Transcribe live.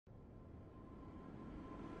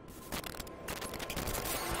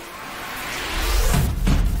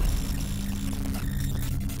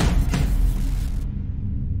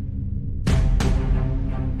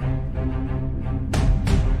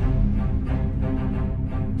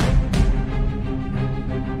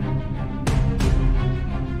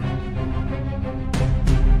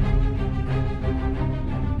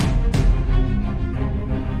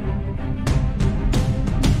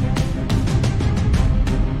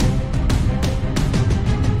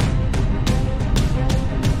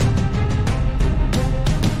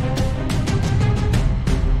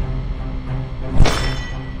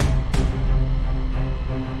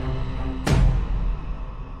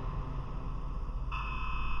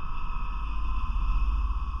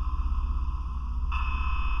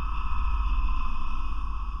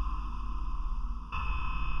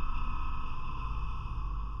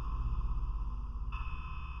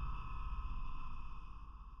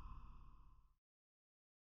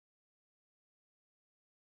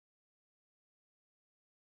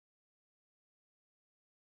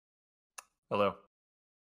Hello.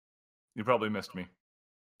 You probably missed me.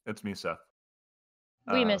 It's me, Seth.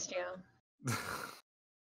 We missed you.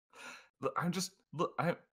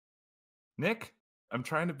 Nick, I'm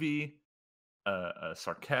trying to be a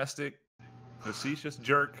sarcastic, facetious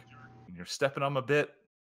jerk, and you're stepping on my bit.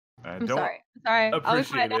 I'm sorry.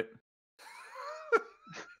 Appreciate it.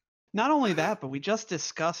 Not only that, but we just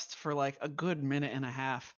discussed for like a good minute and a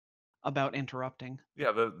half about interrupting.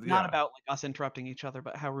 Yeah, Not about like us interrupting each other,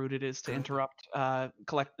 but how rude it is to interrupt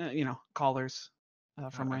callers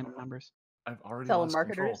from random numbers. I've already Fellow lost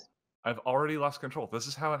marketers. control. I've already lost control. This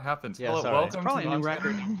is how it happens. Yeah, Hello, sorry. welcome It's probably to a new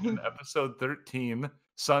record. episode 13,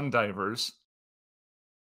 Sun Divers.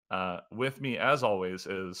 With me, as always,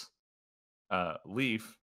 is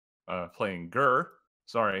Leaf playing Gur.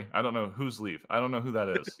 Sorry, I don't know who's Leaf. I don't know who that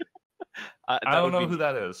is. I don't know who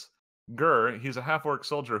that is. Gur, he's a half-orc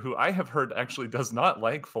soldier who I have heard actually does not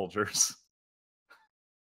like Folgers.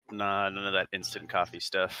 Nah, none of that instant coffee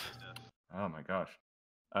stuff. Oh my gosh.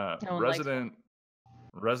 No one likes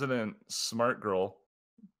Resident smart girl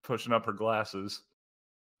pushing up her glasses.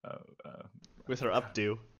 With her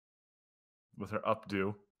updo. With her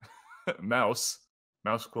updo. Mouse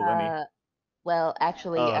Quillini. Well,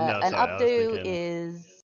 actually, Oh, no, an sorry, I was updo thinking-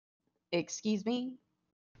 is. Excuse me.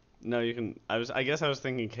 No, you can. I guess I was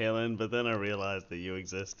thinking Kaylin, but then I realized that you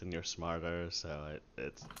exist and you're smarter, so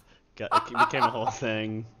it became a whole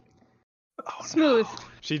thing. Oh, Smooth.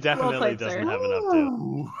 She definitely played, doesn't sir. have an updo.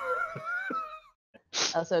 No.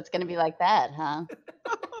 Oh, so it's gonna be like that, huh?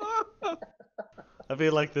 I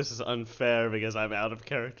feel like this is unfair because I'm out of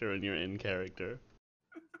character and you're in character.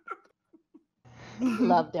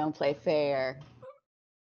 Love don't play fair.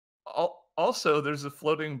 Also, there's a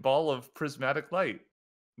floating ball of prismatic light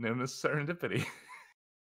known as serendipity.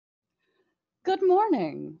 Good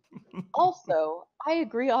morning. Also, I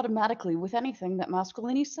agree automatically with anything that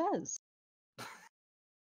Masculini says.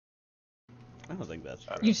 I don't think that's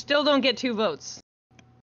true. You still don't get 2 votes.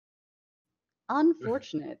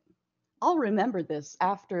 Unfortunate. I'll remember this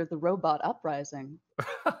after the robot uprising.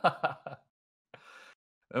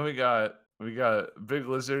 Then we got Big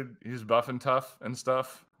Lizard. He's buff and tough and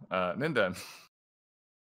stuff. Ninden.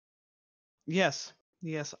 Yes,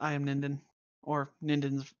 I am Ninden, or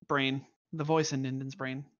Ninden's brain, the voice in Ninden's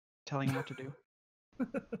brain, telling him what to do.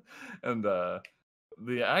 And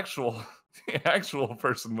the actual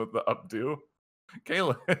person with the updo,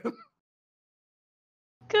 Kaylin.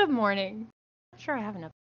 Good morning. I'm sure I have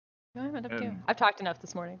enough. Do I have enough too? And- I've talked enough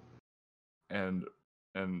this morning. And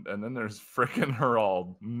then there's frickin'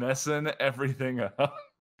 Herald messing everything up.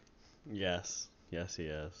 Yes, he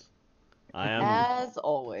is. I am. As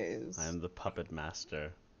always. I am the puppet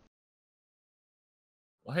master.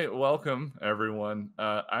 Well, hey, welcome everyone.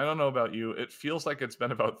 I don't know about you. It feels like it's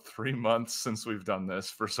been about 3 months since we've done this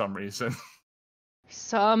for some reason.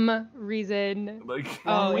 Some reason. Like,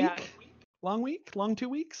 Oh, yeah. Long week? Long 2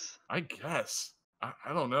 weeks? I guess.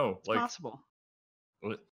 I don't know. It's Like, possible.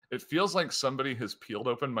 it feels like somebody has peeled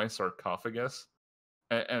open my sarcophagus,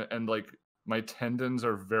 and like my tendons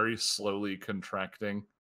are very slowly contracting.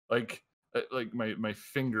 Like my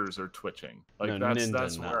fingers are twitching. Like No, that's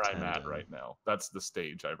Ninden, where not I'm at tendon. right now. That's the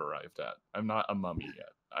stage I've arrived at. I'm not a mummy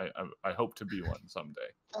yet. I hope to be one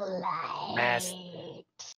someday. Mass.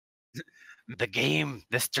 The game,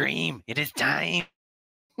 the stream, it is time.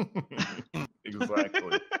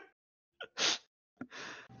 Exactly.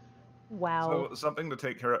 Wow. So something to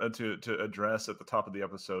take care of, to address at the top of the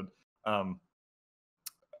episode.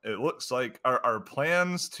 It looks like our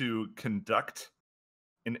plans to conduct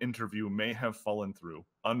an interview may have fallen through,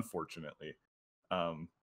 unfortunately.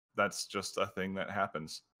 That's just a thing that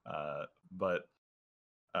happens. But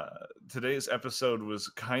today's episode was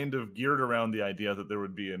kind of geared around the idea that there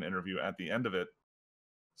would be an interview at the end of it.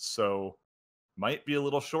 So might be a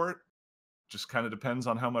little short. Just kind of depends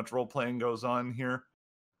on how much role playing goes on here.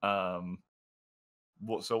 So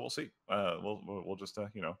we'll see. We'll just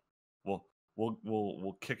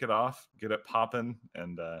we'll kick it off, get it popping,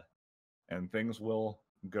 and things will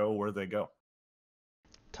go where they go.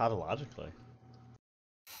 Tautologically.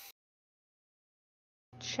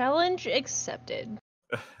 Challenge accepted.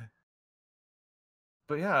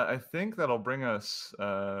 But yeah, I think that'll bring us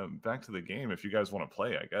back to the game if you guys want to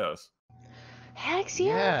play, I guess. Heck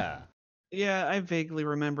yeah. Yeah, I vaguely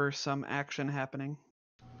remember some action happening.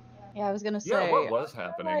 Yeah, I was gonna say. Yeah, what was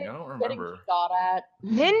happening? I don't remember. Shot at.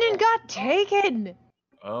 Minden got taken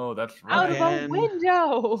Oh, that's right. out of a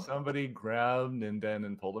window. Somebody grabbed Ninden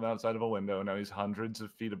and pulled him outside of a window. Now he's hundreds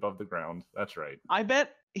of feet above the ground. That's right. I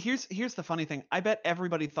bet here's the funny thing. I bet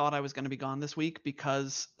everybody thought I was going to be gone this week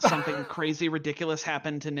because something crazy ridiculous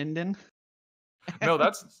happened to Ninden. No,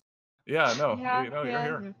 that's no. Yeah, You're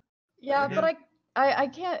here. Yeah, Yeah. but I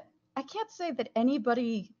can't say that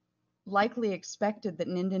anybody likely expected that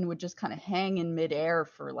Ninden would just kind of hang in midair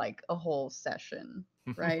for like a whole session,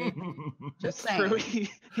 right? Just True. saying.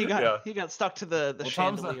 He got stuck to the Well,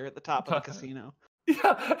 Tom's chandelier at the top of the casino.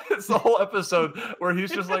 Yeah, it's the whole episode where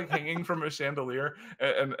he's just like hanging from a chandelier,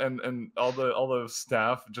 and all the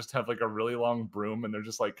staff just have like a really long broom, and they're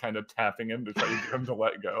just like kind of tapping him to try to get him to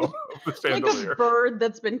let go of the Like chandelier. a bird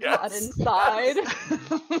that's been caught Yes, inside.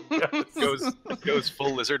 Yes. Goes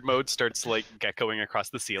full lizard mode, starts like geckoing across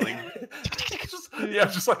the ceiling.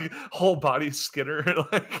 just like whole body skitter.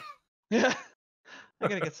 Like Yeah. I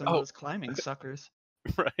gotta get some of those climbing suckers.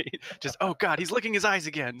 Right. Just, oh god, he's licking his eyes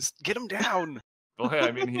again. Get him down. well, hey,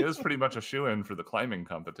 I mean, he is pretty much a shoo-in for the climbing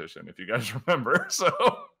competition, if you guys remember. So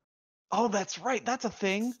Oh, that's right. That's a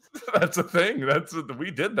thing. that's a thing.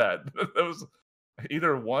 We did that. That was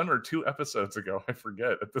either 1 or 2 episodes ago. I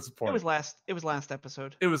forget at this point. It was last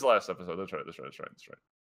episode. It was last episode. That's right.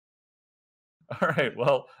 All right.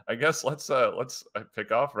 Well, I guess let's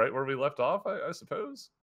pick off right where we left off. I suppose.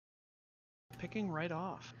 Picking right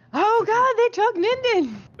off. Oh god, they took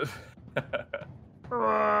Minden.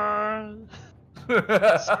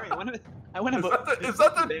 Sorry, I went about Is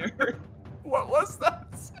that the there. What was that?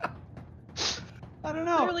 I don't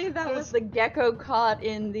know. Clearly, that was the gecko caught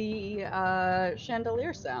in the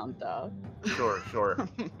chandelier sound, though. Sure.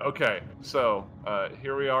 Okay, so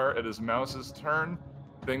here we are. It is Mouse's turn.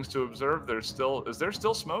 Things to observe. Is there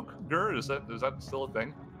still smoke? Gur, is that still a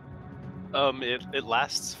thing? It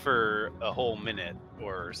lasts for a whole minute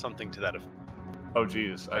or something to that effect. Oh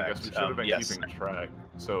geez, I guess we should have been yes. keeping track.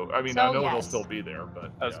 So I mean, So, I know it'll yes. still be there,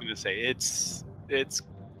 but I was gonna say it's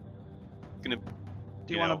gonna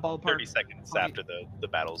Do you want to ballpark? 30 seconds after the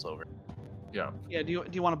battle's over. yeah. Yeah. Do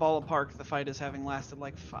you want to ballpark the fight as having lasted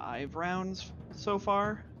like 5 rounds so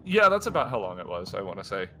far? Yeah, that's about how long it was, I want to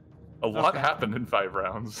say. A lot Okay. happened in 5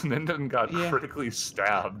 rounds. Ninden got Yeah. critically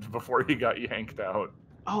stabbed before he got yanked out.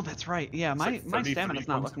 Oh, that's right. Yeah, It's my like my 33 stamina's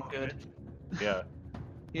not points looking of good. damage.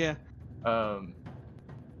 Yeah. Yeah.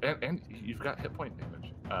 And you've got hit point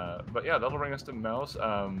damage. But yeah, that'll bring us to Mouse.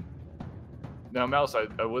 Now, Mouse,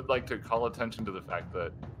 I would like to call attention to the fact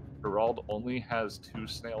that Gerald only has 2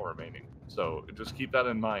 snail remaining. So just keep that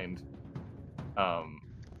in mind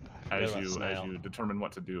as you determine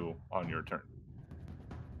what to do on your turn.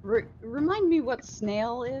 Remind me what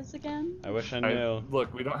snail is again? I wish I knew.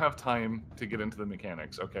 Look, we don't have time to get into the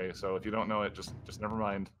mechanics, okay? So if you don't know it, just never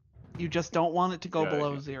mind. You just don't want it to go Yeah,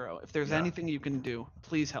 below yeah. 0. If there's Yeah. anything you can do,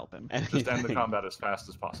 please help him. Just end the combat as fast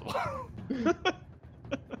as possible.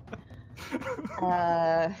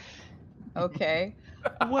 Okay.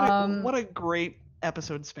 What a great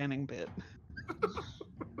episode spanning bit.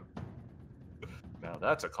 Now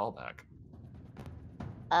that's a callback.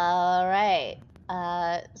 All right.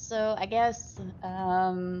 So I guess,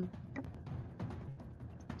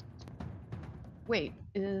 wait,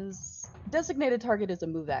 is designated target is a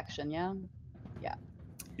move action, yeah?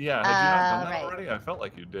 Yeah, had you not done that right. already? I felt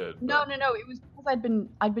like you did. No, but- it was because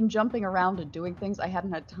I'd been jumping around and doing things. I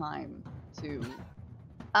hadn't had time to.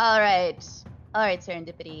 All right,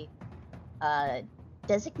 Serendipity.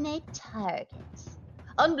 Designate target.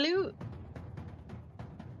 On blue.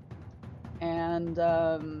 And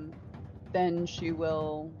then she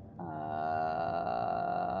will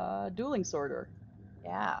dueling sworder.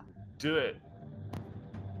 Yeah. Do it.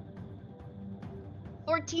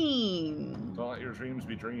 14. Don't let your dreams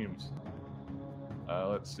be dreams.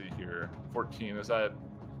 Let's see here. 14, is that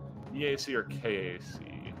EAC or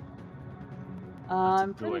KAC? I'm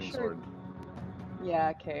It's a pretty dueling sure. sword.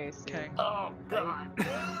 Yeah, okay. So Okay. Oh god.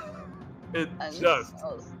 It I'm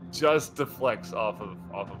just deflects off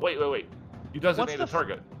of. Wait. You designate a What's the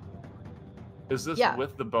target. Is this Yeah.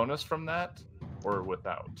 with the bonus from that or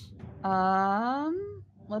without?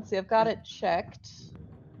 Let's see. I've got it checked.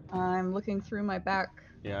 I'm looking through my back.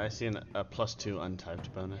 Yeah, I see a +2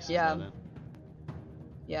 untyped bonus. Yeah. Is that it?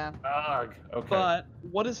 Yeah. Ugh, okay. But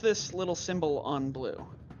what is this little symbol on blue?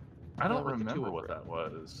 I don't with the two remember over what it. that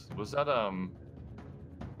was. Was that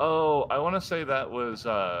Oh, I want to say that was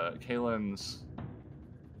Kaylin's.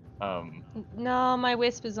 No, my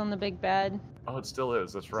wisp is on the big bed. Oh, it still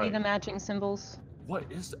is. That's See right. the matching symbols? What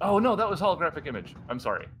is? Oh no, that was holographic image. I'm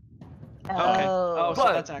sorry. Okay. Oh, so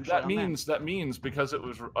But that's actually that on there. means because it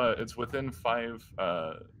was it's within 5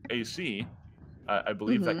 AC. I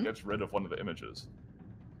believe that Mhm. gets rid of one of the images.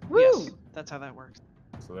 Woo! Yes, that's how that works.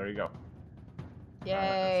 So there you go.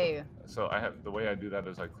 Yay! So I have the way I do that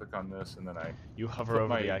is I click on this and then I You hover Put over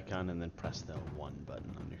my- the icon and then press the 1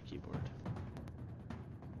 button on your keyboard.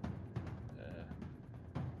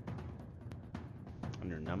 On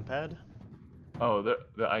your numpad? Oh, the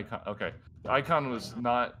icon. Okay, the icon was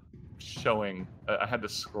not showing. I had to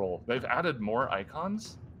scroll. They've added more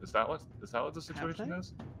icons. Is that what the situation they?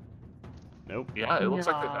 is? Nope. Yeah, it looks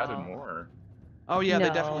like they've added No. more. Oh yeah, they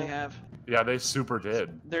definitely No. have. Yeah, they super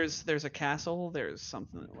did. There's a castle. There's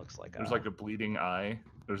something that looks like There's like a bleeding eye.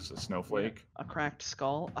 There's a snowflake. a cracked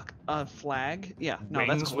skull, a flag. Yeah, no, Wings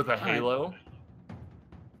that's cool. with a All right. halo.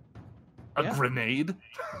 A Yeah. grenade.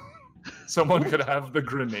 Someone could have the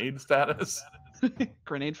grenade status.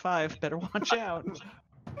 Grenade 5. Better watch out.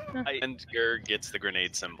 And Gur gets the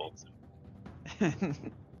grenade symbol.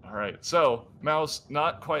 All right, so Mouse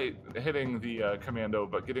not quite hitting the commando,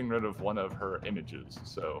 but getting rid of one of her images.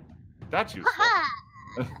 So that's useful.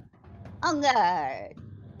 Haha! On guard.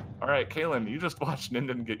 All right, Kaylin, you just watched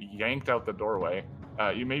Ninden get yanked out the doorway.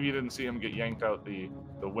 You maybe didn't see him get yanked out the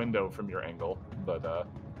window from your angle, but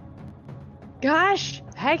Gosh,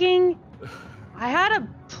 Pegging, I had a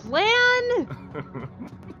plan.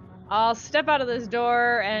 I'll step out of this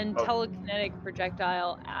door and Oh. telekinetic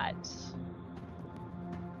projectile at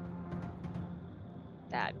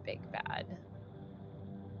that big bad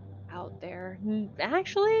out there.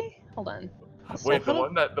 Actually, hold on. wait, the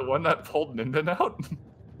one that pulled Ninden out.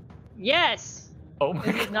 Yes, Oh my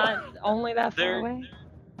is it god! not only that far There- away?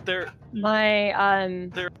 There, My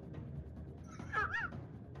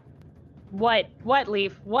What,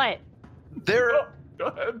 Leaf? What? they're Oh, go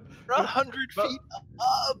ahead. 100 No. feet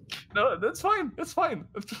up. No, that's fine. That's fine.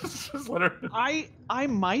 Just let her. I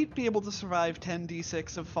might be able to survive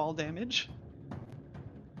 10d6 of fall damage.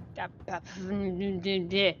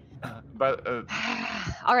 But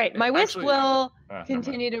All right, my wisp Actually, will never mind.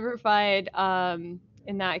 continue to provide.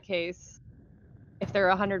 In that case, if they're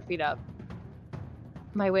 100 feet up,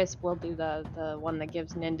 my wisp will do the one that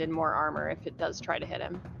gives Ninden more armor if it does try to hit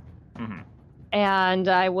him. Mhm. And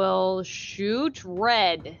I will shoot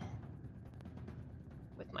red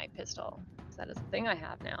with my pistol. That is a thing I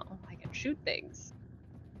have now. I can shoot things.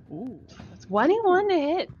 Ooh, that's 21 to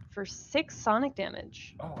hit for 6 sonic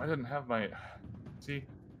damage. Oh, I didn't have my. See,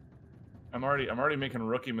 I'm already making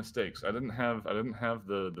rookie mistakes. I didn't have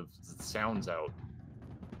the sounds out.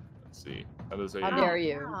 Let's see. That is a How dare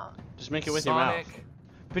you? Wow. Just make it with your mouth. Sonic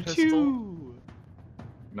Pistol. pistol.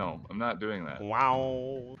 No, I'm not doing that.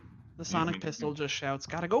 Wow. The sonic pistol just shouts,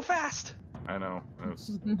 "Gotta go fast!" I know. It was,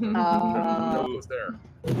 Uh, it was there.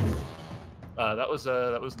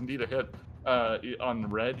 That was indeed a hit. On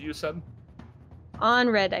red, you said. On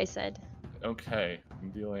red, I said. Okay, I'm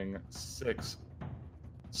dealing 6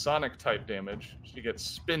 sonic type damage. She gets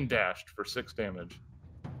spin dashed for 6 damage.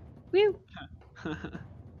 Woo.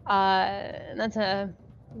 That's a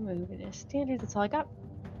standard. That's all I got.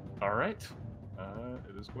 All right.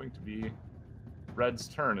 It is going to be Red's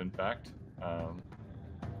turn, in fact.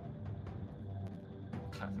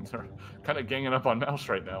 They're kind of ganging up on Mouse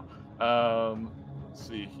right now. Let's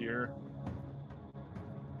see here.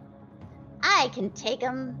 I can take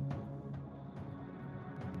him.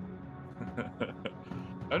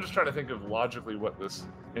 I'm just trying to think of logically what this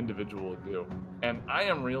individual would do. And I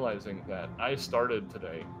am realizing that I started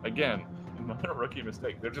today, again, another rookie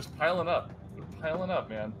mistake. They're just piling up. They're piling up,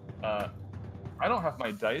 man. I don't have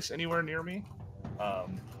my dice anywhere near me. So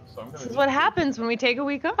I'm gonna This is what happens when we take a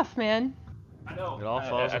week off, man. I know. It all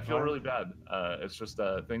falls I feel apart. really bad. It's just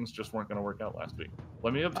things just weren't going to work out last week.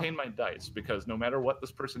 Let me obtain my dice because no matter what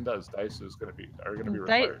this person does, dice is going to be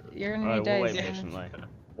required. You're All gonna right, need we'll dice. wait Yeah. patiently.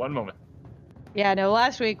 One moment. Yeah, no,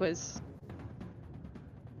 last week was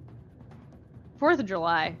 4th of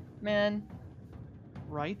July, man.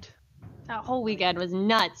 Right? That whole weekend was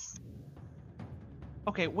nuts.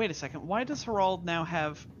 Okay, wait a second. Why does Harald now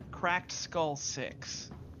have Cracked Skull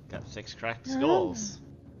 6? Got 6 cracked skulls.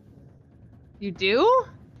 You do?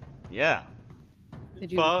 Yeah.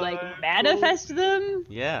 Did you like manifest them?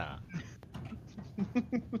 Yeah.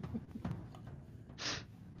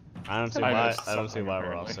 I don't see I why. missed I don't see something, why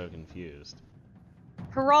we're all apparently. so confused.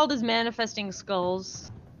 Harald is manifesting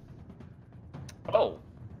skulls. Oh.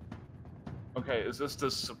 Okay, is this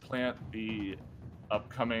to supplant the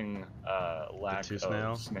upcoming lack two of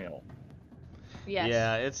snail? snail? Yes.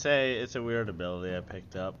 Yeah, it's a weird ability I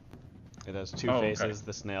picked up. It has 2 Oh, okay. phases: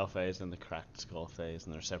 the snail phase and the cracked skull phase,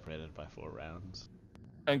 and they're separated by 4 rounds.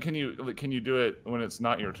 And can you do it when it's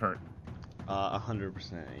not your turn?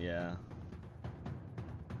 100%. Yeah.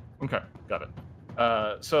 Okay, got it.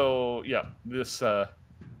 So yeah, this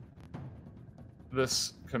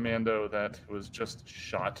commando that was just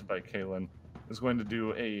shot by Kalen is going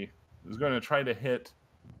to try to hit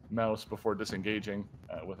Mouse before disengaging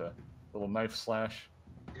with a little knife slash.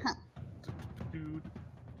 Huh.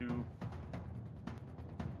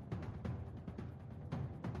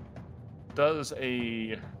 Does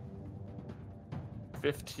a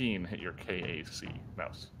 15 hit your KAC,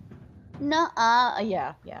 Mouse? No,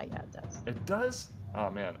 yeah, it does. It does? Oh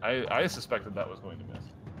man, I suspected that was going to miss.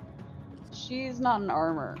 She's not in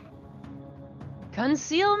armor.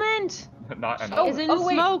 Concealment Not Oh, is in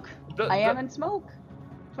wait. smoke. I am in smoke.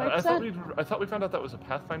 20%. I thought we found out that was a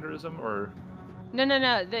Pathfinderism, or No.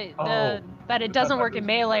 Oh, That it doesn't work in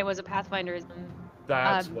melee was a Pathfinderism.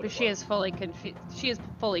 that's what But it she was. is fully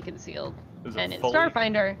concealed. Is it And in fully-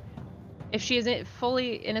 Starfinder, if she is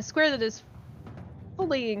fully in a square that is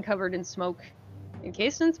fully covered in smoke,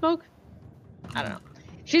 encased in smoke, I don't know.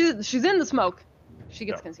 She's in the smoke. She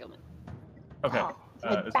gets Yeah. concealment. Okay. Oh,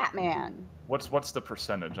 like Is- Batman. what's the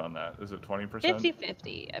percentage on that? Is it 20%?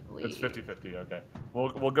 50-50, I believe. It's 50-50. Okay.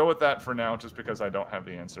 We'll go with that for now, just because I don't have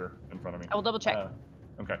the answer in front of me. I will double check.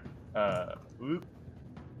 Okay. Oop.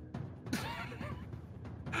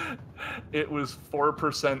 It was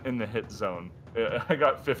 4% in the hit zone. I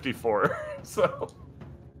got 54. So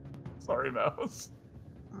sorry, Mouse.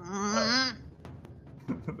 Mm.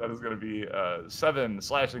 That is going to be 7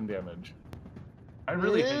 slashing damage. I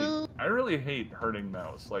really hate hurting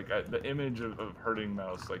Mouse. Like the image of hurting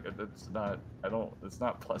Mouse, like it's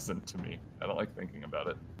not pleasant to me. I don't like thinking about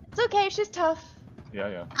it. It's okay, she's tough.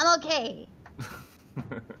 Yeah. I'm okay.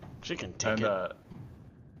 She can take And it.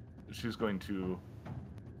 she's going to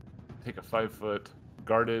take a 5-foot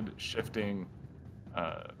guarded shifting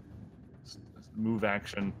move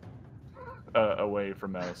action away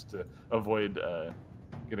from Mouse to avoid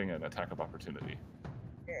getting an attack of opportunity.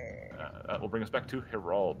 That will bring us back to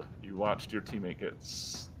Herald. You watched your teammate get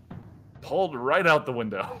pulled right out the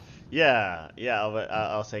window. Yeah.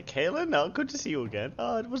 I'll say, Kalen, good to see you again.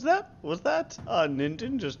 Was that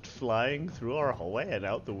Ninden just flying through our hallway and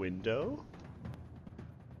out the window?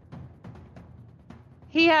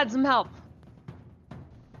 He had some help.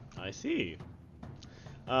 I see.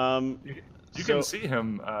 You can see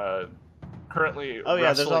him currently. Oh,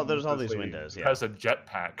 yeah, there's all wrestling these with this windows, lady, yeah. Has a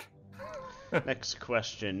jetpack. Next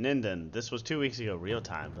question, Ninden. This was 2 weeks ago, real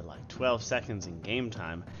time, but like 12 seconds in game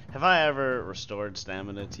time. Have I ever restored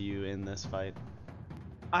stamina to you in this fight?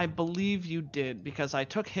 I believe you did, because I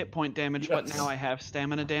took hit point damage, but Yes. now I have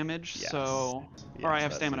stamina damage, Yes. or Yes, I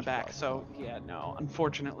have that stamina seems back, plausible. so yeah, no,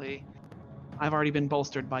 unfortunately, I've already been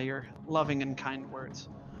bolstered by your loving and kind words.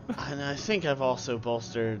 And I think I've also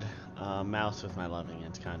bolstered Mouse with my loving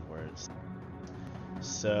and kind words.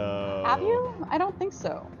 So. Have you? I don't think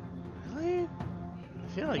so. Really? I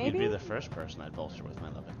feel like you'd be Maybe? the first person I'd bolster with my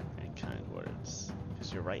loving and kind words.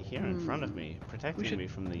 Because you're right here in front of me, protecting me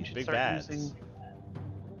from these big bads.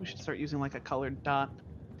 We should start using like a colored dot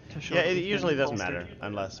to show. Yeah, that it we've been usually doesn't bolstered. matter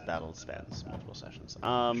unless battle spans multiple sessions.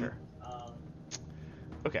 Sure.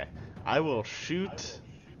 Okay, I will shoot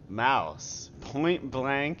Mouse point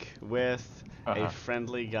blank with a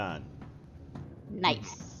friendly gun.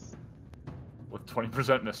 Nice. With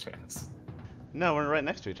 20% miss chance. No, we're right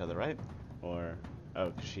next to each other, right? Or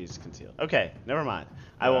oh, 'cause she's concealed. Okay, never mind.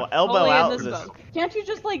 I will elbow Only in out the this. smoke. Can't you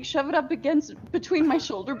just like shove it up between my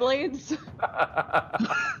shoulder blades?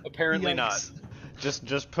 Apparently not. Yikes.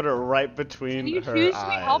 Just put it right between Can you her choose to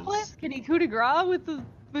eyes. be helpless? Can he coup de grace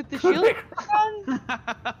with the shield on?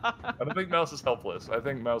 I don't think Mouse is helpless. I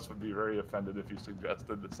think Mouse would be very offended if you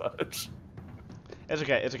suggested such. It's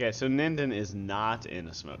okay. It's okay. So Ninden is not in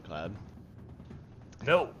a smoke cloud.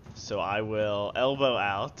 No. So I will elbow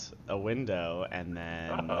out a window and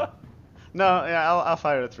then. No, yeah, I'll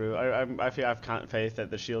fire it through. I feel I've faith that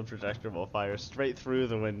the shield projector will fire straight through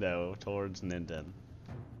the window towards Ninden.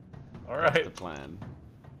 All That's the right. plan.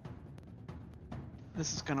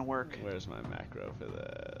 this is gonna work. Where's my macro for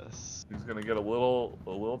this? He's gonna get a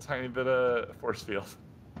little tiny bit of force field.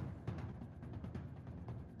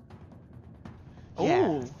 Yeah,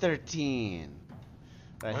 Ooh. 13.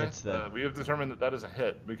 That Okay, hits the. we have determined that that is a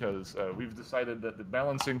hit because we've decided that the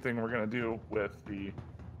balancing thing we're gonna do with the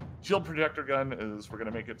shield projector gun is we're gonna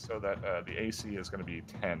make it so that the AC is gonna be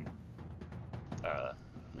 10.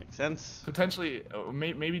 Makes sense. Potentially,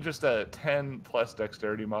 maybe just a 10 plus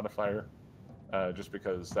dexterity modifier, just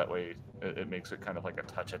because that way it makes it kind of like a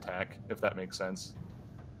touch attack, if that makes sense.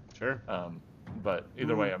 Sure. But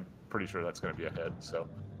either way, I'm pretty sure that's going to be a hit. So,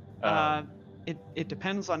 It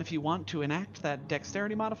depends on if you want to enact that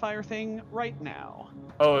dexterity modifier thing right now.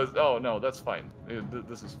 oh no, that's fine.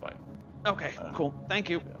 This is fine. Okay, cool. Thank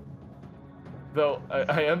you. Yeah. Though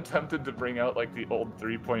I am tempted to bring out like the old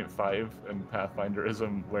 3.5 in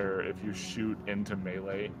Pathfinderism, where if you shoot into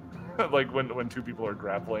melee, like when two people are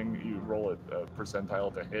grappling, you roll a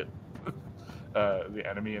percentile to hit the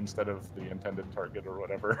enemy instead of the intended target or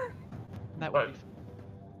whatever. That would be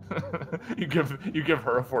you give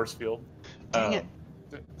her a force field. Dang it.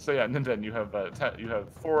 So yeah, Ninden, you have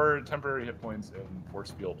 4 temporary hit points in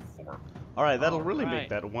force field form. All right, that'll really Alright. make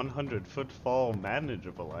that 100-foot fall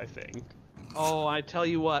manageable, I think. Oh, I tell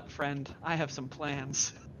you what, friend, I have some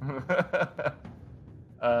plans.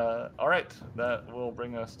 All right, that will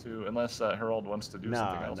bring us to, unless Harold wants to do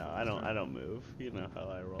something else. No, I don't move. You know how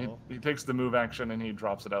I roll. He takes the move action and he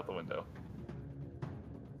drops it out the window.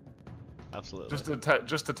 Absolutely.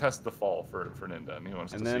 Just to test the fall for Ninden. He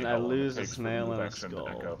wants And to see then how I long it lose a takes for snail move and a action to skull.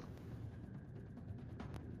 echo.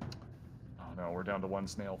 Oh no, we're down to 1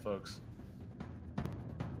 snail, folks.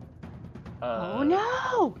 Oh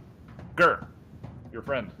no! Gur, your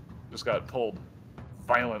friend, just got pulled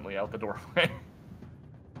violently out the doorway.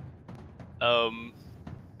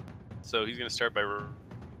 So he's gonna start by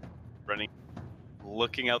running,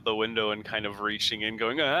 looking out the window, and kind of reaching in,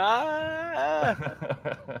 going ah.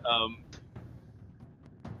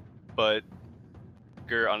 But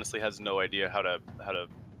Gur honestly has no idea how to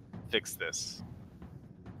fix this.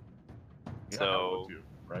 Yeah, So would you,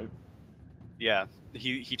 right? yeah,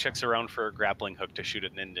 he checks around for a grappling hook to shoot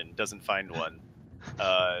at Ninden, doesn't find one.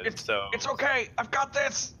 It's So okay. I've got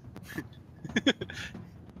this.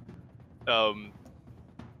 and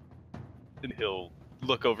he'll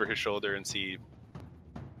look over his shoulder and see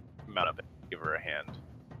mount up and give her a hand.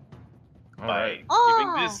 All By right.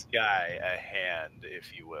 giving this guy a hand,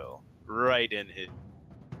 if you will, right in his.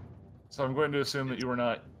 So I'm going to assume that you were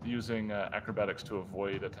not using acrobatics to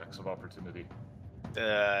avoid attacks of opportunity.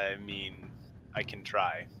 I mean, I can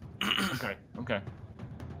try. Okay.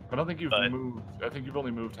 But I don't think you've But- moved. I think you've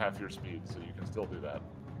only moved half your speed, so you can still do that.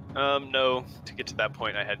 No. To get to that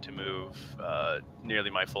point, I had to move nearly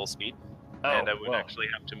my full speed, and I would actually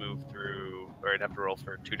have to move through, or I'd have to roll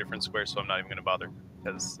for 2 different squares. So I'm not even going to bother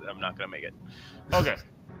because I'm not going to make it. Okay.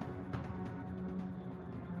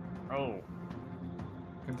 Oh.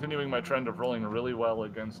 Continuing my trend of rolling really well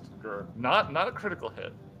against Gur. Not a critical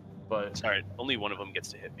hit, but Sorry, only one of them gets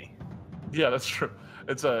to hit me. yeah, that's true.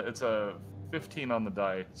 It's a 15 on the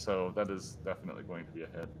die, so that is definitely going to be a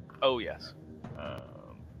hit. Oh yes.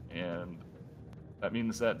 And that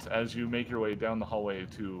means that as you make your way down the hallway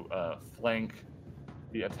to flank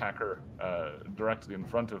the attacker directly in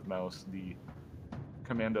front of Mouse, the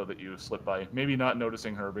commando that you slipped by, maybe not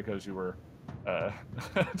noticing her because you were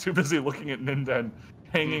too busy looking at Ninden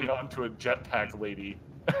hanging onto a jetpack lady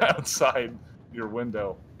outside your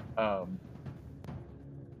window.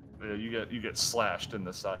 You get slashed in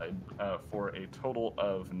the side for a total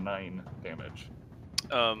of 9 damage. Is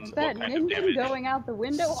that what kind of Ninden damage? going out the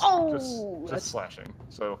window? Oh! Just slashing.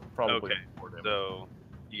 So probably Okay, 4 damage. So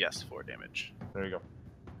yes, 4 damage. There you go.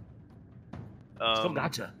 Still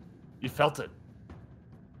gotcha. You felt it.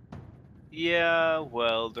 Yeah,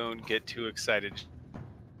 well, don't get too excited.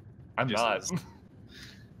 I'm Just not. as-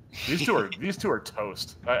 These two are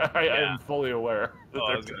toast. I Yeah. am fully aware that Oh, I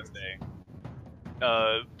they're was gonna toast.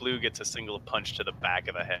 say. Blue gets a single punch to the back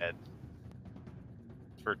of the head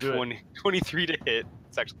for Do it. 23 to hit.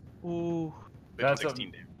 It's actually Ooh. That's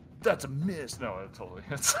 16 damage. That's a miss. No, it totally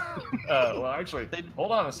hits. Well, actually,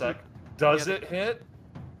 hold on a sec. Does it hit?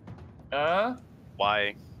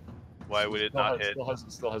 Why? Why would it Still not has-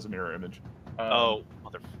 hit? Still has a mirror image. Oh,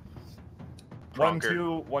 mother. 1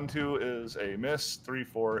 2 is a miss. 3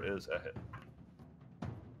 4 is a hit.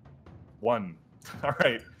 1. All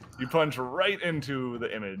right. You punch right into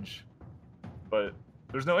the image, but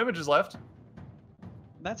there's no images left.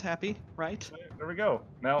 That's happy, right? There we go.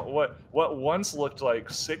 Now, what once looked like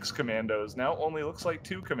 6 commandos now only looks like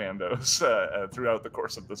 2 commandos throughout the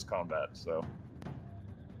course of this combat. So,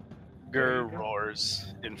 Gur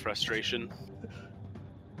roars in frustration.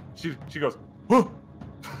 She goes, whoa!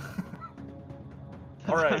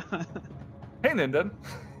 All right. Hey, Ninden.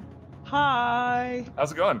 Hi.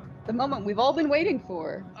 How's it going? The moment we've all been waiting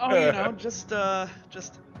for. Oh, you know, just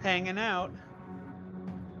hanging out.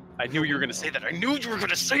 I knew you were gonna say that. I knew you were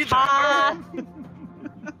gonna say that. Ah!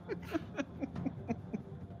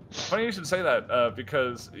 Funny you should say that,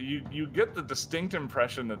 because you get the distinct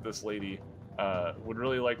impression that this lady would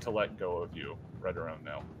really like to let go of you right around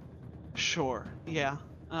now. Sure. Yeah.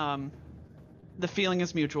 The feeling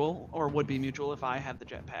is mutual, or would be mutual if I had the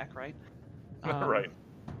jetpack, right? Right.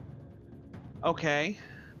 Okay.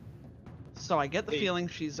 So I get the feeling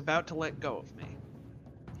she's about to let go of me.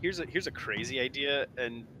 Here's a crazy idea,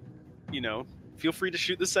 and feel free to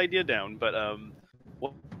shoot this idea down. But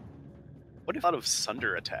what if out of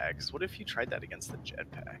Sunder attacks? What if you tried that against the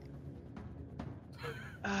jetpack?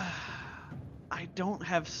 I don't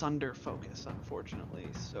have Sunder focus, unfortunately.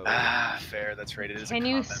 So. Fair. That's right. It is. Can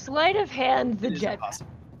you sleight of hand the jetpack?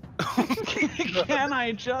 Can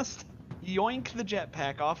I just yoink the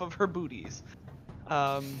jetpack off of her booties?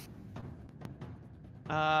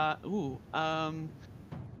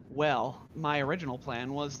 Well, my original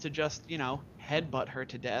plan was to just, headbutt her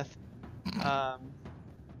to death.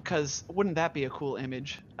 Cause wouldn't that be a cool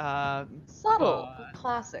image? Subtle,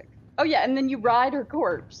 classic. Oh yeah, and then you ride her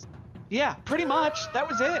corpse. Yeah, pretty much. That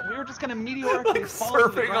was it. We were just gonna meteorically fall to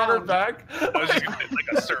the surfing on her ground. back. I was just gonna hit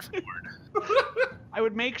like a surfboard. I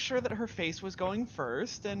would make sure that her face was going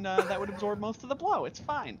first, and that would absorb most of the blow. It's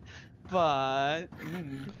fine. But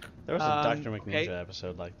There was a Dr. McNinja okay.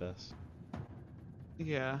 episode like this.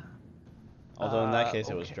 Yeah. Although in that case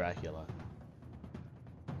it was okay. Dracula.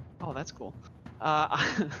 Oh, that's cool.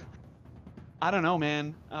 I don't know,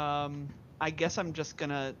 man. I guess I'm just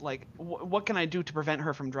gonna what can I do to prevent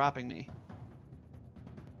her from dropping me?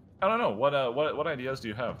 I don't know. What ideas do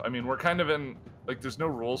you have? I mean, we're kind of in there's no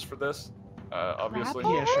rules for this, obviously.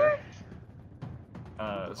 Grapple Yeah, sure.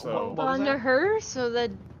 So What was Onto that? her, so that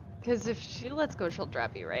because if she lets go, she'll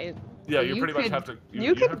drop you, right? yeah, So you pretty much could- have to.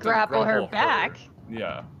 You could have to grapple her back.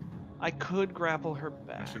 Yeah, I could grapple her you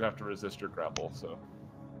back. should have to resist your grapple. So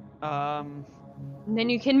And then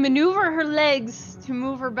you can maneuver her legs to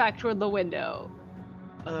move her back toward the window.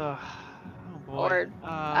 Oh boy. Or,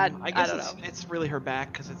 I guess don't know. it's really her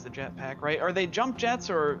back because it's the jetpack, right? Are they jump jets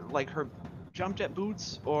or like her jump jet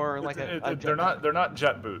boots or like a they're not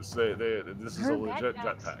jet boots. This is Her a legit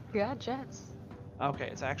jetpacks. jetpack. Yeah, jets. Okay,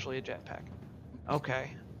 it's actually a jetpack.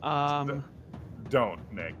 Okay. Don't,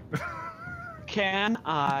 Nick. Can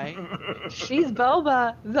I? She's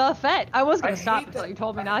Boba the Fett. I was gonna I stop hate until that. you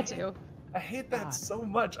told me not to. I hate that God. so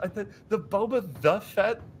much. The Boba the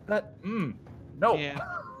Fett. No. Yeah.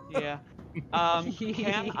 Yeah.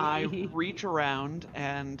 Can I reach around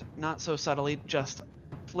and not so subtly just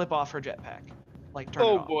flip off her jetpack, like turn it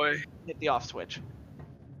off, boy. hit the off switch?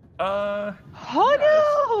 Oh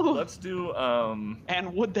no! Let's do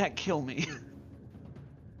And would that kill me?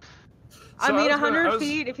 I mean, 100 I was-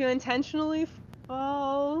 feet if you intentionally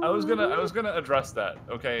fall. I was gonna address that.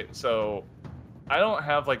 Okay, so I don't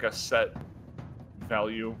have a set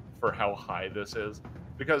value for how high this is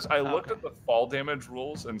because I looked at the fall damage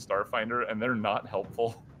rules in Starfinder and they're not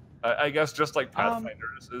helpful. I guess just like Pathfinder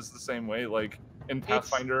is the same way. Like in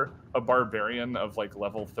Pathfinder, a barbarian of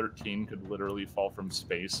level 13 could literally fall from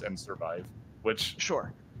space and survive, which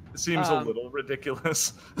Sure. seems a little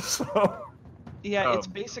ridiculous. So Yeah, it's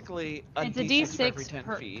basically a It's a D6 for D6 every 10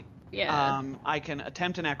 per- feet. Yeah. I can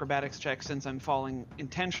attempt an acrobatics check since I'm falling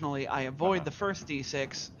intentionally. I avoid the first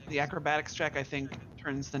D6. The acrobatics check, I think,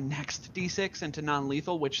 turns the next D6 into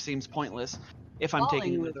non-lethal, which seems pointless if I'm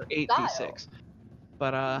taking Falling with another 8 style. D6.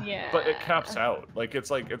 But yeah. but it caps out. It's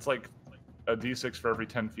like a d6 for every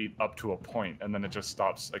 10 feet up to a point, and then it just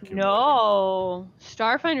stops accumulating. No,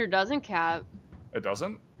 Starfinder doesn't cap. It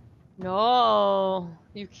doesn't? No,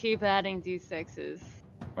 you keep adding d6s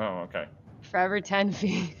Oh, okay. for every 10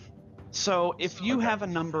 feet. so if you Okay. have a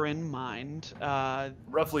number in mind,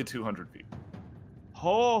 Roughly 200 feet.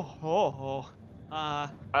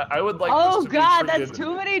 I would like Oh this to be god, that's treated-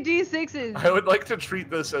 too many d6s. I would like to treat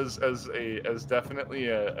this as definitely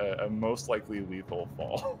a most likely lethal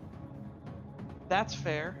fall. that's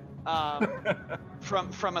fair.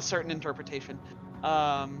 From a certain interpretation.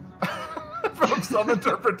 From some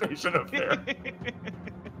interpretation of fair.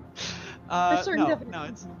 For certain no,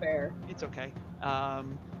 definitions, fair. it's okay.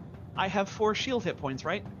 I have 4 shield hit points,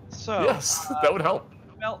 right? So Yes, that would help.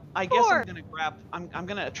 well, I guess 4. I'm gonna I'm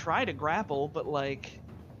gonna try to grapple, but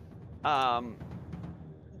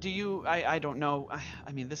do you? I don't know.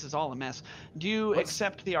 I mean, this is all a mess. Do you Let's-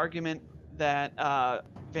 accept the argument that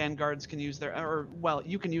vanguards can use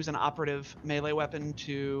you can use an operative melee weapon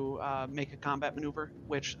to make a combat maneuver,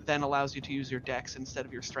 which then allows you to use your dex instead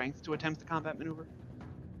of your strength to attempt the combat maneuver.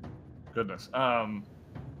 Goodness.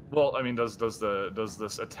 Well, I mean, does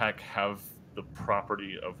this attack have the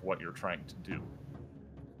property of what you're trying to do?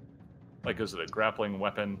 Like, is it a grappling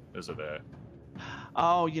weapon? Is it a...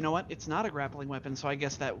 Oh, you know what? It's not a grappling weapon, so I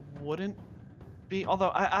guess that wouldn't be...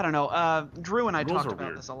 Although, I don't know. Drew and I talked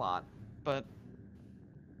about this a lot, but...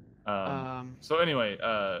 So anyway,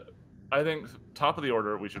 I think top of the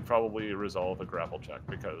order, we should probably resolve a grapple check,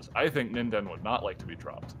 because I think Ninden would not like to be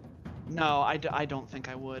dropped. No, I don't think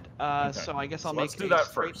I would. Okay. So I guess I'll make let's do that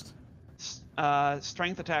first.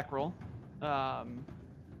 Strength attack roll.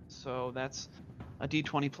 So that's a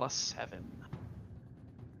d20 plus 7.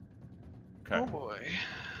 Okay. Oh boy.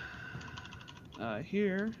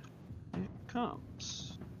 Here it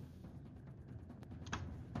comes.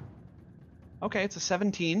 Okay, it's a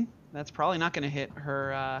 17. That's probably not going to hit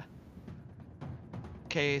her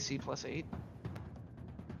KAC plus 8.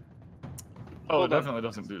 Oh, it definitely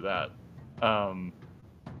doesn't do that.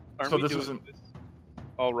 So this isn't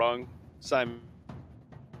all wrong, Simon.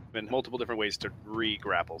 Multiple different ways to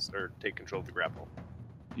re-grapples or take control of the grapple.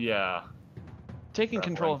 Yeah. Taking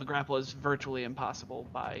control of the grapple is virtually impossible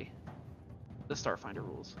by the Starfinder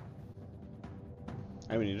rules.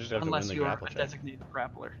 I mean, you just have to win the grapple check. Unless you are a designated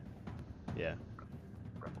grappler. Yeah.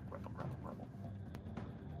 Grapple.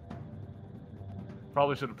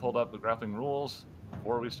 Probably should have pulled up the grappling rules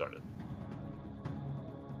before we started.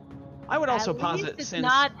 I would also At posit least it's since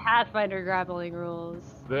not Pathfinder grappling rules.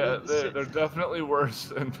 They're definitely worse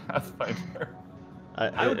than Pathfinder.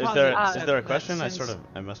 Is there a question?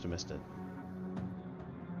 I must have missed it.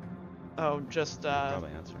 Oh, just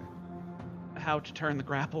probably answer. How to turn the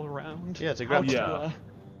grapple around? Yeah, it's a grapple.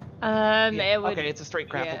 Okay, it's a straight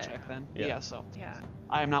grapple check then. Yeah.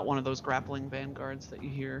 I am not one of those grappling vanguards that you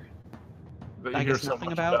hear. That I guess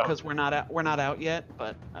nothing about because we're not out yet.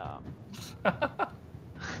 But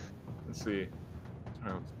let's see.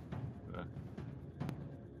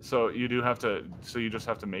 So you do have to. So you just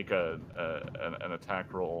have to make an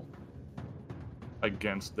attack roll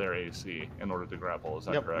against their AC in order to grapple. Is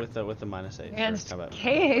that correct? With the -8. Against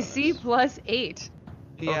KAC plus 8.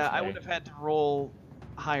 Yeah, okay. I would have had to roll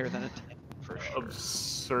higher than a 10 for sure.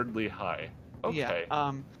 Absurdly high. Okay.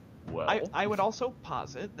 Yeah. Well, I would also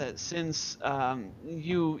posit that since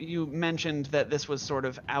you mentioned that this was sort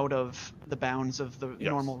of out of the bounds of the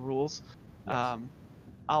normal rules,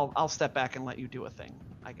 I'll step back and let you do a thing.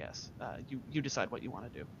 I guess you decide what you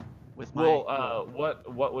want to do with my. Well,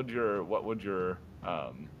 what would your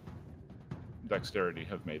dexterity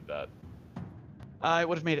have made that? I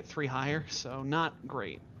would have made it 3 higher, so not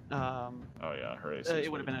great. Oh yeah, her AC.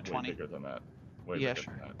 It would have been a 20. Way bigger than that. Way bigger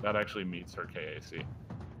than that. That actually meets her KAC.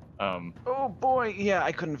 Oh boy, yeah,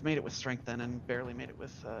 I couldn't have made it with strength then, and barely made it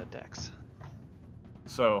with dex.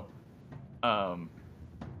 So, the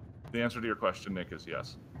answer to your question, Nick, is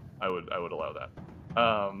yes. I would allow that.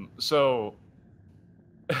 So,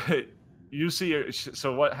 you see.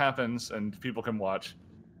 So what happens, and people can watch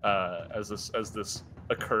as this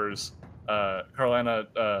occurs.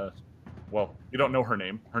 Carlana. Well, you don't know her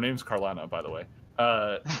name. Her name's Carlana, by the way.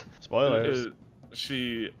 Spoilers.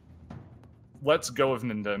 She lets go of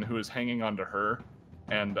Ninden, who is hanging onto her,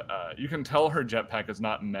 and you can tell her jetpack is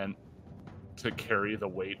not meant to carry the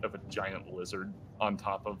weight of a giant lizard on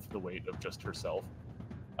top of the weight of just herself.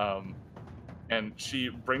 And she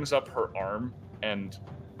brings up her arm and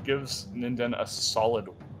gives Ninden a solid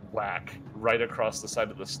whack right across the side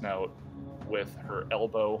of the snout with her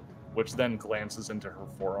elbow, which then glances into her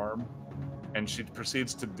forearm. And she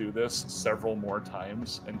proceeds to do this several more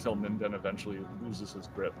times until Ninden eventually loses his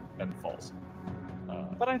grip and falls.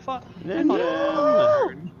 But I thought it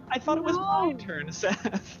was my turn,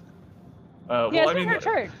 Seth. It's her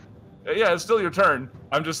turn. Yeah, it's still your turn.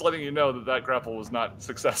 I'm just letting you know that grapple was not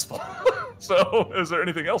successful. So, is there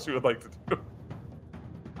anything else you would like to do?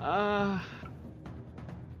 I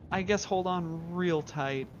guess hold on real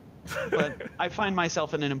tight. But I find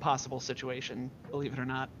myself in an impossible situation, believe it or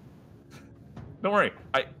not. Don't worry.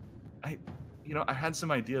 I had some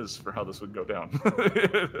ideas for how this would go down.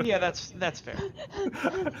 Yeah, that's fair.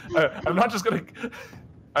 I'm not just gonna.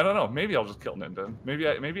 I don't know. Maybe I'll just kill Ninden.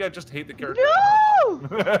 Maybe I just hate the character. No!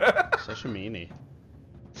 Such a meanie.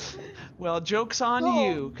 Well, joke's on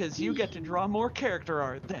you, because you get to draw more character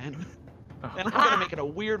art then. And I'm gonna make it a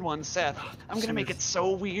weird one, Seth. I'm gonna make it so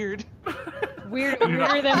weird.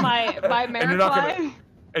 Weirder than my Marify?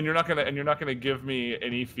 And you're not gonna give me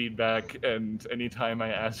any feedback, and anytime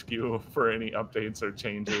I ask you for any updates or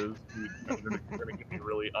changes, you're gonna give me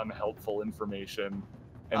really unhelpful information.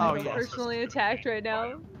 And Oh, I'm yes. personally attacked right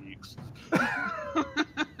now. Weeks.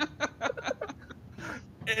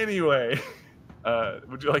 Anyway,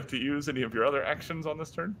 would you like to use any of your other actions on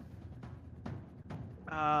this turn?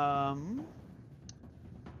 You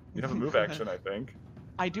have a move action, I think.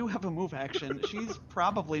 I do have a move action. She's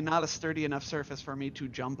probably not a sturdy enough surface for me to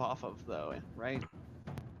jump off of, though, right?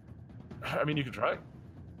 I mean, you could try.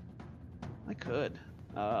 I could.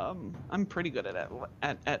 I'm pretty good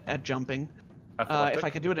at jumping. Athletic? If I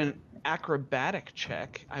could do it in an acrobatic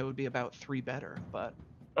check, I would be about 3 better. But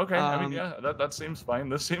okay, I mean, yeah, that seems fine.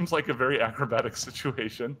 This seems like a very acrobatic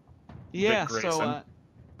situation. Yeah, Dick so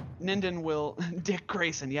Ninden will Dick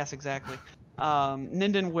Grayson, yes, exactly.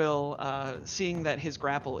 Ninden will, seeing that his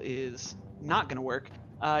grapple is not going to work,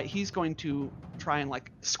 he's going to try and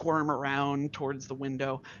like squirm around towards the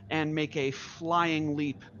window and make a flying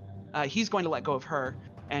leap. He's going to let go of her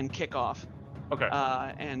and kick off. Okay.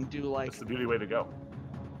 And do like. That's the beauty way to go.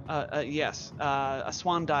 Yes, a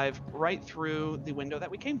swan dive right through the window that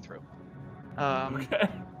we came through. Okay.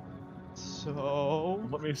 So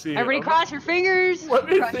let me see. Everybody cross your fingers. Let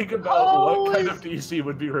me think about what kind of DC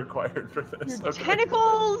would be required for this. Your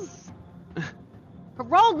tentacles.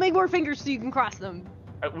 Roll, make more fingers so you can cross them.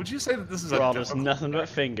 Would you say that this is just nothing but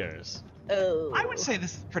fingers? Oh. I would say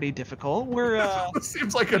this is pretty difficult. We're this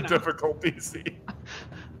seems like a difficult DC.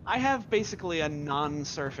 I have basically a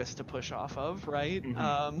non-surface to push off of, right?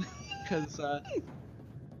 Mm-hmm. Because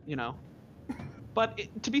you know. But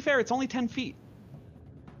to be fair, it's only 10 feet.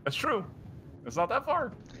 That's true. It's not that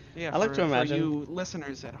far. Yeah, I like to imagine for you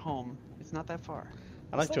listeners at home, it's not that far.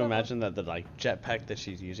 I like to imagine that the like jetpack that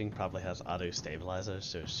she's using probably has auto stabilizer,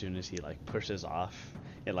 so as soon as he like pushes off,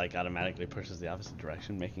 it like automatically pushes the opposite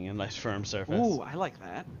direction, making a nice firm surface. Ooh, I like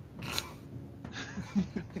that.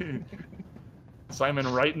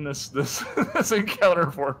 Simon, writing this this encounter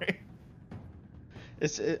for me.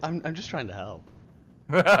 I'm just trying to help.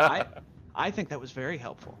 I think that was very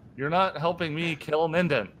helpful. You're not helping me kill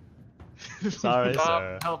Ninden. Sorry,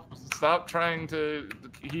 sir. Stop trying to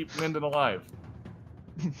keep Ninden alive.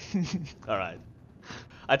 All right.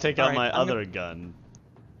 I take out my other gun.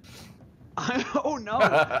 Oh no!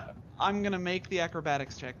 I'm gonna make the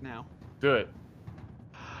acrobatics check now. Do it.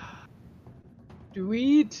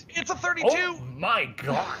 Sweet. It's a 32. Oh my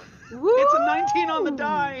god! It's a 19 on the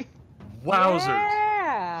die. Wowzers!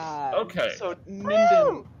 Yeah. Okay. So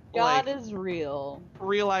Ninden, God is real.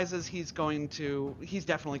 Realizes he's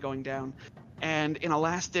definitely going down, and in a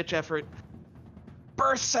last-ditch effort,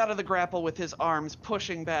 bursts out of the grapple with his arms,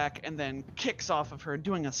 pushing back, and then kicks off of her,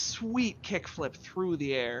 doing a sweet kickflip through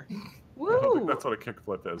the air. Woo! I don't think that's what a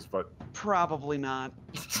kickflip is, but probably not.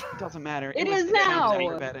 Doesn't matter. It is now.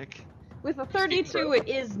 Acrobatic. With a 32, it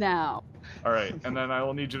is now. All right, and then I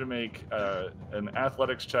will need you to make an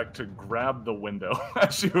athletics check to grab the window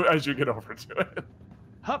as you get over to it.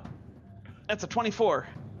 Hup. That's a 24.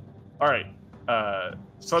 All right.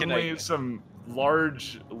 Suddenly, some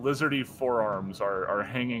large lizardy forearms are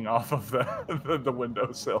hanging off of the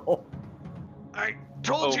windowsill. I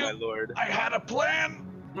told you. Oh my lord! I had a plan.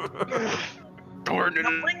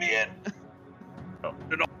 Bring me in. Oh,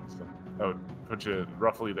 that would put you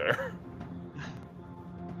roughly there.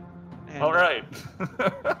 And, all right.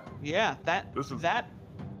 Yeah, that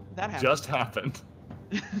happened. Just happened.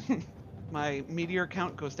 My meteor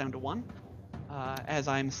count goes down to 1, as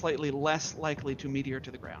I'm slightly less likely to meteor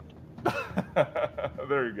to the ground.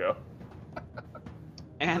 There you go.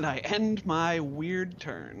 And I end my weird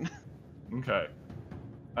turn. Okay.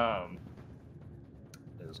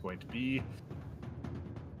 There's going to be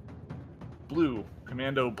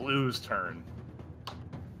Commando Blue's turn.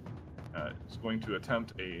 It's going to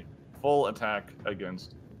attempt a full attack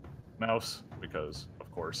against Mouse because,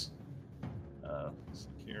 of course, let's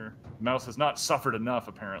see here. Mouse has not suffered enough,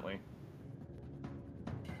 apparently.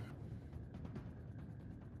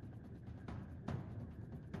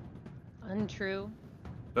 Untrue.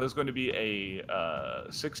 That is going to be a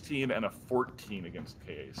 16 and a 14 against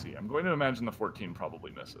KAC. I'm going to imagine the 14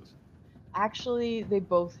 probably misses. Actually, they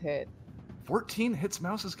both hit. 14 hits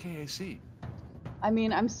Mouse's KAC. I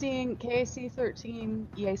mean, I'm seeing KAC 13,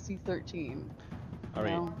 EAC 13. All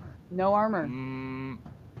right. No armor.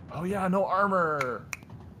 Oh yeah, no armor.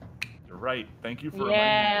 You're right. Thank you for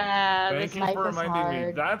reminding me. Thank you for reminding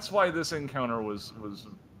me. That's why this encounter was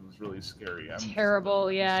really scary.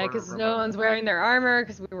 Terrible, yeah, because no one's wearing their armor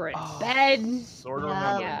because we were in bed. Sort of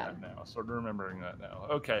remembering that now.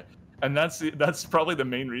 Okay. And that's probably the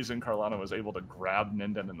main reason Carlana was able to grab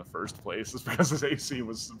Ninden in the first place, is because his AC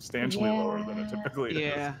was substantially lower than it typically is.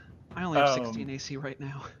 Yeah, I only have 16 AC right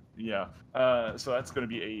now. Yeah. So that's going to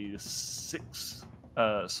be a 6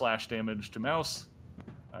 slash damage to Mouse.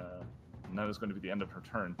 And that is going to be the end of her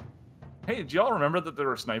turn. Hey, do y'all remember that there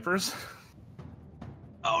were snipers?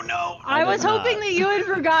 Oh no! I was hoping that you had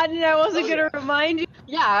forgotten and I wasn't going to remind you.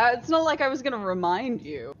 Yeah, it's not like I was gonna remind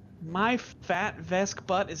you. My fat Vesk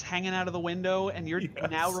butt is hanging out of the window, and you're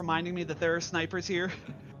now reminding me that there are snipers here.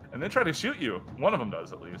 And they try to shoot you. One of them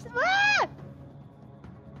does, at least.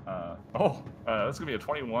 That's going to be a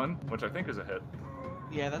 21, which I think is a hit.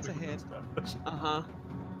 Yeah, that's a hit. Uh-huh.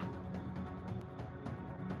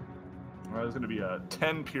 Well, there's going to be a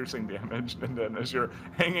 10 piercing damage, and then as you're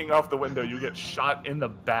hanging off the window, you get shot in the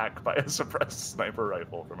back by a suppressed sniper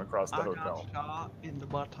rifle from across the hotel. Got shot in the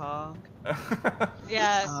buttock.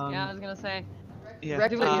 Yeah, I was gonna say. Yeah.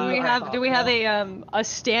 Do we have a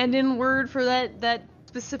stand-in word for that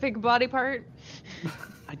specific body part?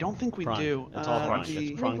 I don't think we do. It's all I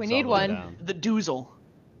think we need one. The doozle.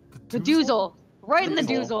 The doozle. Right in the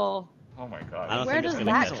doozle. Oh my god. Where does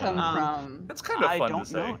that come from? That's kind of fun to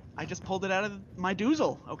say. I don't know. I just pulled it out of my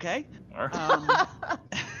doozle, okay?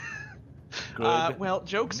 Good. Well,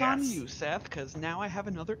 joke's on you, Seth, because now I have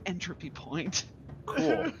another entropy point.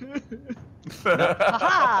 Cool.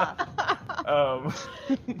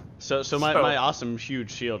 So my awesome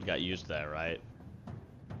huge shield got used there, right?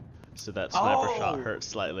 So that sniper shot hurt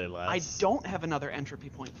slightly less. I don't have another entropy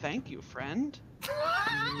point. Thank you, friend.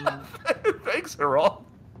 Thanks, Errol.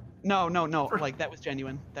 No. Like, that was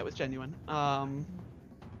genuine.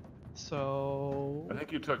 So... I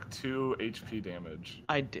think you took 2 HP damage.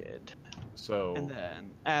 I did. So... And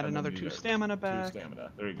then add another 2 stamina back. 2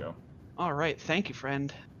 stamina. There you go. Alright, thank you,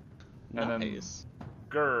 friend. And then,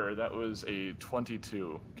 Grr, that was a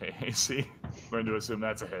 22 KAC. I'm going to assume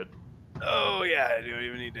that's a hit. Oh, yeah, I don't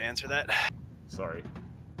even need to answer that. Sorry.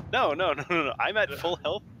 No. I'm at full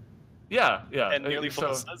health. Yeah. And nearly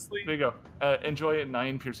full stun sleep. There you go. Enjoy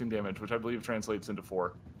 9 piercing damage, which I believe translates into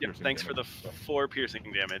 4. Yep, thanks for the 4 piercing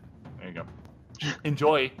damage. There you go.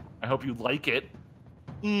 Enjoy. I hope you like it.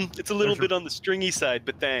 It's a little bit on the stringy side,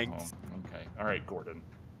 but thanks. Oh, okay. All right, Gordon.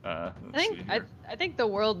 I think the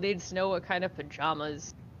world needs to know what kind of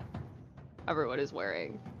pajamas everyone is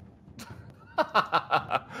wearing.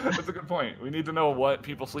 That's a good point. We need to know what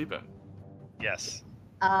people sleep in. Yes.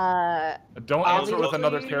 Don't answer with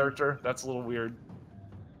another character. That's a little weird.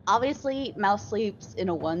 Obviously, Mouse sleeps in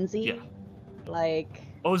a onesie. Yeah. Like.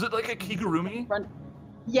 Oh, is it like a kigurumi?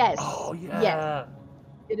 Yes. Oh yeah. Yes.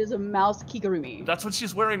 It is a mouse kigurumi. That's what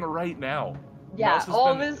she's wearing right now. Yeah.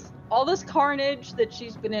 All this carnage that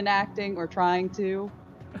she's been enacting or trying to,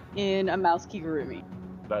 in a mouse kigurumi.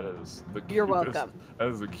 That is the cutest. You're welcome. That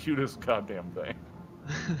is the cutest goddamn thing.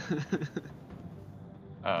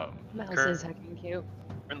 Mouse is heckin' cute.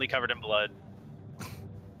 Currently covered in blood.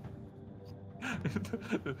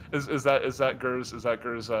 is that Gur's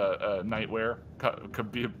nightwear?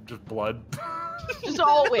 Could be just blood. Just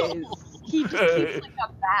always. He just keeps like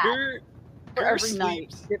a bat for every sleeps.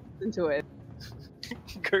 night. Dips into it.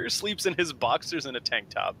 Gur sleeps in his boxers and a tank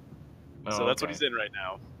top. So that's what he's in right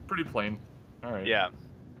now. Pretty plain. All right. Yeah.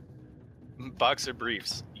 Boxer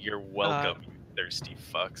briefs. You're welcome, you thirsty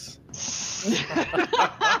fucks.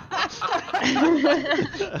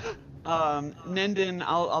 Ninden,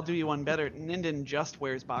 I'll do you one better. Ninden just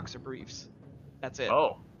wears boxer briefs. That's it.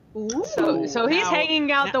 Oh. Ooh. So he's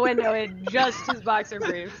hanging out the window in just his boxer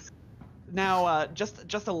briefs. Now,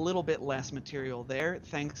 just a little bit less material there.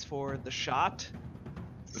 Thanks for the shot.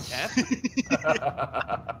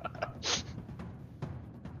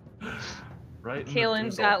 Right.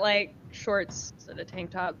 Kaelin's got like shorts and a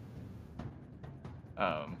tank top.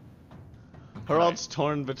 Harald's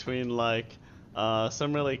torn between like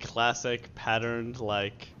some really classic patterned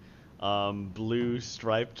like blue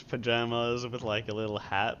striped pajamas with like a little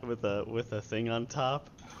hat with a thing on top,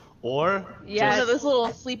 or one of those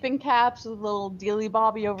little sleeping caps with a little dealy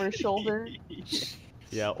bobby over his shoulder.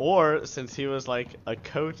 Yeah, or since he was like a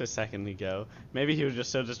coat a second ago, maybe he was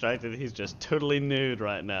just so distracted he's just totally nude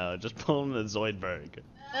right now, just pulling the Zoidberg.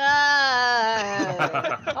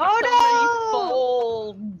 Oh no!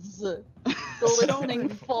 Folds. Glistening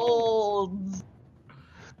folds.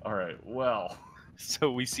 All right. Well.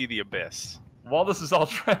 So we see the abyss. While this is all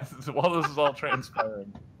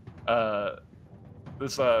transpiring,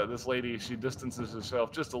 this lady, she distances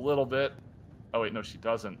herself just a little bit. Oh wait, no, she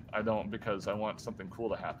doesn't. I don't, because I want something cool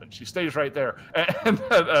to happen. She stays right there, and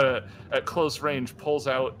at close range, pulls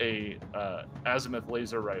out a azimuth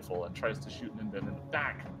laser rifle and tries to shoot Ninden in the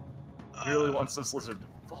back. He really wants this lizard to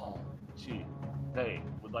fall. they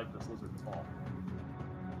would like this lizard small.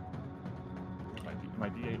 My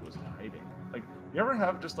D8 was hiding. Like, you ever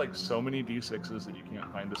have just like so many D6s that you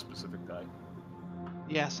can't find a specific die?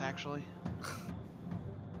 Yes, actually.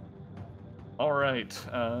 All right.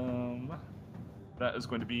 That is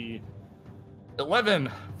going to be 11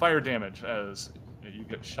 fire damage as you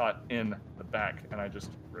get shot in the back. And I just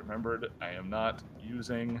remembered I am not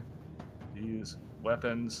using these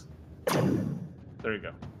weapons. There you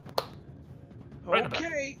go. Right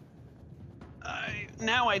Okay.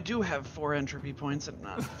 Now I do have 4 entropy points and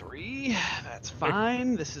not 3. That's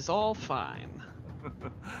fine. This is all fine.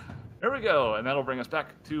 There we go, and that'll bring us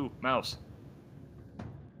back to Mouse.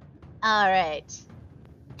 All right.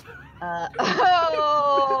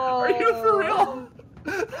 Are you for real?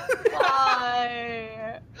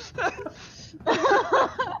 Why?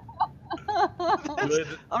 Good.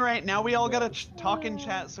 All right, now we all gotta talk in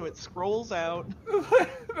chat so it scrolls out.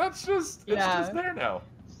 It's just there now.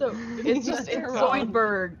 So it's just it's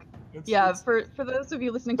Zoidberg. It's- For those of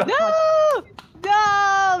you listening to the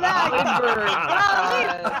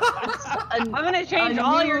I'm gonna change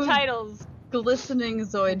all your titles. glistening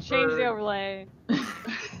Zoidberg. Change the overlay.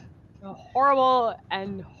 Horrible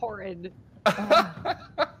and horrid.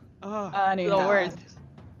 Anyhow. The worst.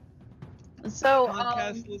 So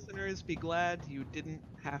Podcast listeners, be glad you didn't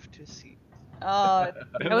have to see. That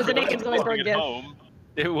was a naked Zoidberg gift. Home,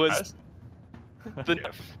 it was the.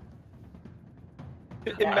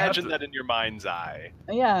 Imagine that in your mind's eye.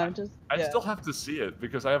 Yeah, just I still have to see it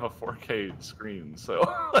because I have a 4K screen, so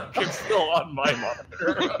like, it's still on my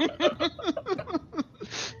monitor.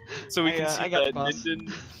 So we can see that boss.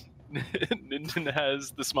 Ninden has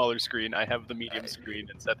the smaller screen, I have the medium screen,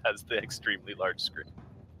 and Seth has the extremely large screen.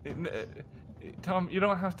 Tom, you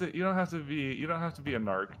don't have to be a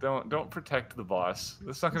narc. Don't protect the boss.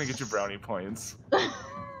 That's not gonna get you brownie points.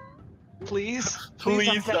 Please,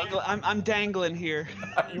 Please. I'm dangling here.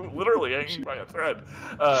 You literally hanging by a thread.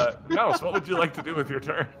 Mouse, what would you like to do with your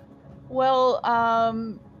turn? well,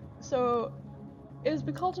 so it has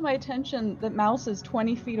been called to my attention that Mouse is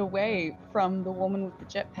 20 feet away from the woman with the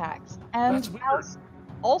jetpacks, and That's weird. Mouse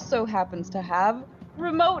also happens to have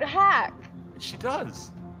remote hack. She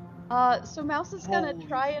does. So Mouse is gonna Holy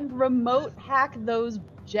try and remote hack those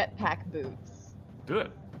jetpack boots. Do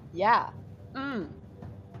it. Yeah.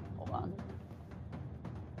 Hold on.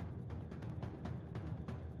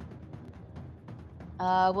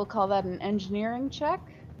 We'll call that an engineering check.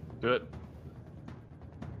 Do it.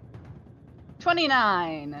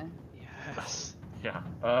 29. Yes. Yeah.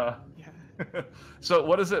 Yeah. So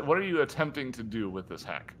what is it? What are you attempting to do with this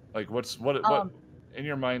hack? Like, what in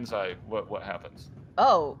your mind's eye? What happens?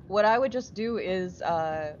 Oh, what I would just do is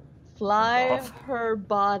fly Off. her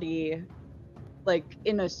body, like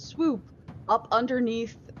in a swoop, up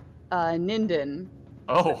underneath Ninden.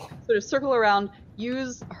 Oh. Sort of circle around,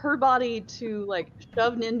 use her body to like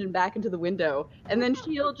shove Ninden back into the window, and then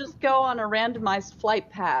she'll just go on a randomized flight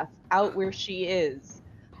path out where she is.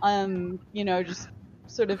 Just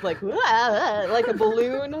sort of like a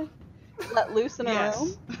balloon let loose in a Yes.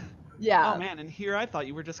 room. Yeah. Oh man, and here I thought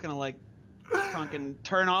you were just gonna like fucking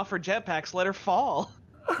turn off her jetpacks, let her fall.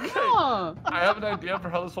 Huh. I have an idea for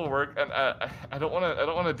how this will work, and I don't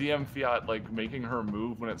want to DM Fiat like making her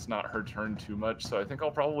move when it's not her turn too much. So I think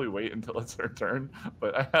I'll probably wait until it's her turn.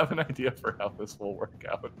 But I have an idea for how this will work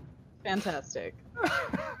out. Fantastic.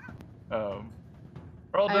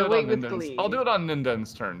 Or I'll do I it wait on with Ninden's. glee. I'll do it on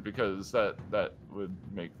Ninden's turn because that would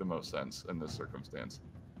make the most sense in this circumstance.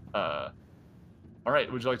 All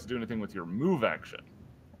right. Would you like to do anything with your move action?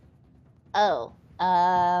 Oh.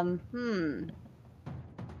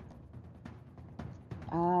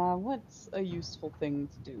 What's a useful thing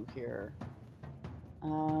to do here?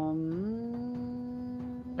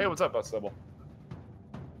 Hey, what's up, Bustable?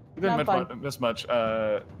 You No, didn't fine. miss much.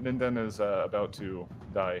 Ninden is about to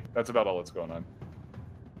die. That's about all that's going on.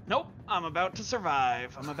 Nope, I'm about to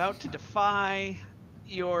survive. I'm about to defy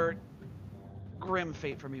your grim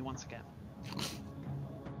fate for me once again.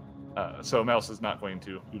 So Mouse is not going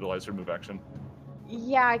to utilize her move action.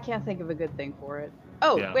 Yeah, I can't think of a good thing for it.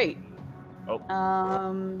 Oh, Yeah. wait. Oh.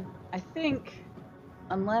 I think,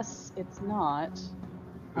 unless it's not.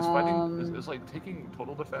 Is fighting is like taking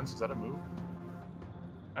total defense? Is that a move?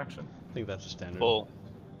 Action. I think that's a standard. Full.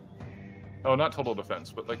 Oh, not total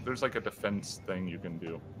defense, but like there's like a defense thing you can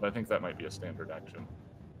do. But I think that might be a standard action.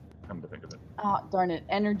 Come to think of it. Ah, darn it.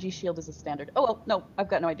 Energy shield is a standard. Oh, well, no, I've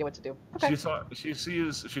got no idea what to do. Okay.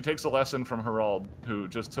 She takes a lesson from Herald, who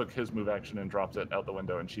just took his move action and dropped it out the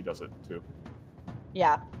window, and she does it too.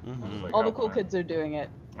 Yeah, Mhm. Like, all the oh, cool fine. kids are doing it.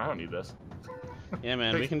 I don't need this. Yeah,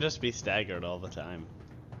 man, we can just be staggered all the time.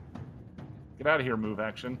 Get out of here, move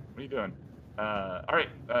action. What are you doing? All right,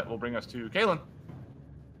 that will bring us to Kaylin.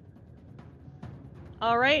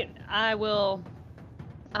 All right, I will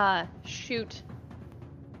shoot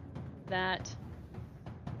that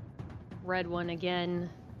red one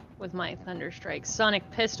again with my Thunderstrike Sonic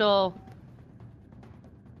Pistol.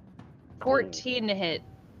 14 to hit.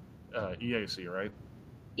 EAC, right?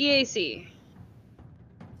 EAC.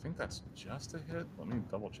 I think that's just a hit. Let me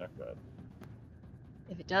double check that.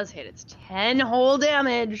 If it does hit, it's 10 whole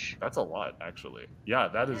damage. That's a lot, actually. Yeah,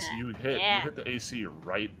 that is you hit the AC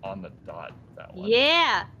right on the dot with that one.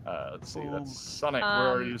 Yeah. Let's see. That's Sonic.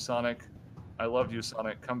 Where are you, Sonic? I love you,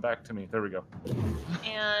 Sonic. Come back to me. There we go.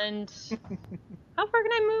 And how far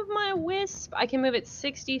can I move my Wisp? I can move it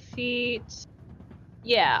 60 feet.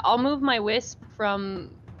 Yeah, I'll move my Wisp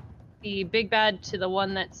from the big bad to the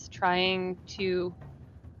one that's trying to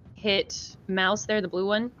hit Mouse there, the blue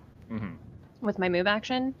one, with my move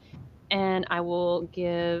action. And I will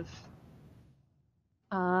give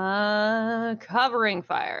covering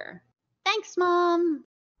fire. Thanks, Mom.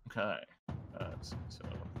 Okay. So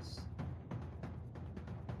let's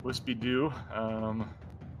Wispy do.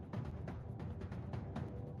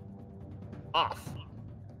 Off.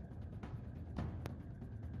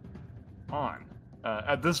 On.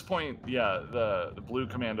 At this point, yeah, the blue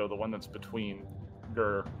commando, the one that's between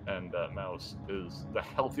Gur and Mouse, is the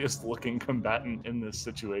healthiest looking combatant in this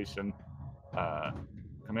situation.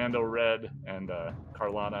 Commando Red and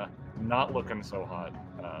Carlana not looking so hot,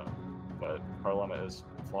 but Carlana is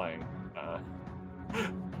flying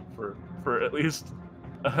for at least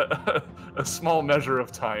a small measure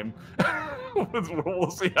of time.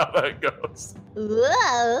 We'll see how that goes.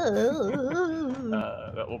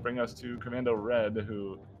 That will bring us to Commando Red,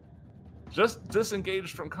 who just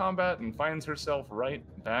disengaged from combat and finds herself right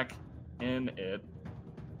back in it.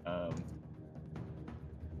 I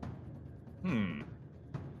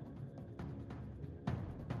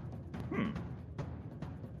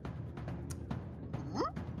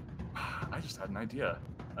just had an idea.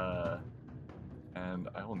 And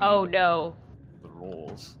I will need no. the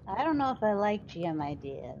rolls. I don't know if I like GM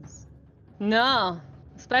ideas. No.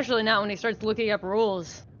 Especially not when he starts looking up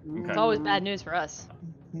rules. Okay. It's always bad news for us.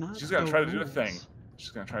 She's gonna try to do a thing. She's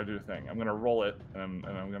gonna try to do a thing. I'm gonna roll it, and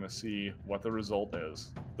I'm gonna see what the result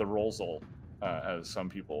is. The roll, as some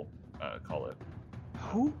people call it.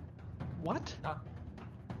 Who? What?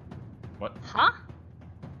 What? Huh?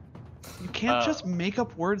 You can't just make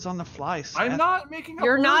up words on the fly, Seth. I'm not making up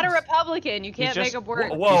You're words. not a Republican. You can't make up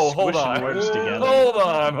words. Whoa, hold on. Words together.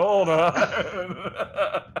 Hold on.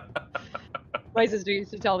 My sister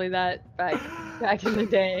used to tell me that back in the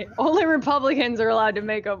day. Only Republicans are allowed to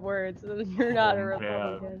make up words. You're not a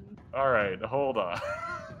Republican. Man. All right, hold on.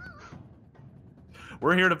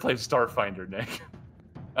 We're here to play Starfinder, Nick.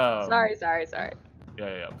 Sorry.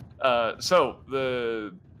 Yeah. So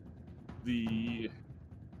the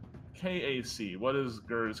KAC. What is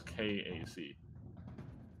Gur's KAC?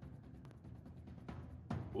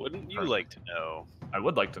 Wouldn't you like to know? I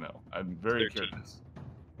would like to know. I'm very 13. curious.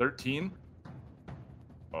 13?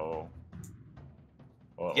 Oh.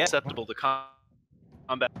 Yeah, acceptable to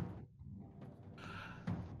combat.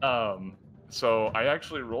 So I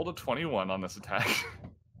actually rolled a 21 on this attack.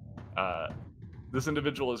 This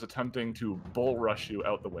individual is attempting to bull rush you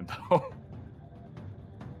out the window.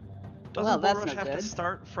 Doesn't that's Bull Rush not have to good.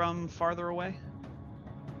 start from farther away?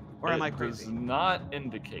 Or am I crazy? It does not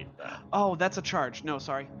indicate that. Oh, that's a charge. No,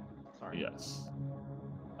 sorry. Yes.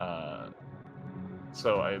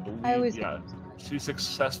 So I believe, always she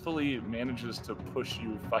successfully manages to push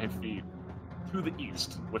you 5 feet to the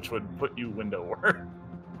east, which would put you windowward.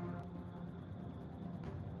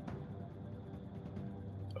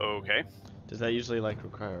 Okay. Does that usually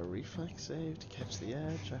require a reflex save to catch the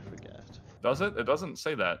edge? I forget. Does it? It doesn't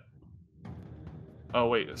say that. Oh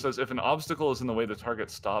wait, it says if an obstacle is in the way, the target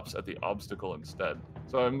stops at the obstacle instead.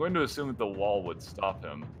 So I'm going to assume that the wall would stop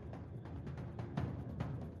him.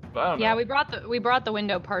 But I don't know. Yeah, we brought the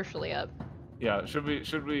window partially up. Yeah, should we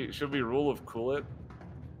rule of cool it?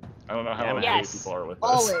 I don't know how Yes. engaged people are with this.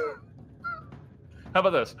 Always. How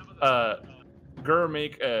about this? Gur,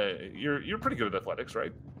 make you're pretty good at athletics,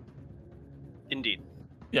 right? Indeed.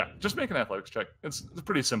 Yeah, just make an athletics check. It's a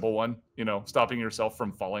pretty simple one, stopping yourself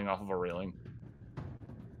from falling off of a railing.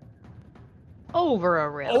 Over a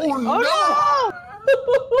railing. Oh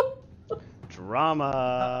no!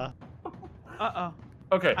 Drama. Uh-oh.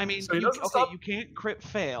 Okay. I mean, so he doesn't stop. you can't crit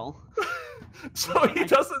fail. So he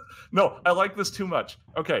doesn't. No, I like this too much.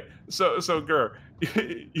 Okay, so Gur,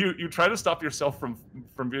 you try to stop yourself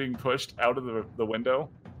from being pushed out of the window,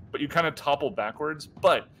 but you kind of topple backwards,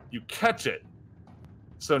 but you catch it.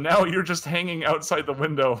 So now you're just hanging outside the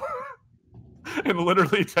window, and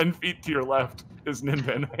literally 10 feet to your left is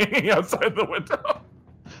Ninden hanging outside the window.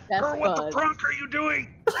 That's what the Buzz. frunk are you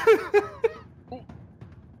doing?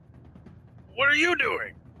 What are you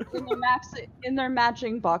doing? In their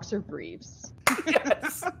matching boxer briefs.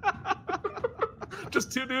 Yes.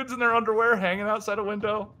 Just two dudes in their underwear hanging outside a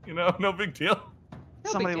window. You know, no big deal.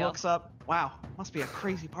 No Somebody big deal. looks up. Wow, must be a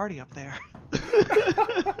crazy party up there.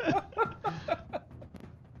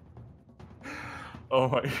 Oh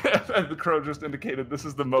my god. The crow just indicated this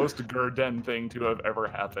is the most Gurden thing to have ever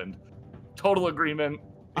happened. Total agreement.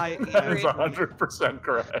 That is 100%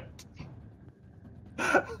 correct.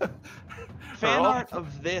 Fan art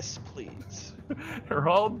of this, please.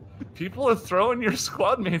 Harold, people are throwing your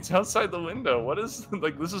squad mates outside the window. What is,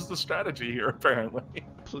 like, this is the strategy here, apparently.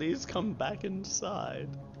 Please come back inside.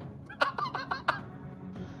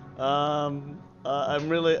 I'm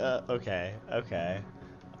really, okay.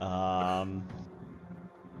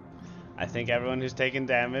 I think everyone who's taken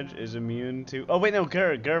damage is immune to, oh wait, no,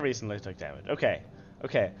 Gur recently took damage. Okay.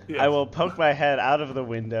 Yes. I will poke my head out of the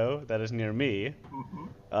window that is near me,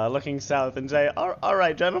 looking south and say, all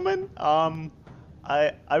right, gentlemen,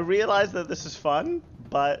 I realize that this is fun,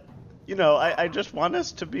 but, you know, I just want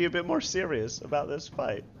us to be a bit more serious about this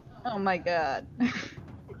fight. Oh my god.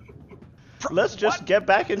 Let's just get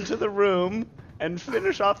back into the room and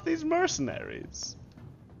finish off these mercenaries.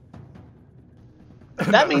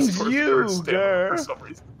 That means you, Gur. For some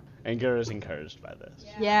reason. And Gur is encouraged by this.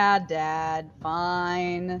 Yeah, Dad.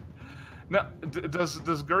 Fine. Now, does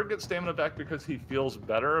Gur get stamina back because he feels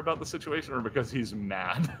better about the situation, or because he's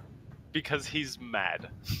mad? Because he's mad.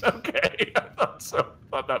 Okay, I thought so.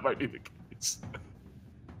 Thought that might be the case.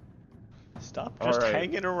 Stop just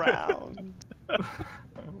hanging around.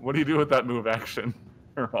 What do you do with that move action,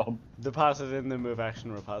 Harold? Deposit in the move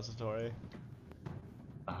action repository.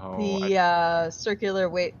 Oh, The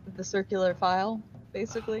circular file,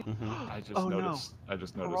 basically. I just noticed. No. I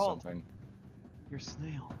just noticed Harold. something. Your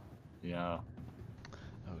snail. Yeah.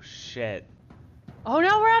 Oh shit. Oh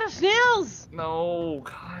no, we're out of snails! No,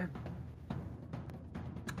 God.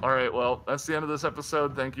 All right, well, that's the end of this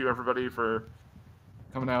episode. Thank you, everybody, for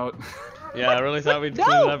coming out. Yeah, I really thought we'd clean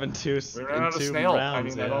it up in two We ran out of snail.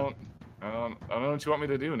 rounds. I mean, I don't know what you want me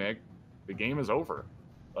to do, Nick. The game is over.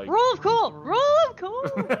 Like, Roll of cool! Roll of cool!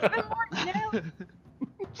 Even more snails!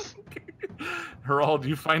 Harold,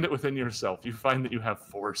 you find it within yourself. You find that you have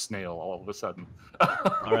 4 snail all of a sudden.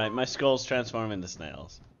 All right, my skulls transform into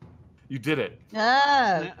snails. You did it.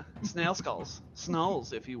 Ah. Snail skulls.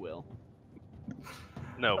 Snulls, if you will.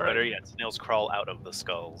 No, All better right. yet, snails crawl out of the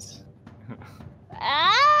skulls.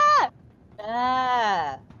 Ah!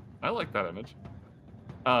 Ah. I like that image.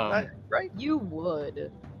 Right? You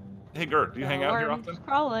would. Hey, Gert, do you hang out here worms often?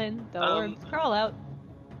 crawling. The worms crawl out.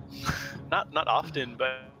 Not often,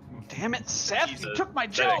 but Damn it, Seth! You Jesus. took my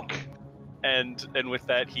joke! and with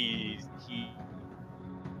that he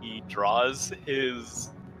draws his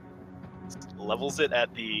levels it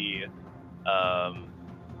at the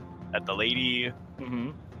lady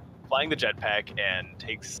Mm-hmm. flying the jetpack and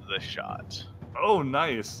takes the shot. Oh,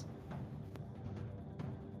 nice.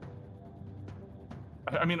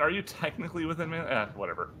 I mean, are you technically within man?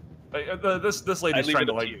 Whatever. This lady's leave trying it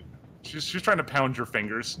to up to like. you. She's trying to pound your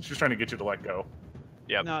fingers. She's trying to get you to let go.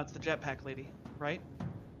 Yep. No, it's the jetpack lady, right?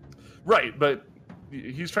 Right, but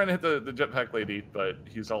he's trying to hit the jetpack lady, but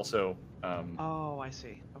he's also Oh, I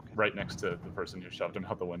see. Okay. right next to the person who shoved him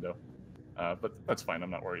out the window. But that's fine.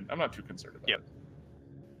 I'm not worried. I'm not too concerned about it.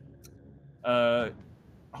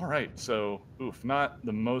 All right. So, not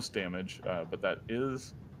the most damage, but that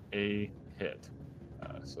is a hit.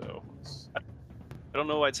 So. I don't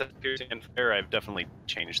know why it says piercing and fair. I've definitely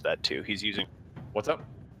changed that too. He's using What's up?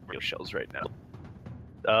 real shells right now.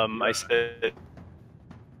 I said.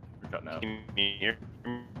 You're cutting out. Can you hear?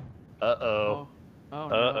 Uh-oh. Oh,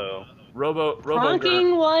 Uh-oh. Robo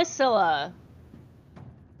Honking Wasilla.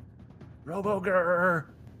 Roboger.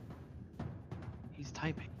 He's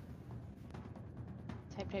typing.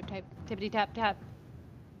 Type. Tippity tap tap.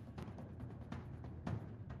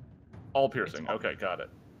 All piercing. Okay, got it.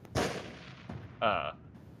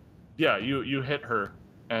 Yeah, you hit her,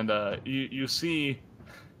 and you see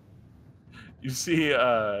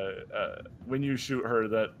when you shoot her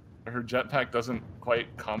that her jetpack doesn't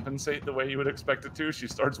quite compensate the way you would expect it to. She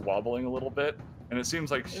starts wobbling a little bit, and it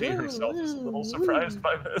seems like she herself is a little surprised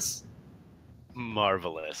by this.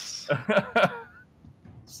 Marvelous.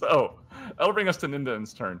 So, that'll bring us to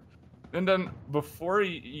Ninden's turn. Ninden, before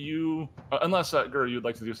you... unless, Gur, you'd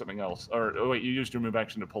like to do something else. Or, oh, wait, you used your move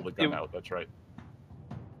action to pull the gun out. That's right.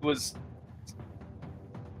 Was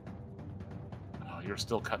Oh, you're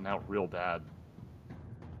still cutting out real bad.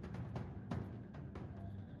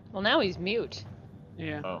 Well, now he's mute.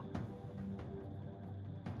 Yeah. Oh.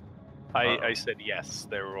 I said yes.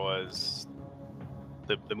 There was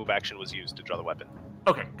the move action was used to draw the weapon.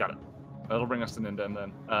 Okay, got it. That'll bring us to Ninden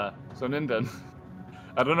then. So Ninden,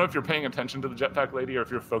 I don't know if you're paying attention to the jetpack lady or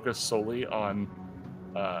if you're focused solely on.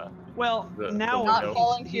 Well, now Not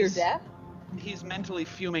falling to your death? He's mentally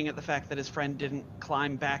fuming at the fact that his friend didn't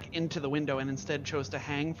climb back into the window and instead chose to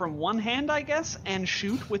hang from one hand, I guess, and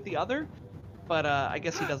shoot with the other. But I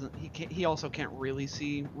guess he doesn't. He also can't really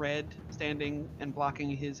see Red standing and blocking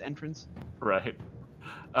his entrance. Right.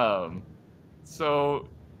 So,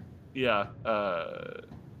 yeah.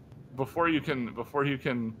 Before you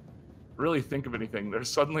can really think of anything, there's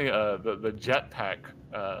suddenly the jetpack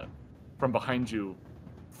from behind you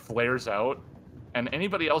flares out, and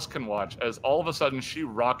anybody else can watch as all of a sudden she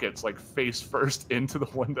rockets like face first into the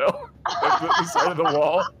window, like the side of the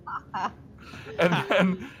wall. And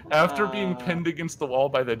then, after being pinned against the wall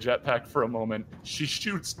by the jetpack for a moment, she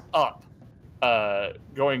shoots up,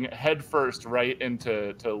 going head first right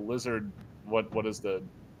into Lizard. What was the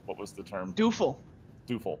term? Doofle.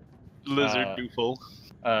 Doofle. Lizard Doofle.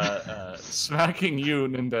 Smacking you,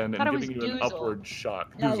 Ninden, and giving you an Doozle. upward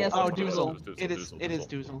shock. Yeah, yes, Oh, Doozle. Doozle. It is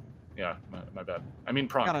Doozle. Yeah, my bad. I mean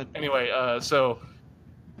Pronk. Gotta- Anyway,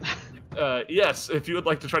 yes, if you would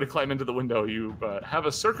like to try to climb into the window, you have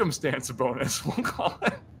a circumstance bonus, we'll call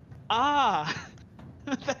it. Ah,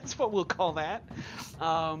 that's what we'll call that.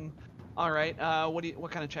 All right.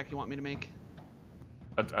 What kind of check you want me to make?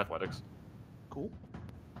 Athletics. Cool.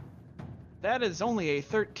 That is only a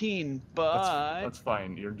 13, but That's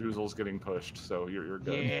fine. Your Doozle's getting pushed, so you're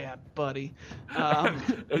good. yeah, buddy.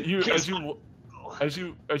 As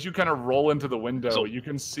you kind of roll into the window, you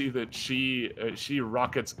can see that she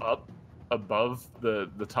rockets up above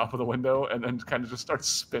the top of the window and then kind of just starts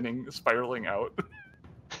spiraling out,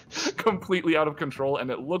 completely out of control, and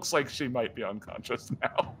it looks like she might be unconscious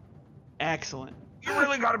now. Excellent. You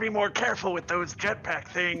really got to be more careful with those jetpack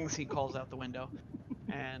things. He calls out the window,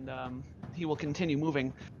 and he will continue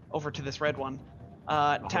moving over to this red one.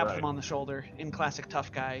 Tap him on the shoulder in classic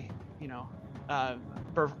tough guy,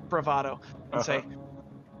 bravado, and say,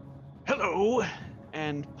 "Hello,"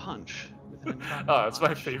 and punch. With an Oh, it's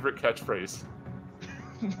my favorite catchphrase.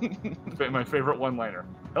 My favorite one-liner.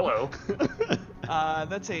 Hello.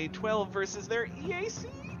 That's a 12 versus their EAC.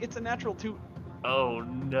 It's a natural 2. Oh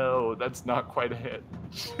no, that's not quite a hit.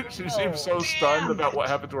 She seems so stunned about what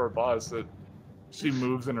happened to her boss that she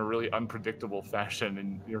moves in a really unpredictable fashion,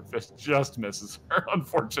 and your fist just misses her,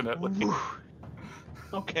 unfortunately.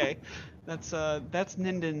 Okay, that's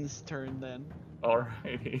Ninden's turn then.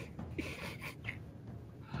 Alrighty.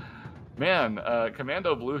 Man,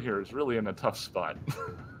 Commando Blue here is really in a tough spot.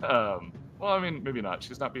 Well, I mean, maybe not.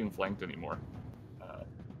 She's not being flanked anymore.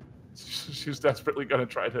 She's desperately going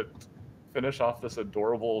to try to finish off this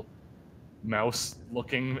adorable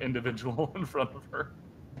mouse-looking individual in front of her.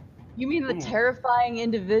 You mean the terrifying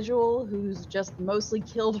individual who's just mostly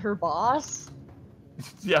killed her boss?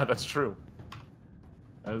 Yeah, that's true.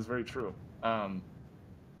 That is very true. Yeah,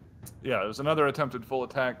 there's another attempted full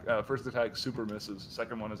attack. First attack super misses.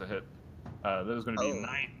 Second one is a hit. That is going to be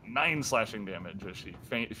nine slashing damage as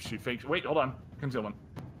she fakes. Wait, hold on. Concealment.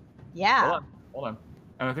 Yeah. Hold on.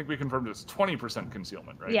 And I think we confirmed it's 20%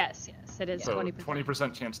 concealment, right? Yes, it is So 20%.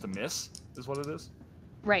 20% chance to miss is what it is?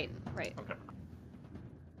 Right. Okay.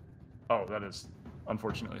 Oh, that is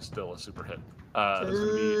unfortunately still a super hit. That's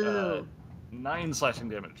going to be 9 slashing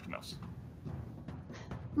damage to mouse.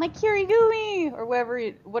 My Kirigumi! Or whatever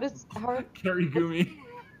what is... Kirigumi.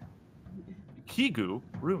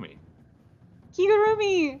 Kigurumi.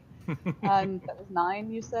 Kigurumi! That was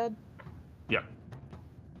 9, you said? Yeah.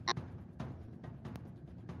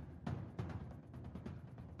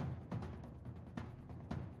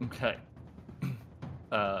 Okay.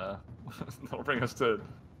 That'll bring us to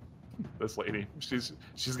this lady.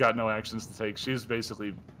 She's got no actions to take. She's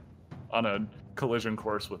basically on a collision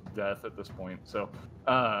course with death at this point. So,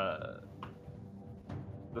 the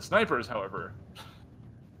snipers, however,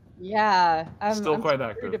 yeah, I'm quite so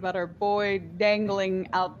active. worried about our boy dangling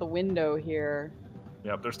out the window here.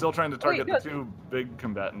 Yep, they're still trying to target the two big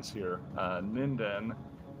combatants here. Ninden,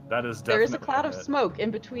 that is definitely There is a cloud of hit. smoke in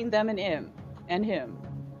between them and him.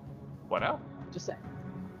 What now? Just saying.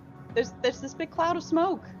 There's this big cloud of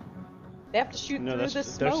smoke. They have to shoot through this they're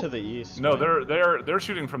smoke. to the east. No, right? they're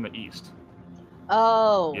shooting from the east.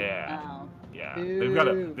 Oh. Yeah. Oh. Yeah,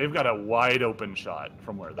 Boo. they've got a wide open shot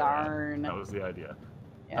from where they're Darn. at. That was the idea.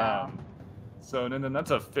 Yeah. So and then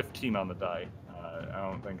that's a 15 on the die. I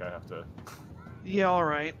don't think I have to. Yeah, all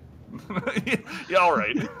right. Yeah, all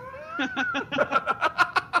right.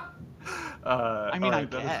 I mean,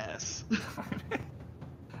 right, I guess.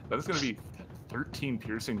 That is going to be 13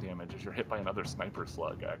 piercing damage as you're hit by another sniper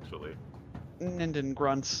slug, actually. Ninden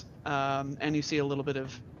grunts, and you see a little bit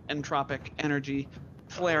of entropic energy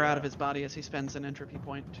flare out of his body as he spends an entropy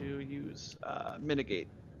point to use mitigate.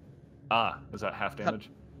 Ah, is that half damage?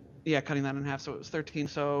 Yeah, cutting that in half, so it was 13,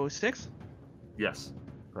 so 6? Yes,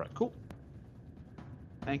 correct. Cool.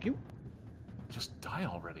 Thank you. Just die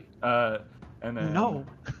already. And then... No.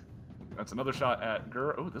 That's another shot at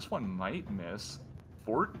Gur. Oh, this one might miss.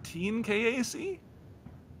 14 KAC?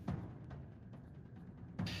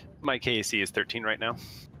 My KAC is 13 right now.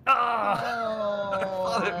 Ah! I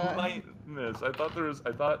thought it might miss. I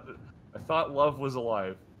thought love was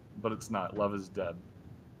alive, but it's not. Love is dead.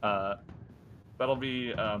 That'll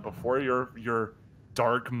be before your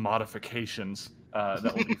dark modifications.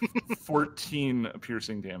 That will be 14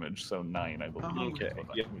 piercing damage, so 9, I believe. Oh, okay.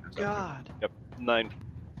 Yep. God. Yep. 9.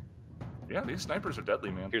 Yeah, these snipers are deadly,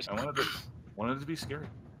 man. I wanted it to be scary.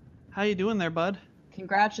 How you doing there, bud?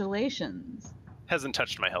 Congratulations. Hasn't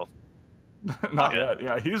touched my health. Not yet.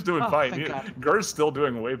 Yeah, he's doing fine. Gur's still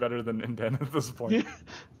doing way better than Ninden at this point.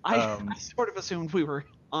 I sort of assumed we were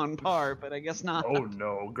on par, but I guess not. Oh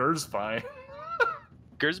no, Gur's fine.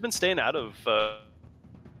 Gur's been staying out of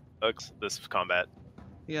this combat.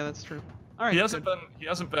 Yeah, that's true. All right. He hasn't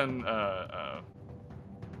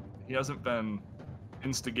been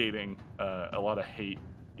instigating a lot of hate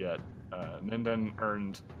yet. Ninden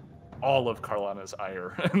earned all of Carlana's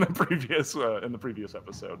ire in the previous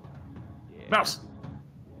episode. Yeah. Mouse.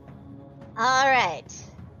 All right,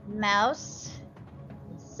 Mouse.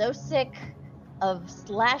 So sick of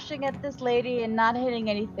slashing at this lady and not hitting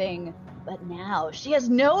anything, but now she has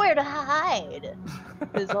nowhere to hide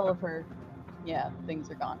because all of her, things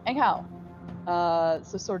are gone. Anyhow,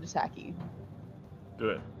 so sword attacky. Do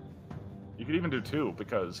it. You could even do 2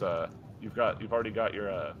 because you've already got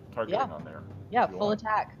your targeting on there. Yeah, full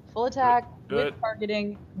attack. Full attack with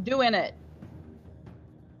targeting. Doing it.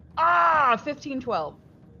 15-12.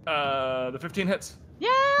 The 15 hits.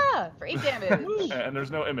 Yeah, for 8 damage. And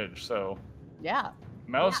there's no image, so. Yeah.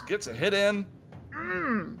 Mouse gets a hit in.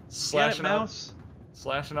 Slashing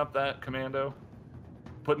up that commando.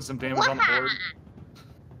 Putting some damage on the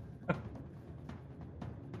board.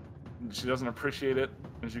 She doesn't appreciate it,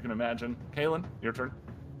 as you can imagine. Kaylin, your turn.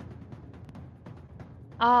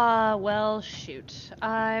 Well, shoot.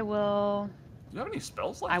 I will... Do you have any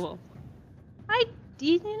spells left? I will. I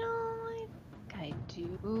think I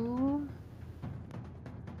do.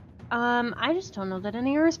 I just don't know that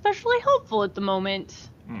any are especially helpful at the moment.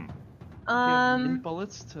 Do you have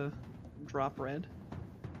bullets to drop red?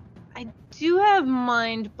 I do have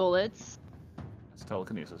mind bullets. It's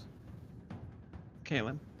telekinesis.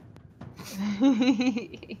 Kaylin.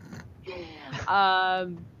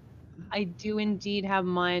 I do indeed have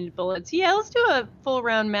mind bullets. Yeah, let's do a full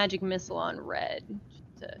round magic missile on red.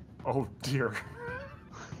 Oh dear.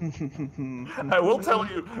 I will tell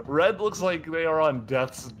you, red looks like they are on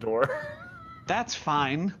death's door. That's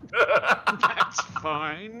fine. That's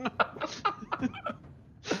fine.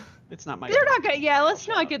 It's not my. They're not gonna. Yeah, let's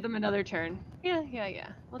not give them another turn. Yeah.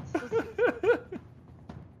 Let's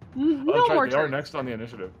no more turns. They are next on the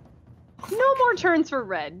initiative. No more turns for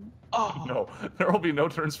red. Oh. No, there will be no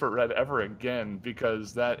turns for red ever again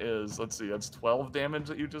because that is, let's see, that's 12 damage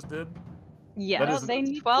that you just did? Yeah, they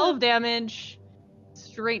need 12 damage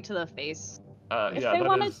straight to the face. If they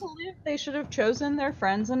wanted to live, they should have chosen their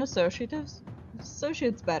friends and associates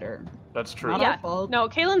better. That's true. Not our fault. No,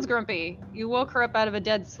 Kaylin's grumpy. You woke her up out of a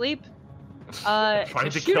dead sleep. Trying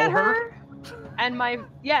to shoot kill at her. And when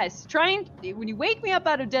you wake me up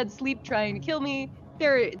out of dead sleep trying to kill me,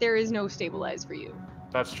 there is no stabilize for you.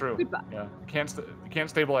 That's true. Goodbye. Yeah, can't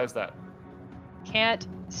stabilize that. Can't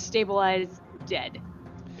stabilize dead.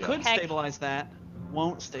 Yeah. Could stabilize that.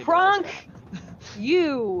 Won't stabilize Kronk, that.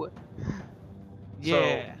 you.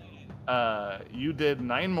 Yeah. So, you did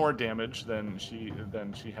 9 more damage than she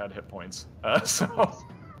had hit points. As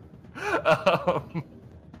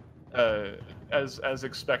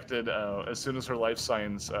expected, as soon as her life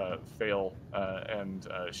signs fail and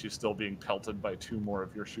she's still being pelted by 2 more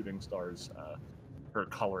of your shooting stars, her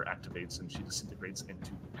color activates and she disintegrates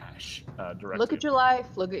into ash directly. Look at your life,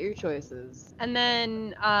 look at your choices. And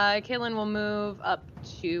then Kaylin will move up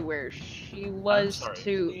to where she was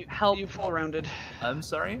to help. You full rounded. I'm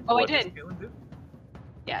sorry? Oh, what I did. Does Kaylin do?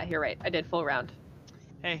 Yeah, you're right. I did full round.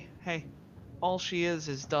 Hey. All she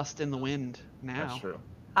is dust in the wind now. That's true.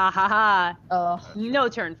 Ha ha ha. No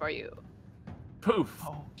turn for you. Poof.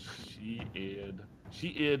 Oh. She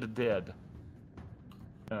id dead.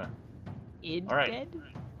 Id All right. dead?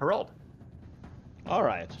 Harold. All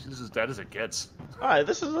right. She's as dead as it gets. All right.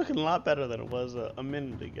 This is looking a lot better than it was a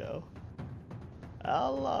minute ago.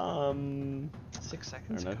 I'll 6 I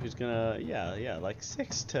seconds. don't know who's gonna. Yeah, like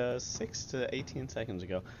 6 to 18 seconds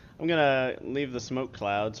ago. I'm gonna leave the smoke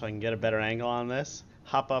cloud so I can get a better angle on this.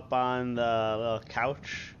 Hop up on the little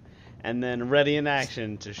couch, and then ready in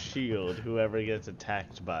action to shield whoever gets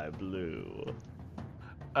attacked by blue.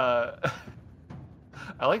 I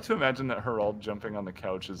like to imagine that Harold jumping on the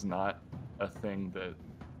couch is not a thing that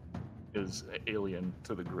is alien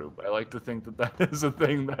to the group. I like to think that that is a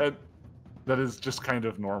thing that is just kind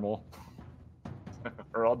of normal.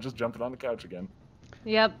 Harold just jumping on the couch again.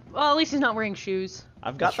 Yep. Well, at least he's not wearing shoes.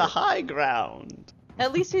 I've got the high ground.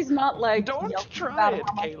 At least he's not like Don't yelling try about it,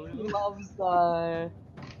 how much Kaylin. he loves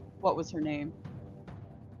what was her name?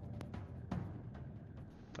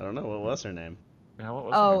 I don't know what was her name. Yeah, what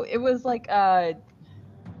was Oh, it? it was like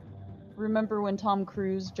remember when Tom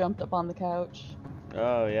Cruise jumped up on the couch?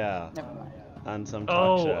 Oh yeah, Never mind. on some talk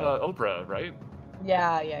Oh, show. Oprah, right?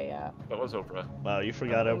 Yeah. That was Oprah. Wow, you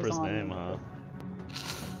forgot It was Oprah's on- name, huh?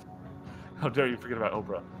 How dare you forget about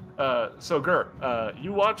Oprah? So Gur,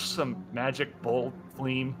 you watch some magic bull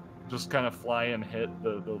flame just kind of fly and hit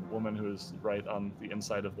the woman who is right on the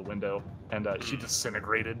inside of the window, and she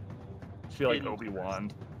disintegrated. She like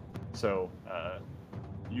Obi-Wan. So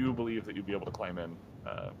you believe that you'd be able to climb in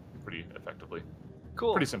pretty effectively.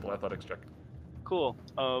 Cool. Pretty simple athletics check. Cool.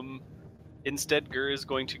 Instead, Gur is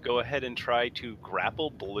going to go ahead and try to grapple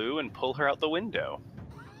Blue and pull her out the window.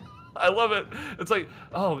 I love it. It's like,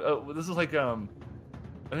 this is like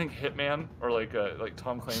I think Hitman or like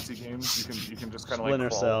Tom Clancy games. You can just kind of like Splinter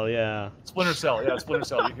crawl. Cell, yeah. Splinter Cell, yeah, Splinter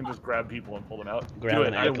Cell. You can just grab people and pull them out. Grab Do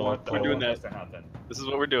an it. I ankle, want, pull I doing want that. this to happen. This is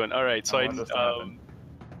what we're doing. All right, so I want this to happen.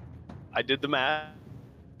 I did the math.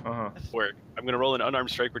 Uh-huh. Where I'm gonna roll an unarmed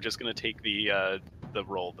strike. We're just gonna take the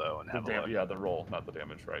roll though and have a look. Yeah, the roll, not the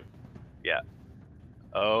damage, right?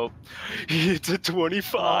 Oh, it's a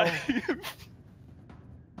 25.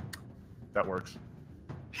 That works.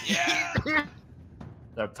 Yeah.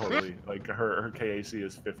 That totally like her KAC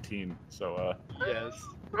is 15, so Yes.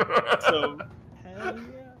 So,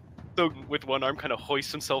 so with one arm, kind of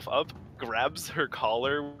hoists himself up, grabs her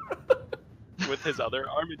collar with his other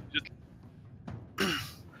arm, and just.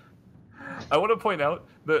 I want to point out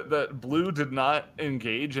that Blue did not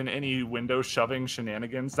engage in any window shoving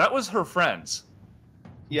shenanigans. That was her friends.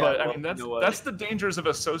 Yeah, But I well, mean you know what? that's the dangers of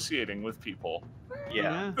associating with people.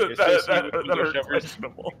 Yeah. That Associated with are window shovers,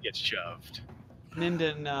 questionable. gets shoved.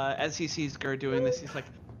 Ninden, as he sees Gur doing this, he's like,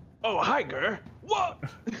 "Oh, hi, Gur. What?"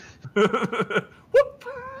 Whoop!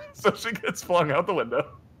 So she gets flung out the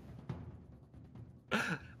window.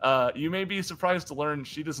 You may be surprised to learn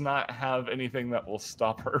she does not have anything that will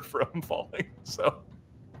stop her from falling. So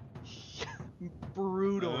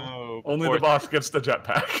Brutal. Oh, only poor the boss gets the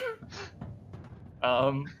jetpack.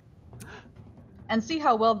 And see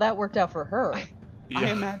how well that worked out for her. I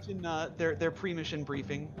Yeah. imagine their pre-mission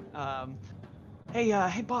briefing.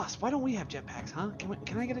 Hey, boss, why don't we have jetpacks, huh?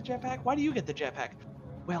 Can I get a jetpack? Why do you get the jetpack?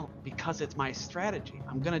 Well, because it's my strategy.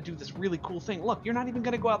 I'm gonna do this really cool thing. Look, you're not even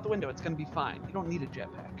gonna go out the window. It's gonna be fine. You don't need a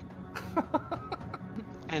jetpack.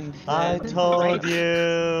 And I then- told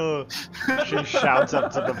you! She shouts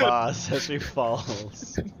up to the boss as she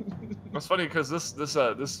falls. It's funny because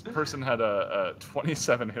this person had a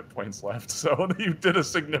 27 hit points left, so you did a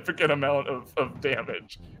significant amount of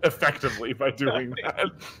damage effectively by doing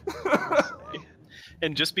that.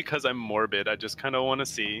 And just because I'm morbid, I just kind of want to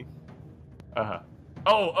see. Uh-huh.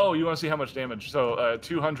 Oh, you want to see how much damage? So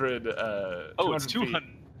 200. Oh, it's 200 feet. 200.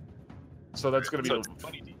 So that's gonna be So it's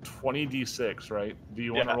 20D. 20d6, right? Do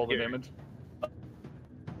you want to Yeah, roll the here. damage?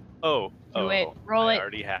 Oh, Do it. Roll I it.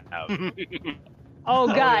 already have. Oh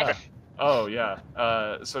god. yeah. Oh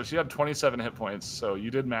yeah. So she had 27 hit points, so you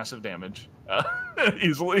did massive damage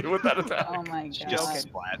easily with that attack. Oh my She god. just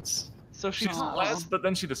splats. So She she's splats, but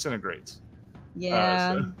then she disintegrates.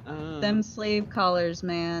 Yeah. So- Them slave collars,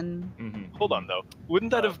 man. Mhm. Hold on though.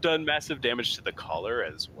 Wouldn't that have done massive damage to the collar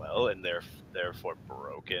as well, and therefore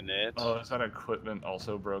broken it? Oh, is that equipment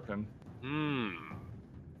also broken? Hmm.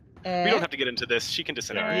 Eh? We don't have to get into this. She can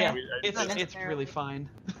disintegrate. yeah, We- it's really fine.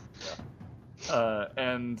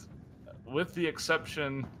 And with the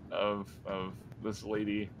exception of this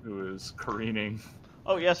lady who is careening.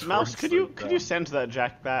 Oh yes, Mouse, Towards could the you send that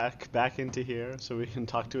jack back into here so we can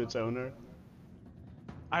talk to its owner?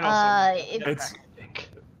 It's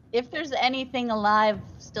If there's anything alive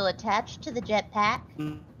still attached to the jetpack,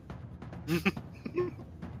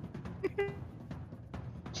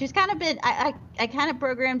 She's kind of been. I kind of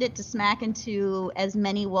programmed it to smack into as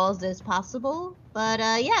many walls as possible. But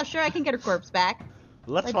yeah, sure, I can get her corpse back.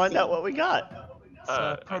 Let's find out what we got.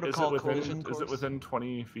 Protocol is it within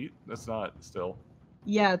 20 feet? That's not still.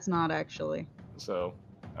 Yeah, it's not actually. So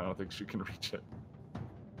I don't think she can reach it.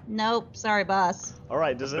 Nope. Sorry, boss. All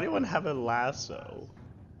right. Does anyone have a lasso?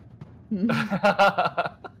 While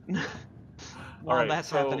Alright, that's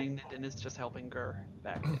so- happening, Ninden is just helping Gur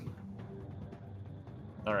back in.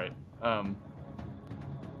 All right.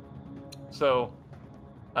 So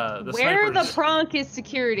the Where the snipers, pronk is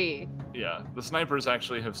security. yeah, the snipers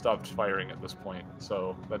actually have stopped firing at this point.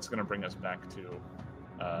 So that's going to bring us back to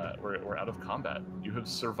we're out of combat. You have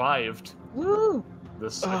survived Woo!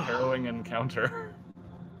 this Ugh. harrowing encounter.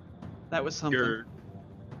 That was something.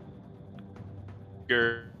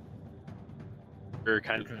 Gur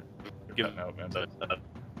kind Okay. of Cutting out, man.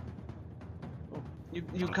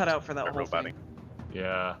 You cut out for that whole roboting. thing.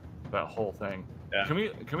 Yeah, that whole thing. Yeah. Can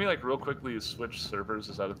we like real quickly switch servers?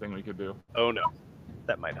 Is that a thing we could do? Oh no,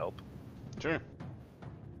 that might help. Sure.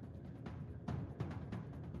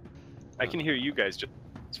 I can hear you guys just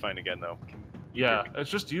fine again though. Yeah, it's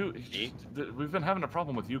just you. Me? We've been having a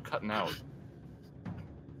problem with you cutting out.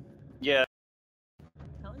 Yeah.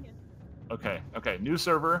 Okay, new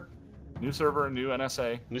server, new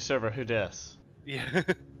NSA. New server. Who dis? Yeah.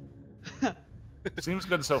 Seems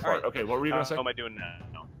good so far. Alright. Okay, what were you gonna say? How am I doing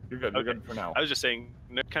now? You're good. You're Okay. good for now. I was just saying,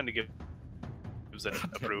 Nick kind of gives an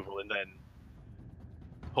approval, and then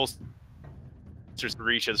holsters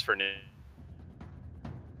reaches for Nick.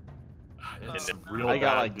 It's and real I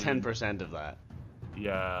got bad, like dude. 10% of that.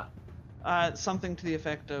 Yeah. Something to the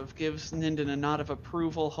effect of gives Ninden a nod of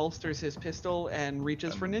approval, holsters his pistol, and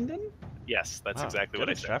reaches for Ninden. Yes, that's Wow, exactly good what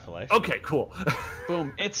I said. extrapolation. Okay, cool.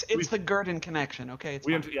 Boom! It's the Gurdon connection. Okay, it's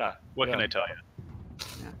we fine. yeah. What yeah. can I tell you?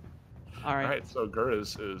 All right. All right, so Gur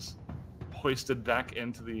is hoisted back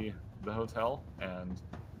into the hotel, and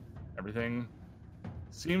everything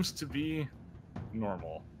seems to be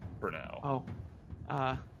normal for now. Oh,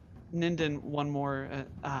 Ninden, one more.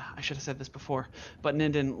 I should have said this before, but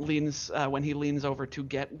Ninden leans when he leans over to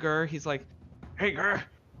get Gur. He's like, "Hey, Gur,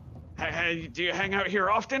 hey, do you hang out here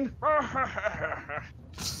often?"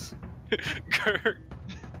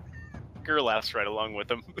 Gur laughs right along with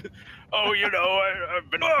him. Oh, you know, I've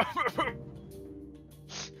been.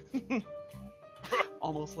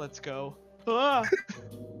 Almost lets go. Ah!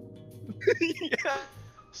 Yeah.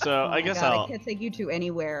 So I guess God, I'll I can't take you to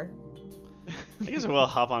anywhere. I guess we'll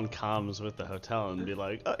hop on comms with the hotel and be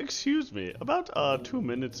like, excuse me, about 2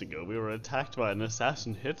 minutes ago we were attacked by an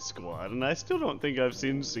assassin hit squad, and I still don't think I've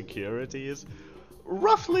seen securities.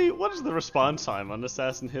 Roughly, what is the response time on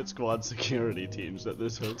assassin hit squad security teams at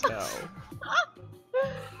this hotel?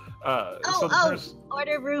 So there's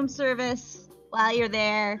Order room service while you're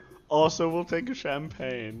there. Also, we'll take a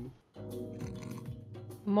champagne.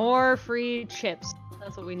 More free chips.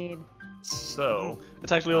 That's what we need. so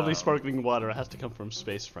It's actually only sparkling water. It has to come from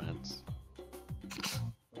Space France.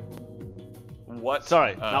 what?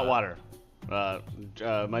 Sorry, not water.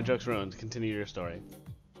 My joke's ruined. Continue your story.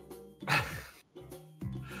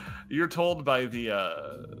 You're told by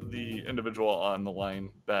the individual on the line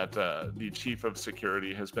that the chief of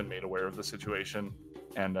security has been made aware of the situation,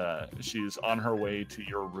 and she's on her way to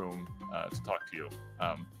your room to talk to you.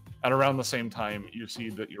 At around the same time, you see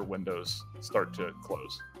that your windows start to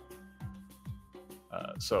close.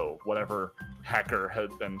 So whatever hacker had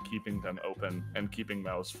been keeping them open and keeping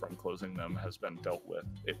Mouse from closing them has been dealt with,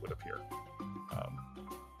 it would appear.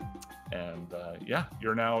 Yeah,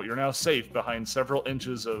 you're now safe behind several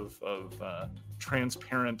inches of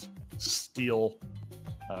transparent steel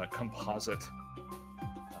composite.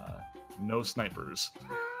 No snipers.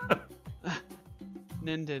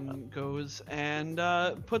 Ninden goes and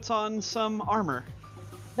puts on some armor.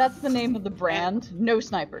 That's the name of the brand. No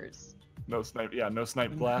snipers. No snipe. Yeah, no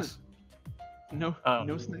snipe glass. No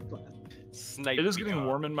snipe glass. Snipe It is getting me.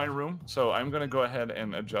 warm in my room, so I'm gonna go ahead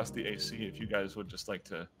and adjust the AC. If you guys would just like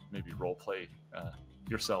to maybe role play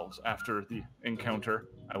yourselves after the encounter,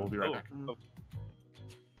 I will be right back. Oh,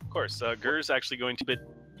 of course, Gur's actually going to bit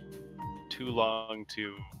too long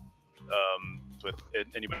to with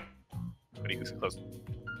anybody who's close.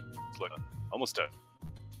 Look, almost a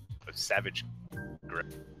savage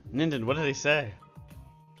grip. Ninden, what did he say?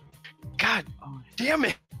 God Oh, damn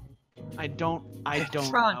it! I don't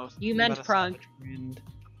Prunk. know. You meant About a prunk. savage wind.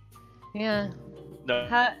 Yeah.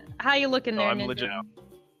 No, How you looking no, there, I'm Ninja? legit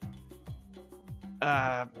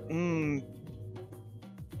now.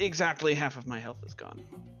 Exactly half of my health is gone.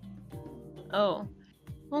 Oh.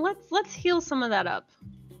 Well, let's heal some of that up.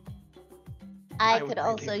 I I would could really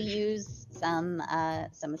also appreciate use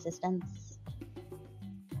some assistance.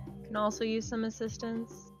 Can also use some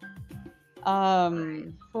assistance.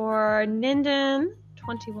 Um, For Ninden,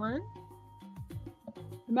 21.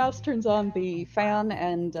 the mouse turns on the fan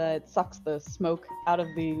and it sucks the smoke out of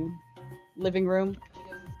the living room.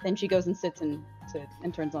 Then she goes and sits and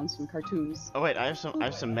turns on some cartoons. Oh wait, I have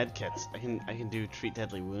some med kits. I can do treat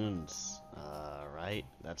deadly wounds. Right?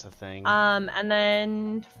 That's a thing. And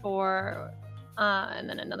then for and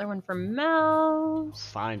then another one for Mouse.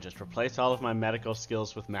 Fine, just replace all of my medical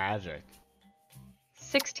skills with magic.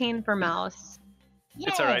 16 for Mouse.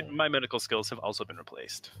 It's all right. My medical skills have also been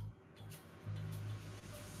replaced.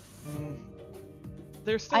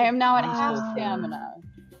 There's still I am now at useful half stamina.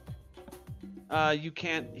 You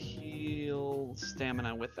can't heal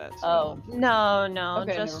stamina with that. Oh. No,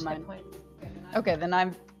 Okay, just never hit mind. points. Okay,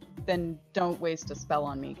 then don't waste a spell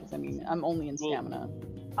on me, because I mean, I'm only in stamina.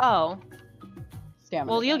 Oh, Stamina.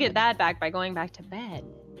 well, you'll get damage. that back by going back to bed.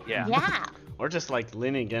 Yeah. Yeah. Or just like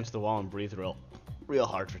leaning against the wall and breathe real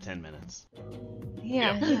hard for 10 minutes.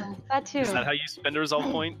 Yeah, that too. Is that how you spend a resolve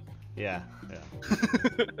point? Yeah.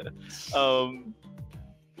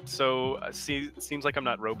 So seems like I'm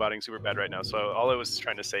not roboting super bad right now. So all I was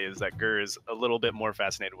trying to say is that Gur is a little bit more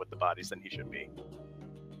fascinated with the bodies than he should be.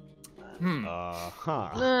 That's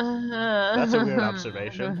a weird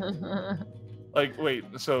observation. Like, wait,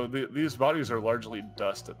 so these bodies are largely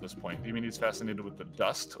dust at this point. Do you mean he's fascinated with the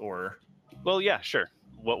dust, or Well, yeah, sure.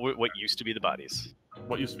 What used to be the bodies?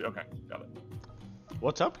 what used to be? Okay, got it.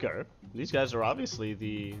 What's up, Gur? These guys are obviously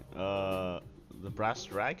the brass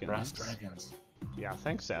dragons. Brass dragons. Yeah,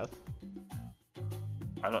 thanks, Seth.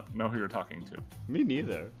 I don't know who you're talking to. Me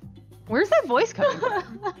neither. Where's that voice coming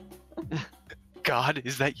from? God,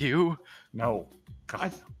 is that you? No.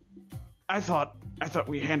 God. I thought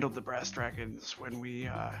we handled the brass dragons when we,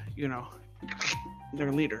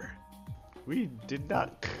 their leader. We did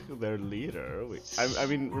not their leader. I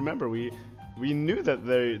mean, remember we knew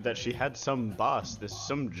that she had some boss,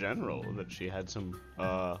 some general that she had some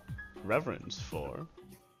reverence for.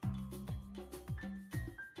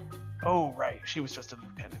 Oh, right. She was just a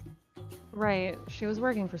lieutenant. Right, she was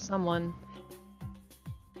working for someone.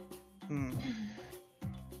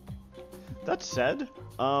 That said,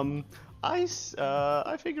 I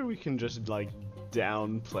figure we can just like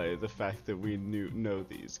downplay the fact that we know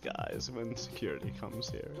these guys when security comes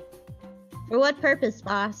here. For what purpose,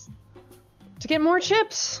 boss? To get more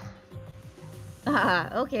chips.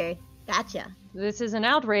 Ah, okay. Gotcha. This is an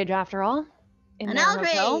outrage, after all. In An their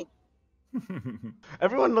hotel. outrage!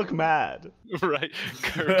 Everyone look mad. Right.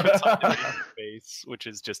 Gur puts on his face, which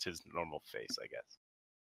is just his normal face, I guess.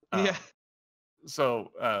 Yeah.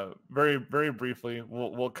 So, very very briefly,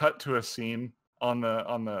 we'll cut to a scene on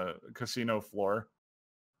the casino floor,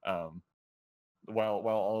 while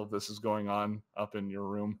all of this is going on up in your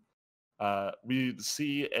room. We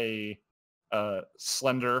see a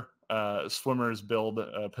slender swimmer's build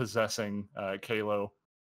possessing Kalo.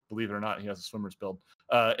 Believe it or not, he has a swimmer's build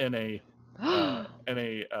in a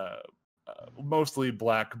mostly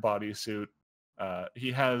black bodysuit.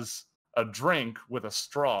 He has a drink with a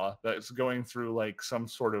straw that's going through like some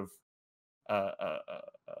sort of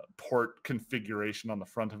port configuration on the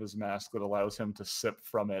front of his mask that allows him to sip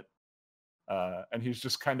from it. And he's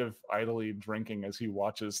just kind of idly drinking as he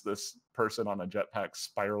watches this person on a jetpack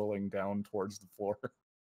spiraling down towards the floor.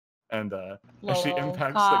 And as she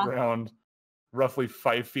impacts the ground roughly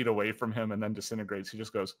 5 feet away from him and then disintegrates, he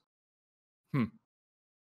just goes,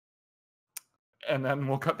 And then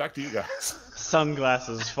we'll cut back to you guys.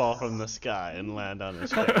 Sunglasses fall from the sky and land on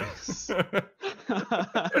his face.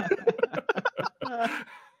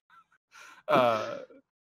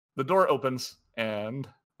 The door opens and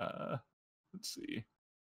let's see.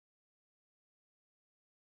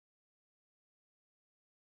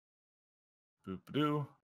 Boop-a-doo.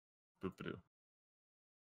 Boop-a-doo.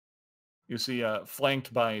 You see,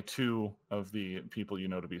 flanked by two of the people you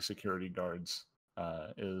know to be security guards,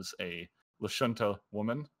 is a Lashunta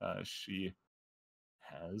woman. She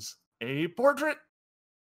has a portrait.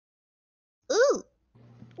 Ooh.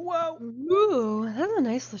 Whoa. Ooh, that's a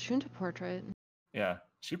nice Lashunta portrait. Yeah,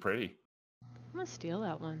 she pretty. I'm gonna steal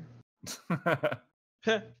that one.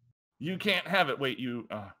 You can't have it. Wait, you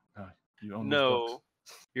you own those No, books.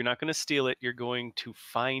 you're not going to steal it. You're going to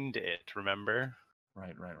find it, remember?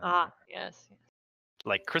 Right. Ah, yes.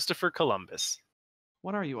 Like Christopher Columbus.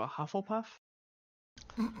 What are you, a Hufflepuff?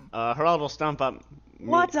 Harald will stomp up me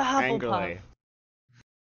What's a Hufflepuff? angrily.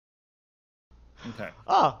 Okay.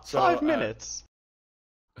 So, 5 uh, minutes.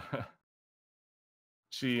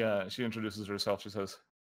 She introduces herself. She says,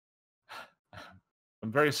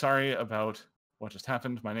 "I'm very sorry about what just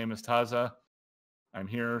happened. My name is Taza. I'm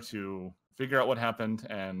here to figure out what happened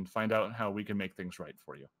and find out how we can make things right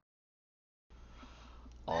for you.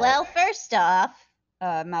 Well, first off,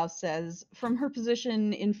 Mouse says, from her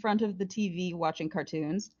position in front of the TV watching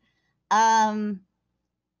cartoons,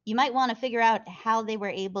 you might want to figure out how they were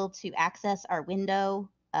able to access our window.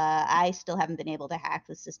 I still haven't been able to hack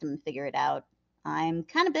the system and figure it out. I'm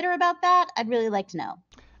kind of bitter about that. I'd really like to know.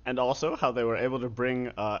 And also how they were able to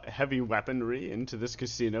bring heavy weaponry into this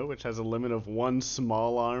casino, which has a limit of 1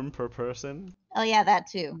 small arm per person. Oh yeah, that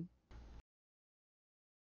too.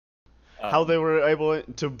 How they were able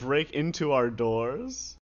to break into our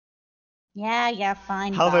doors. Yeah,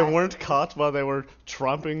 fine. How boss. they weren't caught while they were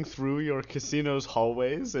tromping through your casino's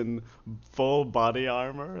hallways in full body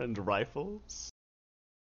armor and rifles.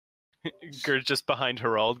 Gur's just behind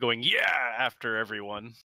Harald going, yeah, after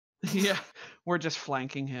everyone. Yeah, we're just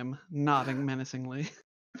flanking him, nodding menacingly.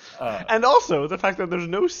 And also the fact that there's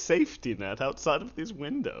no safety net outside of these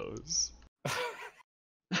windows.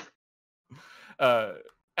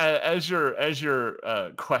 As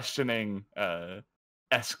your questioning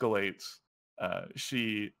escalates,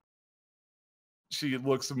 she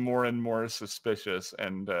looks more and more suspicious,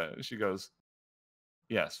 and she goes,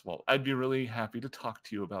 "Yes, well, I'd be really happy to talk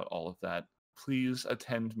to you about all of that. Please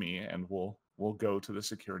attend me, and we'll go to the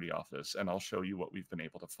security office, and I'll show you what we've been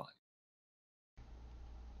able to find."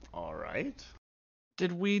 All right.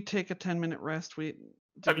 Did we take a 10-minute rest? You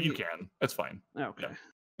can. It's fine. Okay. Yeah.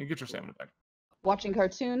 You get your stamina back. watching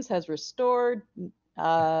cartoons has restored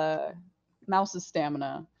Mouse's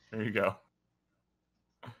stamina. There you go.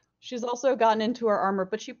 She's also gotten into her armor,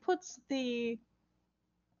 but she puts the...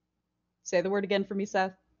 Say the word again for me,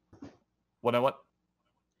 Seth. What?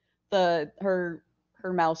 Her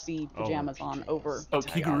mousy pajamas on over. Oh,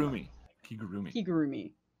 Kigurumi.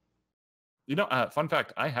 Kigurumi. You know, fun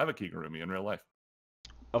fact, I have a Kigurumi in real life.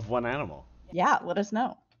 Of one animal? Yeah, let us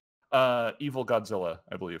know. Evil Godzilla,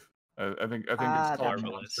 I believe. I think it's called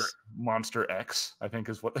Monster X, I think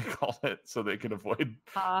is what they call it, so they can avoid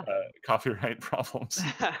copyright problems.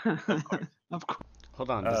 Of course. Hold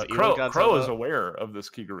on. Crow is aware of this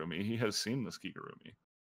Kigurumi. He has seen this Kigurumi.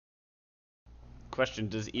 Question,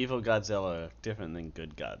 does evil Godzilla different than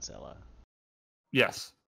good Godzilla?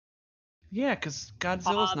 Yes. Yeah, because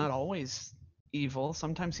Godzilla's not always evil.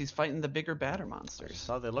 Sometimes he's fighting the bigger, badder monsters.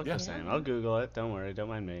 So they look the same. I'll Google it. Don't worry. Don't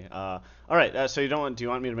mind me. All right. So do you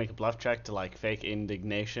want me to make a bluff check to like fake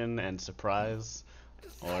indignation and surprise,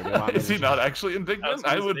 or do you want me Is he not actually indignant?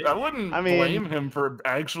 I wouldn't blame him for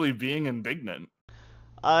actually being indignant.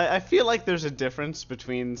 I feel like there's a difference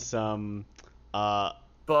between some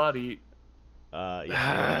body.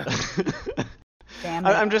 Yeah. Damn it.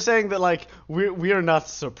 I'm just saying that like we are not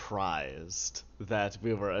surprised that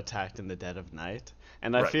we were attacked in the dead of night,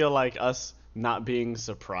 and I feel like us not being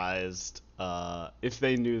surprised, if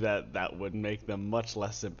they knew that would make them much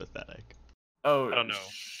less sympathetic. Oh, I don't know.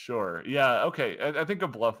 Sure. Yeah. Okay. I think a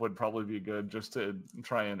bluff would probably be good, just to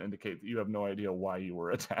try and indicate that you have no idea why you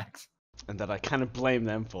were attacked, and that I kind of blame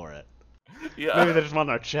them for it. Yeah. Maybe they just want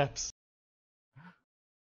our chips.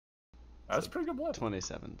 That's pretty good bluff.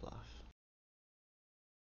 27 bluff.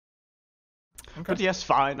 Okay. But yes,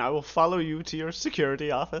 fine. I will follow you to your security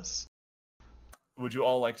office. Would you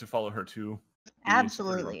all like to follow her to?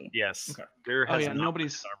 Absolutely. Yes. Okay. Gur has not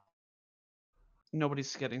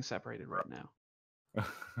nobody's getting separated right now.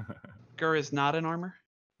 Gur is not in armor?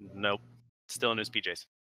 Nope. Still in his PJs.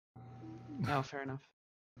 Oh, fair enough.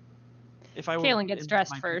 If I were Kaylin gets in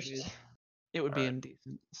dressed my first. PJs, it would be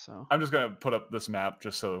indecent. So I'm just gonna put up this map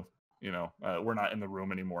just so you know we're not in the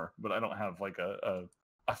room anymore. But I don't have like a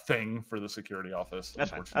thing for the security office.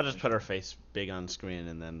 That's fine. I'll just put her face big on screen,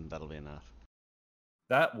 and then that'll be enough.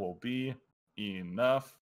 That will be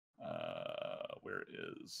enough. Where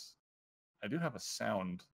is? I do have a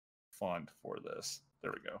sound font for this.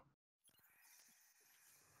 There we go.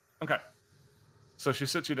 Okay. So she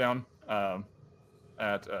sits you down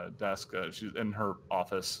at a desk. She's in her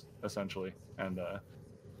office, essentially. And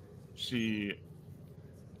she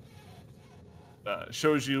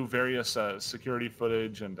shows you various security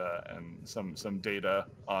footage and some data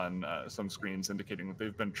on some screens indicating that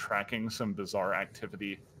they've been tracking some bizarre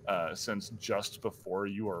activity since just before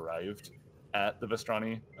you arrived at the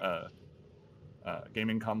Vestrani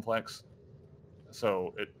gaming complex.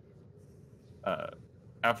 So it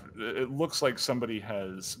looks like somebody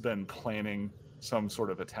has been planning some sort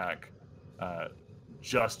of attack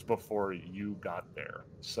just before you got there.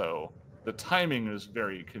 So the timing is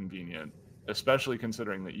very convenient, especially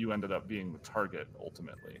considering that you ended up being the target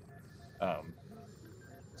ultimately.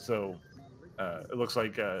 So it looks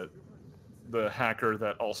like the hacker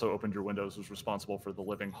that also opened your windows was responsible for the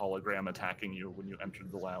living hologram attacking you when you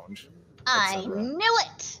entered the lounge. I knew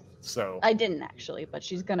it! So I didn't actually, but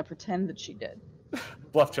she's gonna pretend that she did.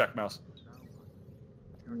 bluff check, Mouse.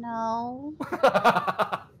 No.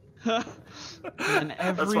 And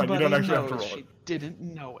everybody fine, you don't actually have to knows roll she it. didn't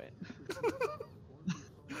know it.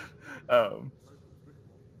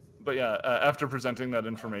 But yeah, after presenting that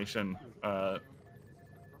information,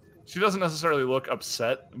 she doesn't necessarily look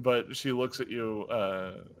upset, but she looks at you,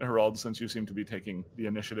 Herald, since you seem to be taking the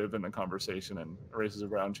initiative in the conversation, and raises her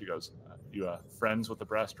brow and she goes, you friends with the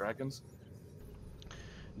Brass Dragons?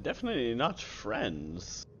 Definitely not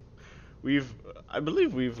friends. I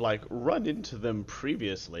believe we've like run into them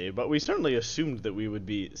previously, but we certainly assumed that we would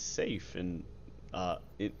be safe in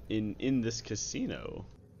this casino.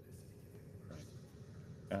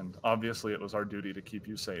 And obviously it was our duty to keep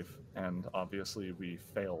you safe, and obviously we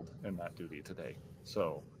failed in that duty today.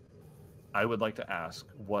 So I would like to ask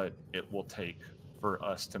what it will take for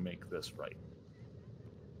us to make this right.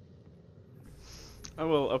 I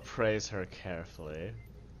will appraise her carefully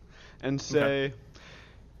and say, okay.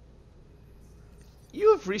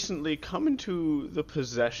 You have recently come into the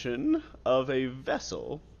possession of a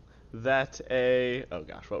vessel that oh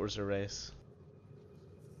gosh, what was her race?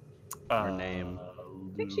 Her name?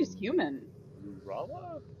 I think she's human.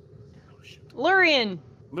 Lurian.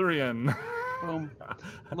 Lurian.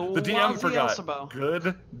 The DM forgot. Elsebo.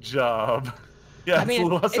 Good job. Yeah, I mean,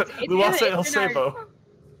 Luasa Elsebo.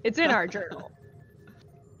 It's in our journal.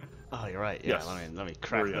 Oh, you're right. Yeah, Yes. let me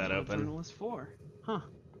crack Lurian. that open. Journalist 4. Huh.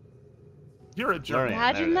 You're a journalist.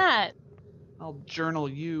 Imagine that. I'll journal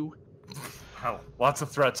you. Wow, lots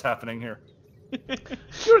of threats happening here.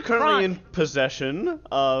 You're currently in possession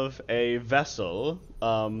of a vessel,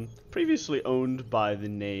 previously owned by the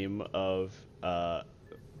name of, by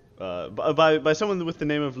someone with the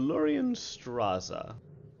name of Lurian Straza.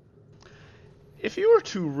 If you were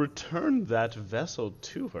to return that vessel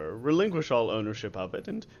to her, relinquish all ownership of it,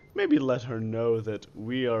 and maybe let her know that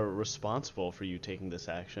we are responsible for you taking this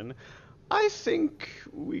action, I think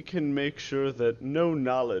we can make sure that no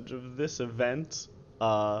knowledge of this event,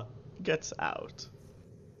 gets out.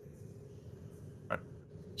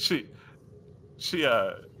 She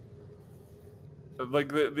like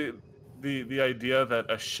the idea that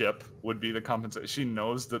a ship would be the compensation. She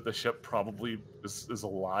knows that the ship probably is a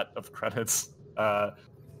lot of credits.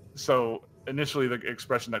 So initially the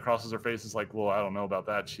expression that crosses her face is like, well, I don't know about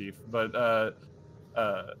that, Chief. But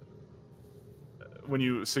when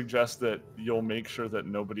you suggest that you'll make sure that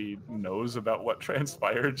nobody knows about what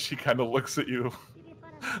transpired, she kind of looks at you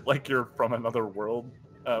like you're from another world,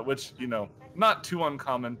 which, you know, not too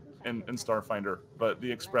uncommon in Starfinder, but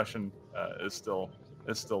the expression is still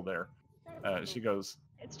there. She goes,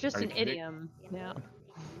 It's just an idiom now.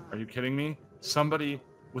 Are you kidding me? Somebody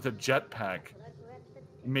with a jetpack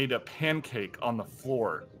made a pancake on the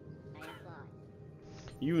floor.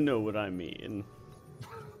 You know what I mean.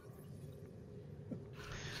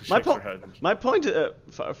 My point,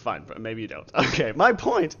 fine, maybe you don't. Okay, my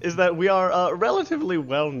point is that we are relatively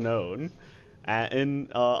well known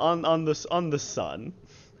on the Sun,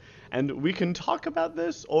 and we can talk about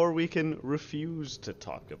this or we can refuse to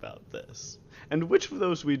talk about this. And which of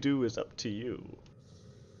those we do is up to you.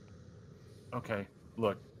 Okay,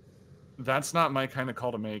 look, that's not my kind of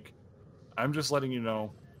call to make. I'm just letting you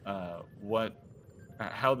know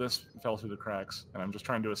how this fell through the cracks, and I'm just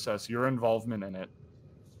trying to assess your involvement in it.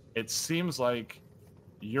 It seems like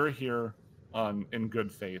you're here in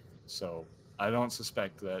good faith, so I don't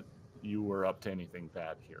suspect that you were up to anything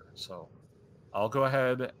bad here. So I'll go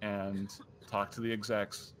ahead and talk to the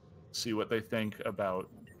execs, see what they think about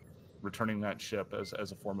returning that ship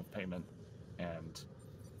as a form of payment, and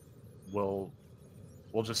we'll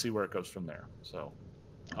just see where it goes from there. So,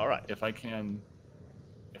 all right. If I can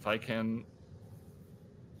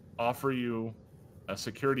offer you a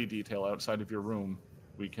security detail outside of your room,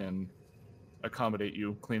 we can accommodate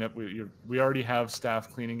you, clean up. We already have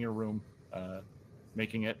staff cleaning your room,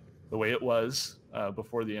 making it the way it was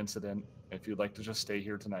before the incident. If you'd like to just stay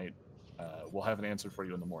here tonight, we'll have an answer for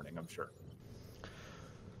you in the morning, I'm sure.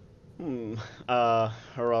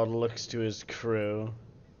 Herald looks to his crew,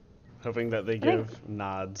 hoping that they give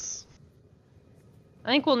nods. I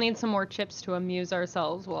think we'll need some more chips to amuse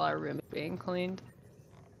ourselves while our room is being cleaned.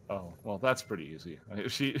 Oh, well, that's pretty easy.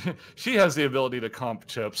 She has the ability to comp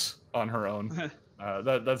chips on her own.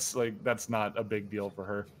 That's not a big deal for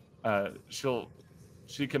her.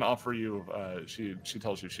 She can offer you. She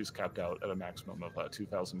tells you she's capped out at a maximum of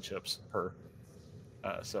 2,000 chips per.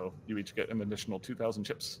 So you each get an additional 2,000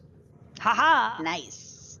 chips. Haha!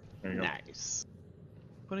 Nice. There you go. Nice.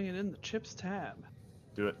 putting it in the chips tab.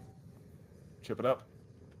 Do it. Chip it up.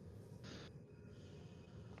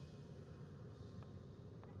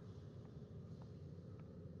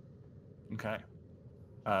 Okay.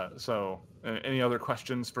 So, any other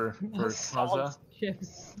questions for Plaza?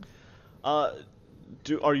 Chips. Are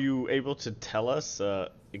you able to tell us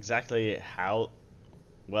exactly how?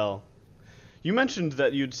 Well, you mentioned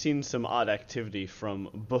that you'd seen some odd activity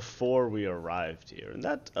from before we arrived here, and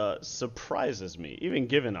that surprises me, even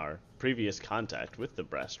given our previous contact with the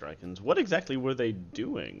Brass Dragons. What exactly were they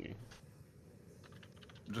doing?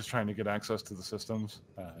 Just trying to get access to the systems.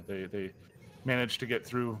 They managed to get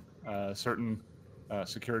through certain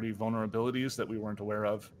security vulnerabilities that we weren't aware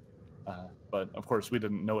of, but of course we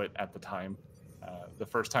didn't know it at the time. The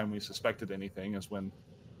first time we suspected anything is when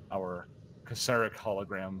our Kassaric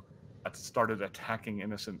hologram started attacking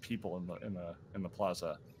innocent people in the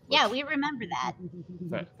plaza. Yeah, we remember that.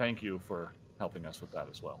 Thank you for helping us with that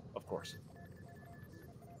as well, of course.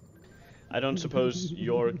 I don't suppose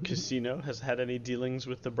your casino has had any dealings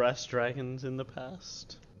with the Brass Dragons in the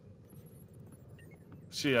past?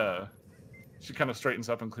 She kind of straightens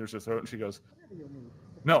up and clears her throat, and she goes,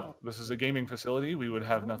 "No, this is a gaming facility. We would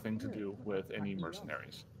have nothing to do with any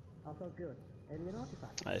mercenaries."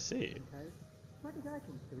 I see.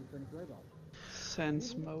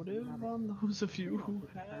 Sense motive on those of you who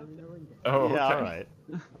have. Oh, okay. Yeah, all right.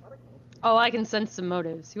 Oh, I can sense some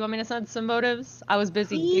motives. You want me to sense some motives? I was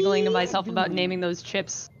busy giggling to myself about naming those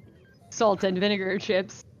chips salt and vinegar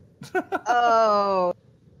chips. Oh.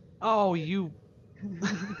 Oh, you.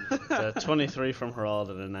 23 from Herald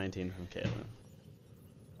and a 19 from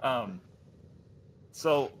Kaylin.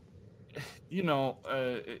 So, you know,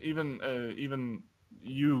 even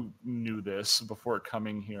you knew this before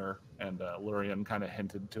coming here, and Lurian kind of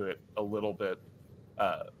hinted to it a little bit,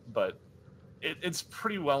 but it's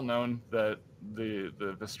pretty well known that the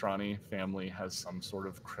Vistrani family has some sort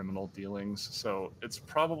of criminal dealings, so it's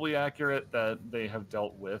probably accurate that they have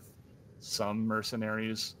dealt with some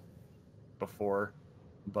mercenaries before,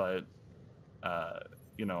 but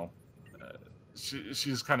you know,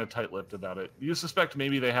 she's kind of tight-lipped about it. You suspect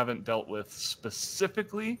maybe they haven't dealt with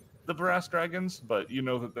specifically the Brass Dragons, but you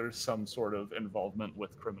know that there's some sort of involvement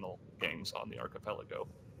with criminal gangs on the archipelago,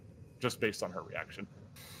 just based on her reaction.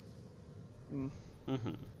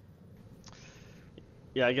 Mm-hmm.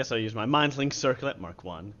 Yeah, I guess I'll use my Mind Link Circlet Mark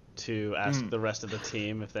 1 to ask the rest of the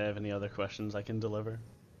team if they have any other questions I can deliver.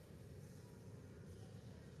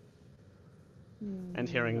 And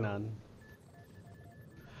hearing none,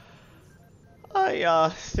 I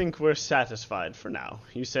think we're satisfied for now.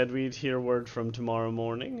 You said we'd hear word from tomorrow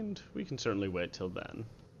morning, and we can certainly wait till then.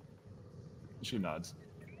 She nods.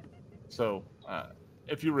 So,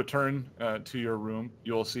 if you return to your room,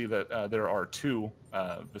 you'll see that there are two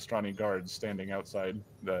Vistrani guards standing outside.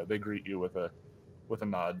 They greet you with a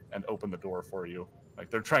nod and open the door for you. Like,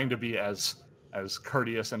 they're trying to be as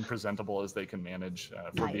courteous and presentable as they can manage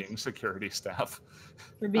for being security staff.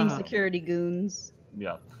 For being security goons.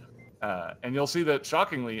 Yeah. And you'll see that,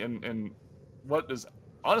 shockingly, in what is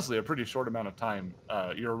honestly a pretty short amount of time,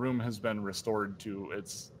 your room has been restored to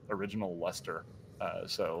its original luster.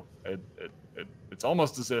 So it's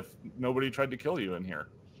almost as if nobody tried to kill you in here.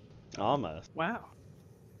 Almost. Wow.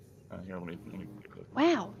 Here, let me get it.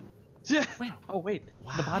 Wow. Yeah. Oh wait,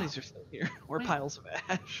 the bodies are still here. We're piles of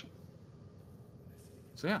ash.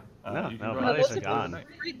 So yeah, No, you can no, go bodies ahead. are gone.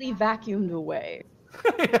 Completely vacuumed away.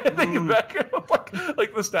 They back up,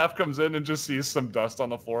 like the staff comes in and just sees some dust on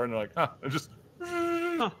the floor, and they're like, "Huh," and just.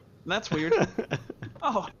 Huh, that's weird.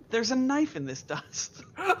 Oh, there's a knife in this dust.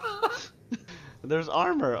 There's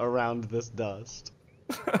armor around this dust.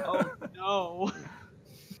 Oh no.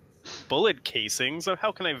 Bullet casings?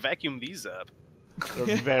 How can I vacuum these up?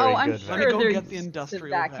 They're very I'm good. Let me sure go there's get the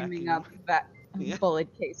industrial vacuuming vacuum. up Yeah. bullet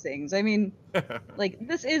casings. I mean, like,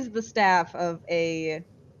 this is the staff of a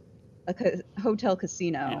hotel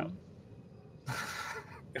casino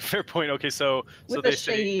Fair point. Okay, so with they a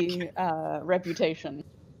shady reputation.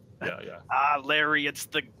 Yeah. Larry, it's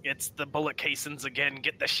the bullet casings again.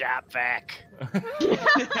 Get the shop vac.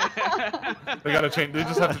 They gotta change. They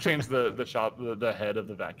just have to change the head of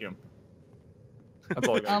the vacuum. That's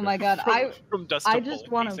all. Oh my god, From dust I to just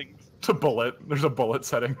bullet wanna- casings. To bullet. There's a bullet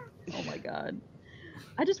setting. oh my god,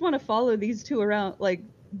 I just want to follow these two around, like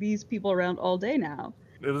these people around all day now.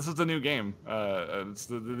 This is the new game. It's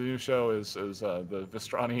the new show is the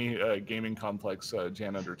Vistrani gaming complex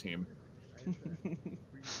janitor team.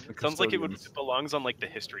 Sounds like it belongs on like the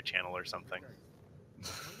History Channel or something.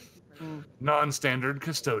 Non-standard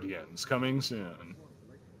custodians coming soon.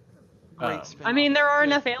 Great spin-off. I mean, there are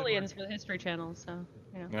enough aliens for the History Channel, so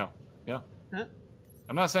you know. Yeah. Huh?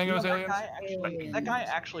 I'm not saying it was aliens. That guy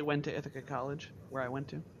actually went to Ithaca College, where I went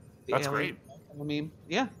to. That's great. I mean,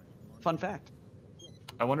 yeah. Fun fact.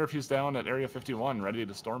 I wonder if he's down at Area 51, ready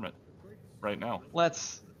to storm it right now.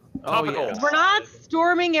 Let's. Topical. Oh, yeah. We're not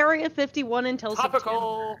storming Area 51 until Topical.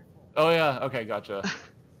 September. Oh yeah. Okay, gotcha.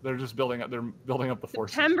 They're just building up. They're building up the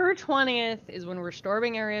forces. September 20th is when we're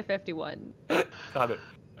storming Area 51. Got it.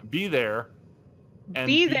 Be there. And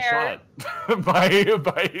Be there. shot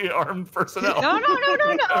by armed personnel. No.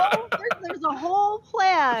 There's a whole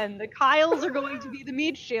plan. The Kyles are going to be the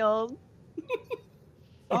meat shield. Okay.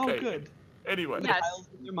 Oh, good. Anyway. Yes.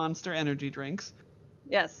 Your Monster Energy drinks.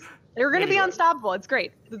 Yes. They're going to be Anyway. unstoppable. It's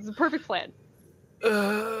great. It's a perfect plan. So,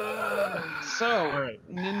 All right.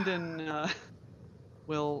 Ninden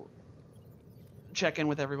will check in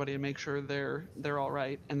with everybody and make sure they're all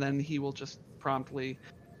right, and then he will just promptly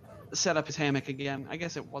set up his hammock again. I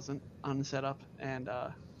guess it wasn't unset up, and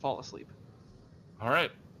fall asleep. All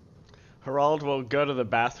right. Harald will go to the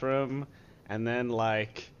bathroom and then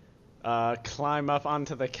climb up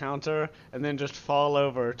onto the counter and then just fall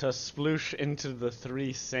over to sploosh into the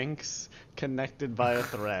 3 sinks connected by a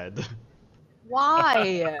thread.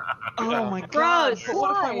 Why? Oh my Gross. god!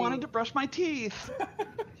 What if I Why? wanted to brush my teeth?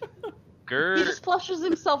 He Grr. just flushes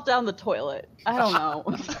himself down the toilet. I don't know.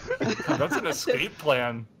 That's an escape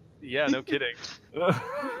plan. Yeah, no kidding.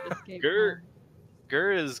 Escape Grr. plan.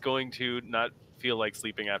 Gur is going to not feel like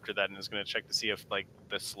sleeping after that and is going to check to see if like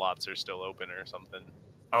the slots are still open or something.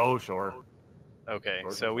 Oh, sure. Okay,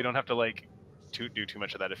 Sure, so sure. we don't have to like do too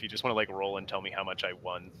much of that. If you just want to like roll and tell me how much I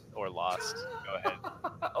won or lost, go ahead.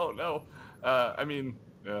 Oh no. I mean,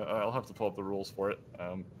 I'll have to pull up the rules for it.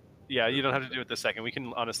 Yeah, you don't have to do it this second. We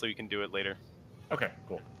can do it later. Okay,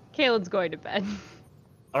 cool. Caelad's going to bed.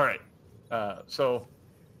 All right. So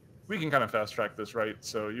we can kind of fast track this, right?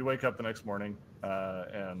 So you wake up the next morning,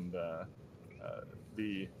 and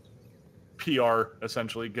the PR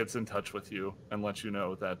essentially gets in touch with you and lets you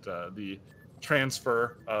know that the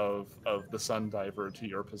transfer of the Sun Diver to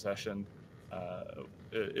your possession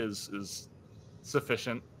is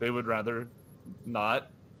sufficient. They would rather not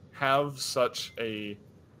have such a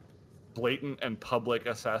blatant and public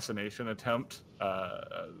assassination attempt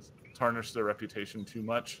tarnish their reputation too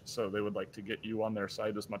much, so they would like to get you on their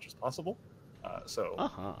side as much as possible. So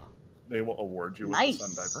they will award you with the Sun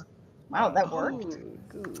Nice. Diver. Wow, that worked.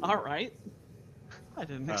 Ooh. All right. I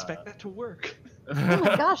didn't expect that to work. Oh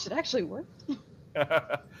my gosh, it actually worked.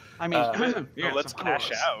 I mean, So yes, let's of cash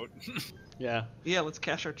course. out. Yeah. Yeah, let's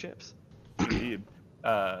cash our chips. Indeed.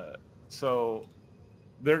 So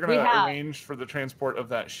they're going We to have- arrange for the transport of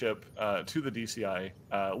that ship to the DCI.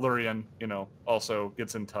 Lurian, also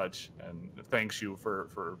gets in touch and thanks you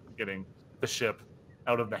for getting the ship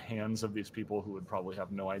out of the hands of these people who would probably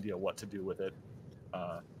have no idea what to do with it.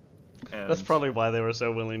 And That's probably why they were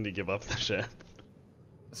so willing to give up the ship.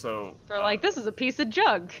 so. They're like, this is a piece of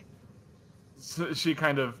junk. So she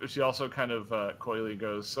also kind of coyly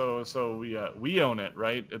goes, so we own it,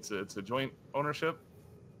 right? It's a joint ownership,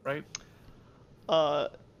 right?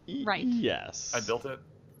 Right. Yes. I built it.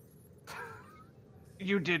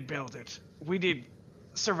 You did build it. We did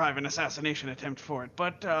survive an assassination attempt for it,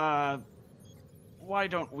 but why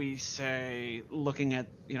don't we say, looking at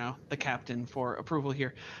the captain for approval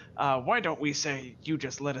here, why don't we say you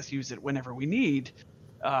just let us use it whenever we need,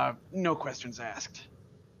 no questions asked.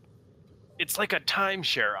 It's like a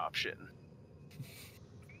timeshare option.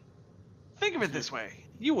 Think of it this way: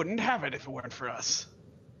 you wouldn't have it if it weren't for us.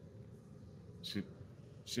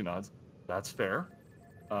 She nods. That's fair.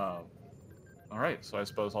 All right, so I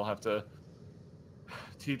suppose I'll have to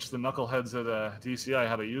teach the knuckleheads at DCI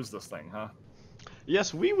how to use this thing, huh?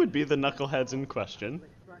 Yes, we would be the knuckleheads in question.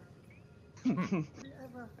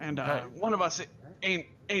 And Okay. one of us ain't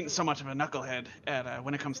so much of a knucklehead at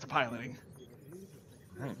when it comes to piloting.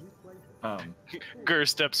 Right. Gur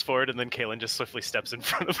steps forward and then Kaelin just swiftly steps in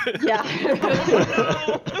front of it. Yeah.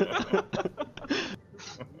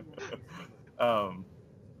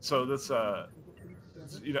 So this,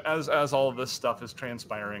 as all of this stuff is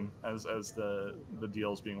transpiring, as the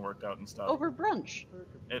deal's being worked out and stuff, Over brunch.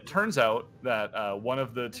 it turns out that one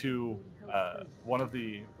of the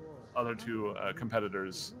other two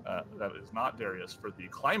competitors that is not Darius for the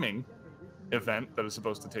climbing event that is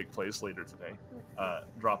supposed to take place later today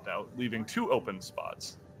dropped out, leaving 2 open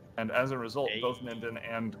spots. And as a result, both Ninden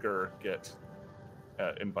and Gur get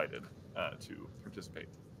invited to participate.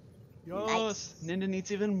 Yes, Ninden eats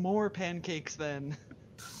even more pancakes then.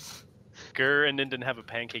 Gur and Ninden have a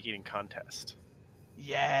pancake eating contest.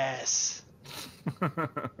 Yes.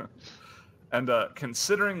 And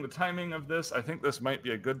considering the timing of this, I think this might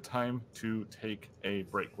be a good time to take a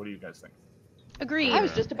break. What do you guys think? Agreed. I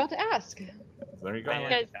was just about to ask. There you go.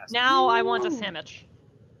 Because now I want a sandwich.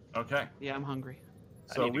 Okay. Yeah, I'm hungry.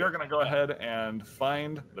 So we are going to go ahead and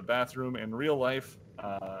find the bathroom in real life.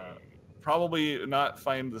 Probably not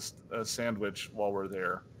find the sandwich while we're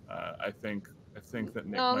there. I think that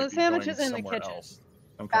Nick No, might the be sandwich going is in the somewhere kitchen. else.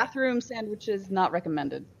 Okay. Bathroom sandwiches not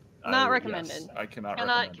recommended. Not Yes, recommended. I cannot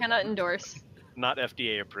recommend. Cannot endorse. Not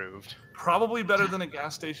FDA approved. Probably better than a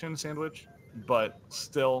gas station sandwich, but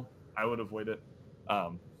still, I would avoid it.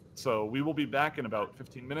 So we will be back in about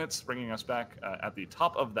 15 minutes, bringing us back at the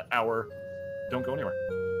top of the hour. Don't go anywhere.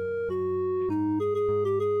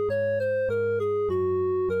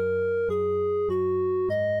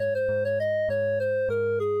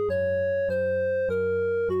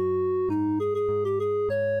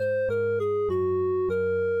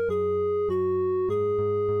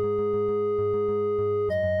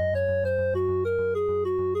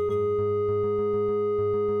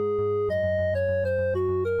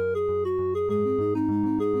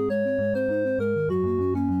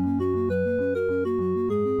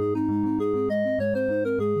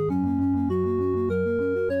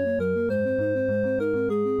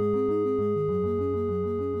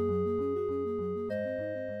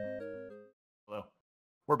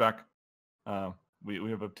 We're back. We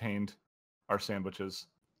have obtained our sandwiches.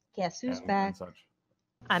 Guess who's and back? such.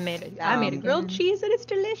 I made a grilled cheese and it's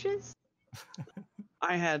delicious.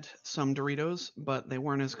 I had some Doritos, but they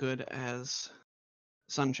weren't as good as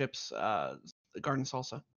Sun Chips garden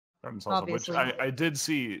salsa. Garden salsa, which Obviously. I did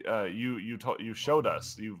see. You showed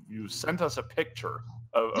us. You sent us a picture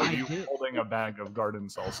of I you did. holding a bag of garden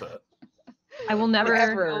salsa. I will never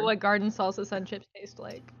Forever. know what garden salsa sun chips taste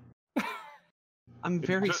like. I'm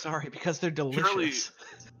very Ju- sorry because they're delicious.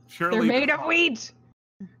 Surely, They're made of wheat.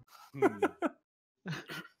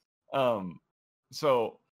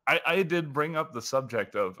 So I did bring up the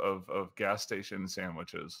subject of gas station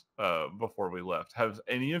sandwiches before we left. Have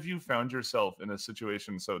any of you found yourself in a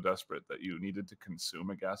situation so desperate that you needed to consume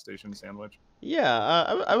a gas station sandwich? Yeah,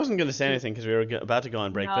 I wasn't going to say anything because we were about to go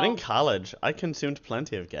on break, but in No. college, I consumed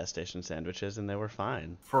plenty of gas station sandwiches and they were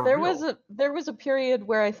fine. For There real? was a period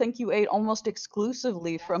where I think you ate almost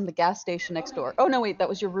exclusively from the gas station next door. Oh no, wait, that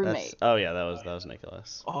was your roommate. Oh yeah, that was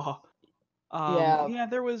Nicholas. Oh. Yeah.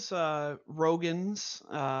 There was Rogan's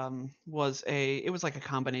it was like a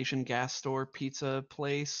combination gas store pizza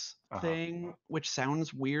place thing, which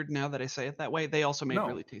sounds weird now that I say it that way. They also made No.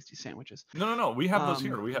 really tasty sandwiches. No. We have those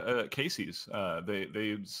here. We have Casey's.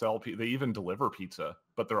 They sell. They even deliver pizza,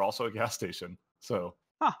 but they're also a gas station. So.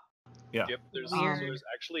 Huh. Yeah. Yep, there's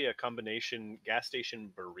actually a combination gas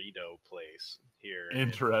station burrito place here.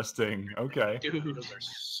 Interesting. Okay. Dude. Burritos are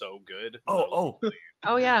so good. Oh.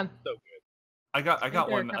 Oh yeah. So good. I got There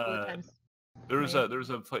one. a couple of times. There's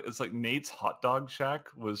a place. It's like Nate's Hot Dog Shack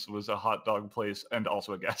was a hot dog place and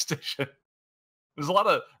also a gas station. There's a lot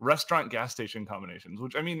of restaurant gas station combinations,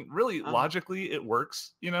 which I mean, really logically it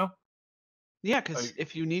works, you know. Yeah, because Like-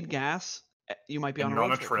 if you need gas, you might be And on a you're on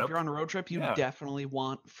road a trip. trip. If you're on a road trip, you Yeah. definitely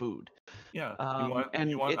want food. Yeah, and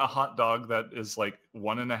you want it- a hot dog that is like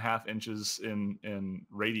 1.5 inches in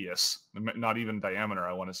radius, not even diameter,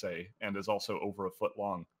 I want to say, and is also over a foot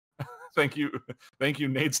long. Thank you,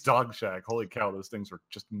 Nate's Dog Shack. Holy cow, those things are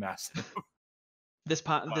just massive. This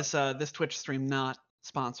Twitch stream not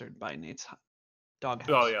sponsored by Nate's Dog House.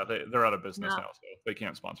 Oh yeah, they're out of business No. now, so they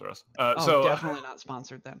can't sponsor us. Oh, So definitely not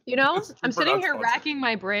sponsored then. You know, It's I'm super sitting here unsponsored. racking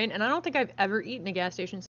my brain, and I don't think I've ever eaten a gas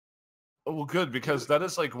station. well, good, because that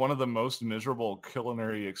is like one of the most miserable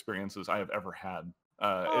culinary experiences I have ever had.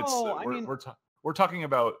 We're talking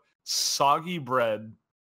about soggy bread,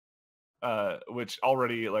 which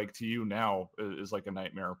already like to you now is like a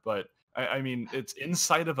nightmare. But I mean, it's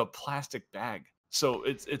inside of a plastic bag, so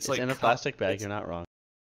it's like in a cut- plastic bag. it's- You're not wrong.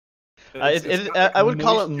 it's got, like, I would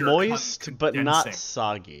call it moisture moist, but not condensing.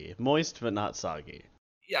 soggy. Moist, but not soggy.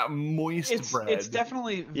 Yeah, moist bread. It's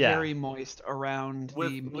definitely Yeah. very moist around With-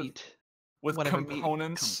 the with- meat. with whatever meat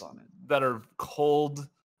components comes on it. that are cold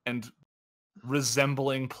and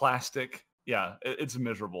resembling plastic. Yeah, it's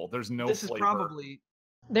miserable. There's no This is flavor. probably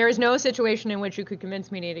There is no situation in which you could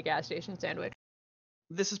convince me to eat a gas station sandwich.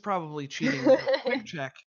 cheating. Quick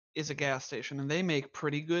Check is a gas station, and they make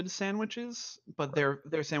pretty good sandwiches, but their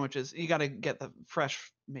sandwiches, you got to get the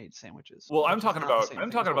fresh made sandwiches. Well, I'm which is talking not the about same I'm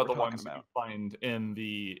thing talking as what about the we're ones that you find in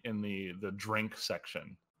the drink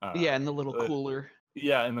section. Yeah, in the little uh, cooler.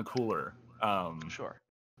 Yeah, in the cooler. Sure.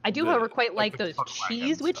 I do, The- however, quite like like the those Chuck Wagon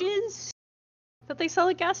cheese stuff. witches that they sell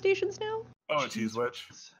at gas stations now. Oh, a cheese witch.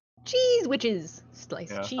 Cheese witches,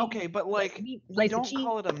 slice Yeah. of cheese. Okay, but like, meat, you slice of don't cheese.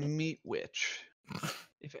 call it a meat witch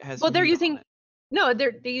if it has. Well, they're meat on using it. no,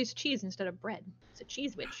 they use cheese instead of bread. It's a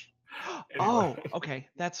cheese witch. Oh, okay.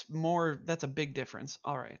 That's a big difference.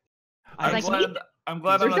 All right. I'm Like, glad I'm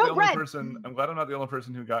not There's the no only bread. person. I'm glad I'm not the only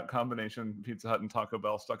person who got combination Pizza Hut and Taco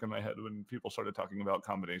Bell stuck in my head when people started talking about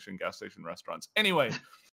combination gas station restaurants. Anyway,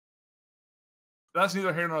 that's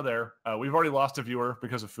neither here nor there. We've already lost a viewer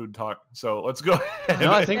because of food talk, so let's go ahead.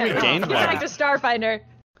 No, I think we gained Go one. back to Starfinder.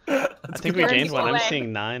 I think we Turn gained one. I'm away.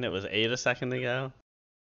 seeing 9. It was 8 a second ago.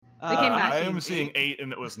 They came back. I am seeing 8,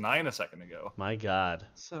 and it was 9 a second ago. My God.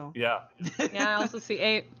 So. Yeah. Yeah, I also see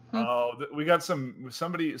 8. Oh, we got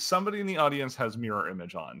somebody in the audience has mirror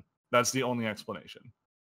image on. That's the only explanation.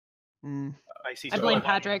 I see. I blame some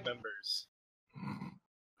Patrick. Members.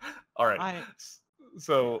 All right.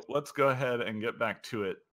 So let's go ahead and get back to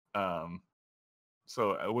it.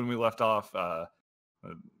 So when we left off,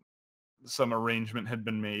 some arrangement had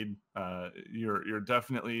been made. You're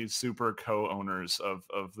definitely super co-owners of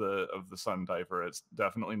the Sun Diver. It's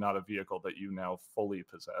definitely not a vehicle that you now fully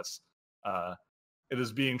possess. It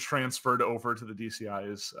is being transferred over to the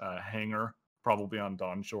DCI's hangar, probably on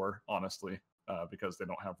Dawn Shore, honestly, because they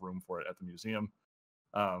don't have room for it at the museum.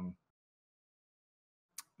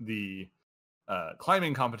 The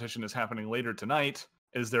climbing competition is happening later tonight.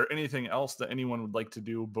 Is there anything else that anyone would like to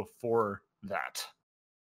do before that?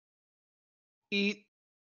 Eat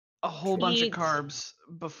a whole bunch of carbs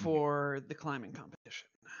before the climbing competition.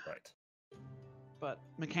 Right. But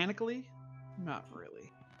mechanically, not really.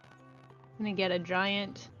 I'm gonna get a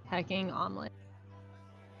giant hecking omelet.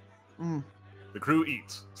 The crew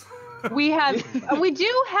eats. We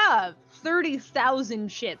do have 30,000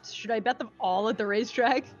 chips. Should I bet them all at the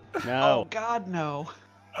racetrack? No. Oh God, no.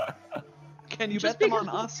 Can you Just bet them on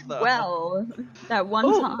because us though? Well, that one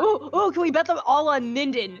time. Oh, can we bet them all on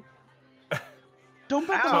Ninden? Don't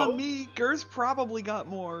bet them Ow. on me. Gur's probably got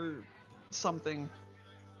more something.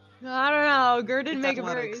 I don't know. Gur didn't It's make a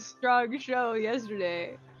very athletics. strong show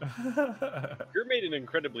yesterday. You made an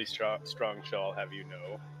incredibly strong show, I'll have you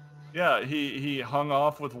know. Yeah, he hung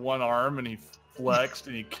off with one arm and he flexed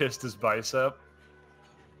and he kissed his bicep.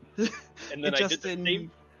 And then I did the same.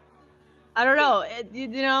 I don't know.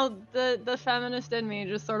 The feminist in me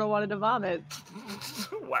just sort of wanted to vomit.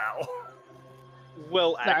 Wow.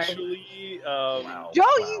 Well, Sorry. actually, Wow. Joe,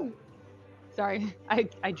 Wow. you. Sorry,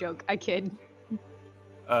 I joke. I kid.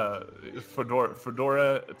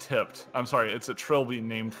 Fedora tipped. I'm sorry, it's a trilby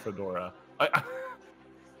named Fedora. I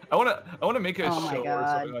want to make a Oh my show or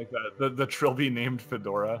God. something like that. The trilby named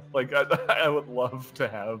Fedora. Like I would love to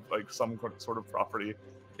have like some sort of property.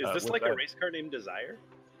 is this with like that. a race car named Desire?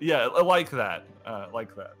 Yeah, like that.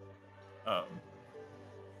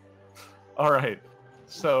 All right.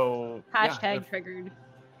 So Hashtag triggered.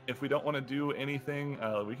 if we don't want to do anything,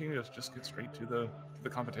 we can just get straight to the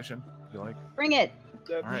competition. If you like. Bring it.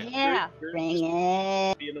 All right. Yeah, bring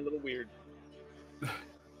it. Being a little weird.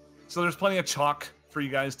 So there's plenty of chalk for you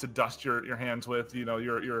guys to dust your hands with. You know,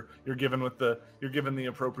 you're given the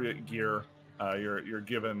appropriate gear. You're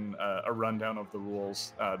given a rundown of the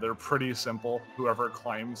rules. They're pretty simple. Whoever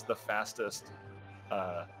climbs the fastest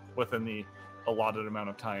within the allotted amount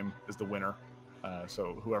of time is the winner.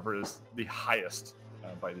 So whoever is the highest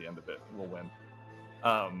by the end of it will win.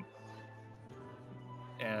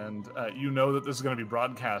 And you know that this is going to be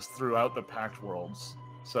broadcast throughout the Pact Worlds.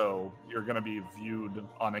 So you're going to be viewed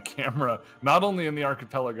on a camera, not only in the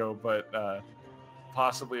archipelago, but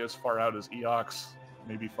possibly as far out as Eox,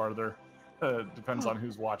 maybe farther. Depends on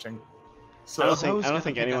who's watching. So I don't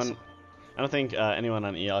think anyone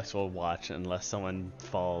on Eox will watch unless someone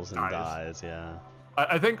falls and dies. Yeah.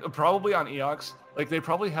 I think probably on Eox, like they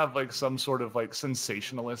probably have like some sort of like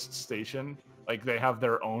sensationalist station. Like they have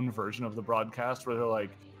their own version of the broadcast where they're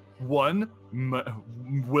like, one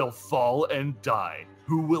will fall and die.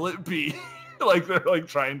 Who will it be? Like they're like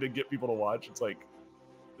trying to get people to watch. It's like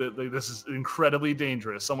this is incredibly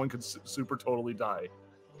dangerous. Someone could super totally die.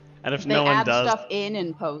 And if They no one add does, stuff in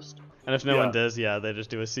and post. and if no one does, yeah, they just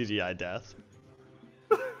do a CGI death.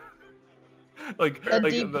 Like A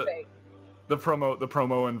like deep fake. the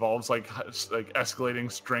promo involves like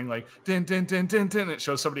escalating string, like din din din din din. It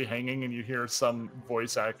shows somebody hanging and you hear some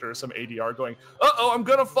voice actor, some ADR going, "Uh-oh, I'm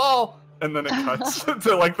gonna fall," and then it cuts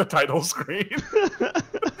to like the title screen.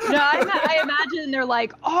 No, I imagine they're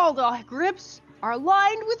like, oh, the grips are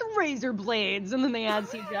lined with razor blades, and then they add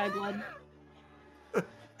CGI blood.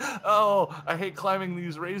 Oh, I hate climbing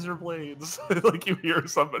these razor blades. Like you hear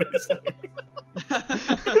somebody saying.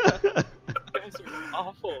 Guys are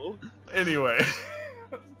awful. Anyway,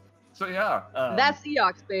 so yeah, That's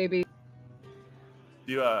Eox, baby.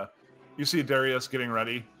 you You see Darius getting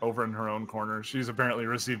ready over in her own corner. She's apparently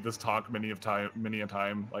received this talk many a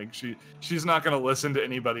time. Like she's not going to listen to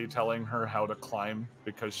anybody telling her how to climb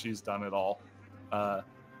because she's done it all.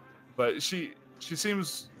 But she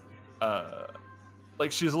seems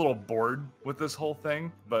like she's a little bored with this whole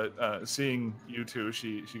thing. But seeing you two,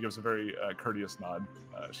 she gives a very courteous nod.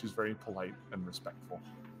 She's very polite and respectful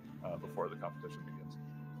before the competition begins.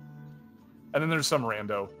 And then there's some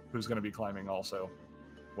rando who's going to be climbing also.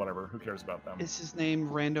 Whatever, who cares about them? Is his name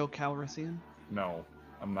Rando Calrissian? No,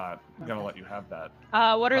 I'm not gonna let you have that.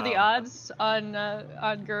 What are the odds on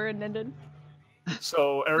Gur and Ninden?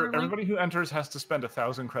 So everybody who enters has to spend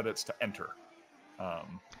 1,000 credits to enter.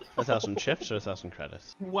 1,000 chips or 1,000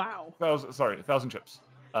 credits? Wow. 1,000 chips.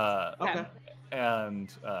 Okay.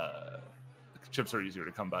 And chips are easier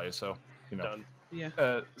to come by, so you know. Done.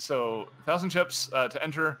 Yeah. So 1,000 chips to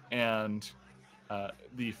enter, and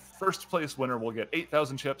the first place winner will get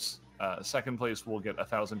 8,000 chips. Second place will get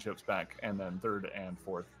 1,000 chips back, and then third and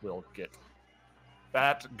fourth will get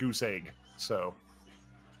fat goose egg. So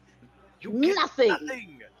You get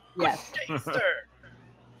Nothing. Yes. Taster.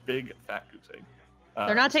 big fat goose egg.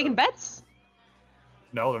 They're not taking bets?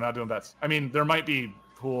 No, they're not doing bets. I mean, there might be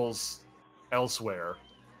pools elsewhere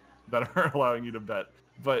that are allowing you to bet,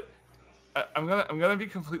 but I'm gonna be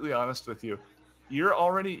completely honest with you.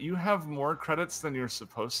 You have more credits than you're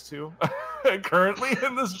supposed to currently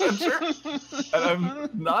in this venture, and I'm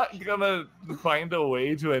not gonna find a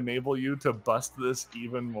way to enable you to bust this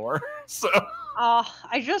even more. So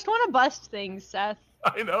I just want to bust things, Seth.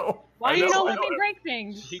 I know. Why I do you know, not I let me know. break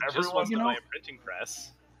things? He just Everyone- wants to you know- buy a printing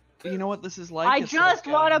press. You know what this is like? I It's just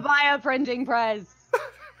like, want to buy a printing press.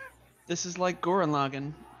 This is like Gurren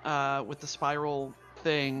Lagann, with the spiral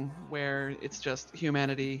thing where it's just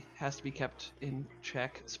humanity has to be kept in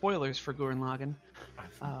check. Spoilers for Gurren Lagann.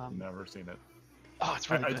 I've never seen it. Oh, it's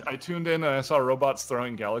really good. I tuned in and I saw robots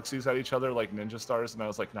throwing galaxies at each other like ninja stars, and I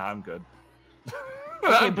was like, nah, I'm good.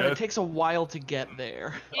 Okay, I'm but it good. takes a while to get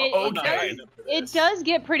there. Okay. It does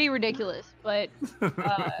get pretty ridiculous, but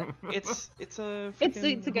It's a it's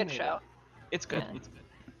freaking a good tornado. show. It's good. Yeah. It's good.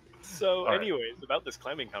 So, All right. anyways, about this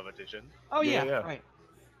climbing competition. Oh Yeah, yeah, yeah. right.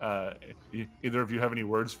 Either of you have any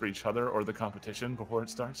words for each other or the competition before it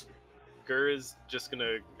starts? Gur is just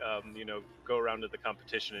gonna, go around to the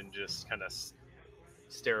competition and just kind of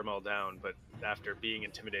stare them all down. But after being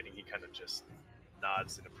intimidating, he kind of just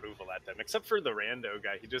nods in approval at them. Except for the rando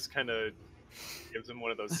guy, he just kind of gives him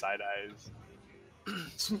one of those side eyes.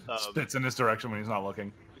 Spits in his direction when he's not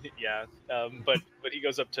looking. Yeah, but he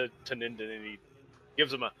goes up to Ninden and he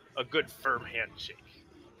gives him a good firm handshake.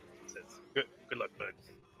 Says, "Good luck, bud.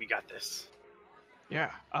 We got this."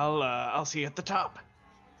 Yeah, I'll see you at the top.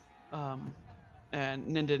 And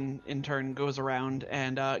Ninden in turn goes around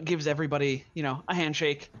and gives everybody, a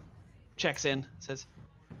handshake, checks in, says,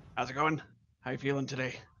 "How's it going? How you feeling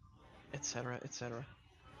today?" Etc. Etc.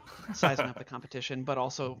 Sizing up the competition, but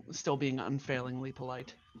also still being unfailingly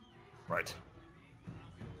polite. Right.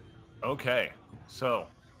 Okay. So,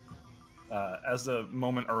 as the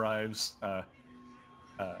moment arrives,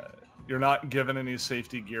 you're not given any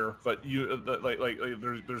safety gear, but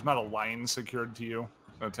there's not a line secured to you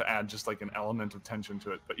to add just like an element of tension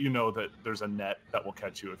to it. But you know that there's a net that will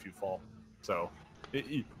catch you if you fall. So,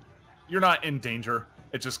 you're not in danger.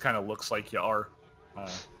 It just kind of looks like you are.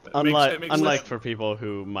 Unlike for people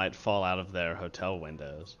who might fall out of their hotel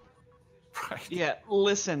windows. Right. Yeah,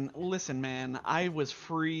 listen, man. I was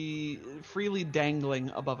freely dangling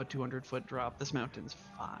above a 200-foot drop. This mountain's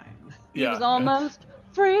fine. He was almost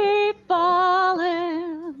free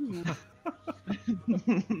falling.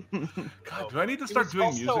 God, do I need to start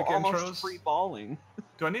doing music intros? Free falling.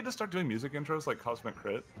 Do I need to start doing music intros like Cosmic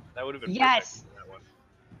Crit? That would have been Yes. perfect for that one.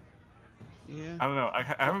 Yeah. I don't know. I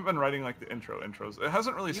haven't been writing like the intros. It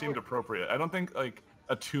hasn't really seemed appropriate. I don't think like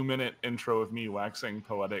a 2-minute intro of me waxing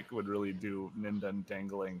poetic would really do Ninden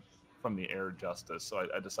dangling from the air justice. So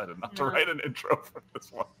I decided not to write an intro for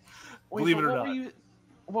this one. Wait, Believe it but or not.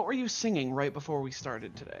 What were you singing right before we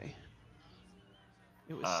started today?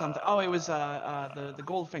 It was something. Oh, it was the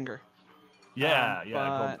Goldfinger. Yeah,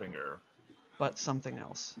 but- Goldfinger. But something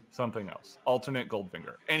else. Something else. Alternate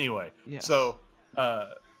Goldfinger. Anyway, Yes. so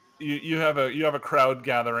you have a crowd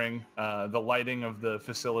gathering. The lighting of the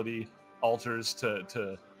facility alters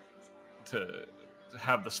to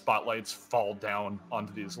have the spotlights fall down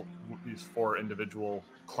onto these 4 individual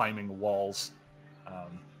climbing walls.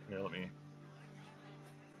 Here, let me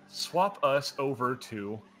swap us over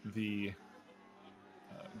to the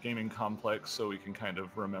gaming complex so we can kind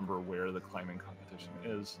of remember where the climbing competition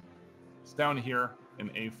is. It's down here in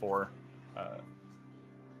A4.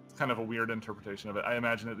 kind of a weird interpretation of it. I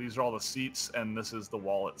imagine that these are all the seats, and this is the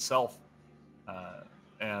wall itself.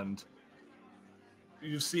 And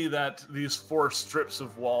you see that these 4 strips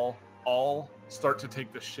of wall all start to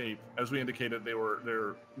take the shape. As we indicated,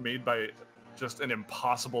 they're made by just an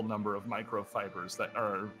impossible number of microfibers that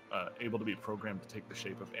are able to be programmed to take the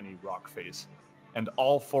shape of any rock face. And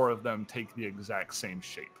all 4 of them take the exact same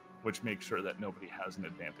shape, which makes sure that nobody has an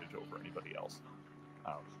advantage over anybody else.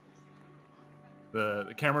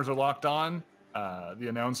 The cameras are locked on. The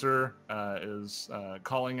announcer is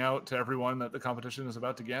calling out to everyone that the competition is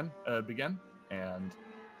about to begin, and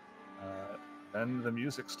then the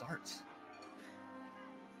music starts.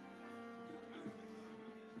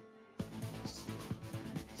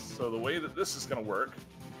 So the way that this is going to work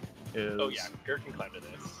is... Oh yeah, Gert can climb to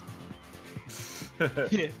this.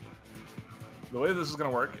 Yeah. The way this is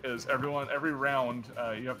going to work is every round,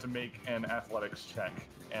 you have to make an athletics check.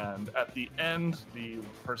 And at the end, the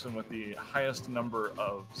person with the highest number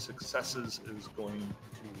of successes is going to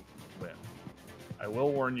win. I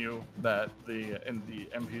will warn you that the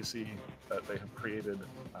NPC that they have created,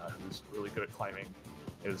 who's really good at climbing,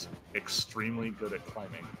 is extremely good at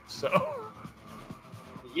climbing. So...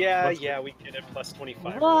 Yeah, we get it plus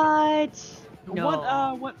 25. What?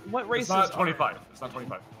 No. What race It's not 25. It's not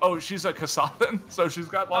 25. Oh, she's a Kasathan, so she's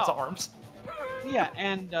got lots of arms. Yeah,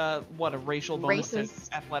 and what, a racial bonus Races.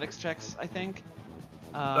 to athletics checks, I think.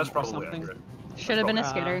 That's or probably something. accurate. Should have been a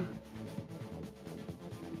skater.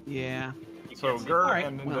 Yeah. So, Gur Alright,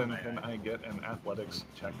 and well. then can I get an athletics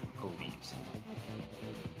check, please?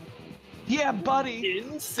 Yeah, buddy.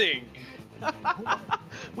 In sync.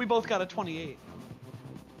 We both got a 28.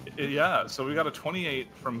 Yeah, so we got a 28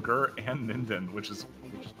 from Gur and Ninden, which is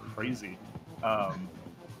crazy.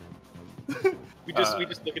 We just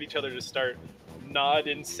look at each other to start, nod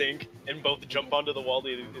in sync, and both jump onto the wall at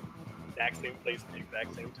the exact same place at the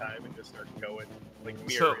exact same time and just start going like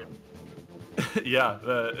mirroring. So, yeah,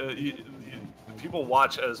 people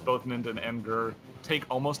watch as both Ninden and Gur take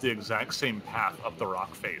almost the exact same path up the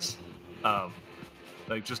rock face,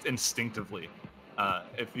 like just instinctively.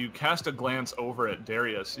 If you cast a glance over at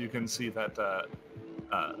Darius, you can see that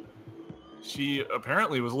she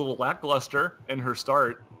apparently was a little lackluster in her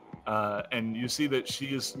start, and you see that she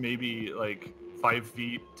is maybe like 5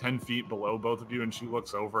 feet, 10 feet below both of you, and she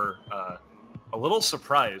looks over a little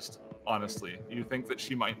surprised, honestly. You think that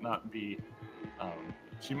she might not be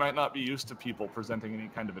used to people presenting any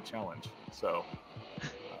kind of a challenge, so...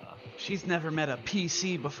 She's never met a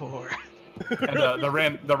PC before. And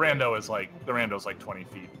the rando is like 20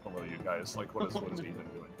 feet below you guys. Like, what is he even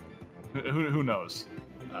doing? Who knows?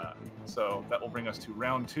 So that will bring us to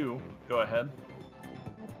round 2. Go ahead.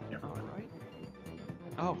 All right.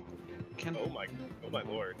 Oh, Oh my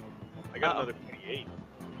lord! I got another 28.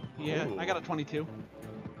 Yeah, Ooh. I got a 22.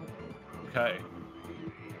 Okay.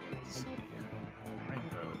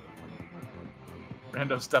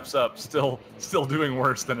 Rando steps up, still doing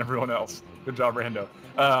worse than everyone else. Good job, Rando.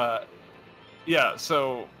 Yeah,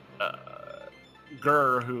 so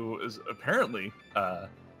Gur, who is apparently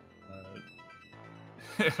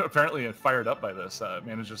fired up by this,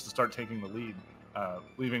 manages to start taking the lead,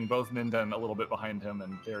 leaving both Ninden a little bit behind him,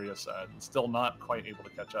 and Darius still not quite able to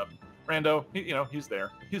catch up. Rando, he's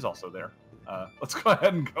there. He's also there. Let's go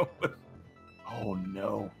ahead and go with... Oh,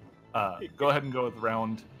 no. Go ahead and go with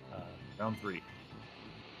round 3.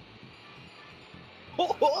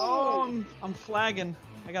 Oh, I'm flagging.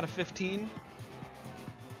 I got a 15.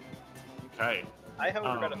 Okay. I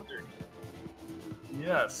haven't got a 30.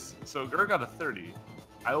 Yes. So Gur got a 30.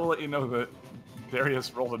 I will let you know that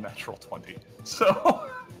Darius rolled a natural 20. So...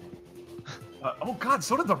 oh god,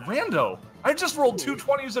 so did the Rando! I just rolled 2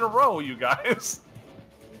 20s in a row, you guys!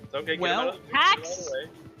 It's okay, Well, hacks!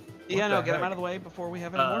 Yeah, no, the get him heck? out of the way before we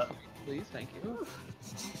have any more fights, please. Thank you.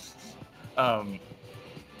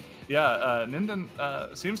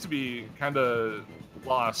 Ninden seems to be kind of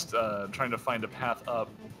lost, trying to find a path up.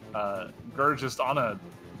 Gur just on a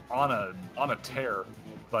tear,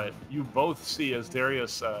 but you both see as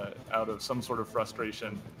Darius, out of some sort of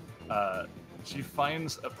frustration, she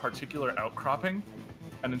finds a particular outcropping,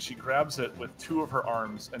 and then she grabs it with 2 of her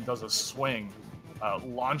arms and does a swing,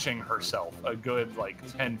 launching herself a good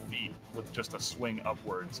 10 feet with just a swing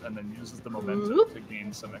upwards, and then uses the momentum to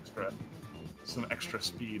gain some extra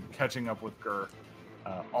speed, catching up with Gur,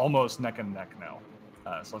 almost neck and neck now.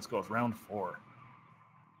 So let's go with round 4.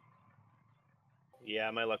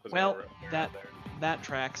 Yeah, my luck was Well, gonna run that there. that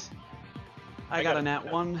tracks. I got a nat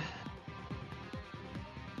 1.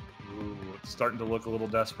 Ooh, it's starting to look a little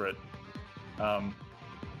desperate.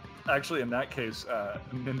 Actually, in that case,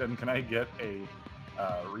 Ninden, can I get a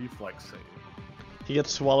reflex save? He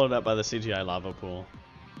gets swallowed up by the CGI lava pool.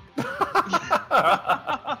 Oh,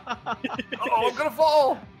 I'm gonna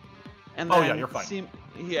fall! And Oh, then yeah, you're fine.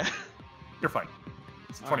 Yeah. You're fine.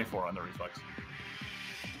 It's 24 on the reflex.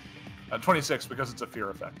 26 because it's a fear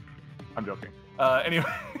effect. I'm joking. Anyway.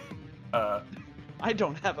 I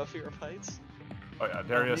don't have a fear of heights. Oh yeah,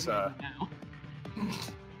 Darius. Now.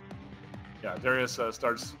 Yeah, Darius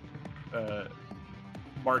starts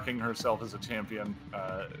marking herself as a champion,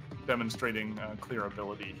 demonstrating clear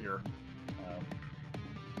ability here.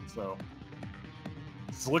 So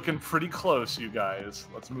it's looking pretty close, you guys.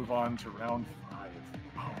 Let's move on to round 5.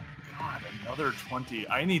 Oh god, another 20.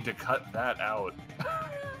 I need to cut that out.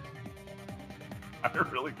 I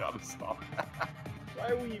really gotta stop that. Why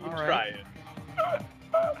are we even trying?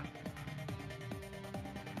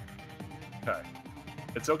 Okay.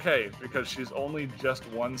 It's okay because she's only just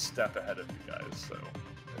one step ahead of you guys, so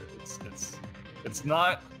it's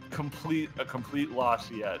not a complete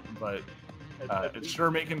loss yet, but it's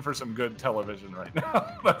sure making for some good television right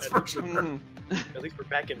now. That's for sure. At least we're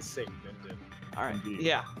back in sync, Minden. All right. Indeed.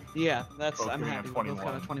 Yeah. That's Both I'm getting a happy. We both 21.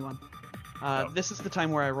 got a 21. Yep. This is the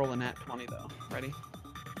time where I roll a nat 20 though. Ready?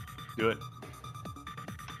 Do it.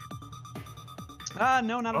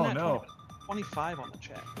 No, not a Oh nat 20. no. 25 on the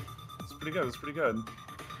chat. It's pretty good. It's pretty good.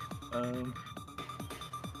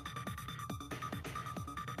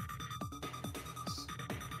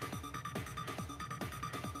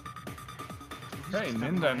 Okay,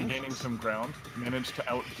 Minden gaining some ground. Managed to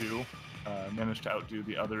outdo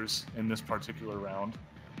the others in this particular round.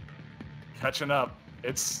 Catching up.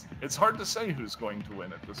 It's hard to say who's going to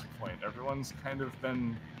win at this point. Everyone's kind of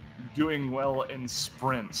been doing well in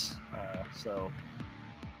sprints, so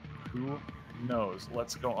who knows?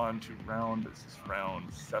 Let's go on to this is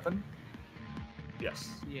round 7? Yes.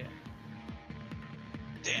 Yeah.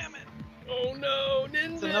 Damn it! Oh no,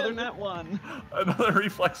 Ninja! It's another nat 1. Another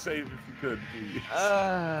reflex save if you could, please.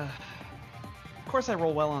 Of course I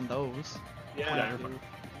roll well on those. Yeah, you're fine.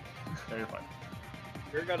 Yeah, you're fine.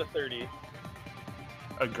 You're got a 30.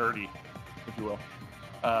 A Gertie, if you will.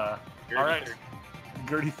 All right. 30.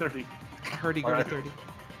 Gertie 30. Hurdy All right. 30.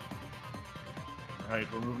 All right,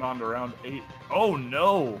 we're moving on to round 8. Oh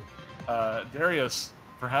no! Darius,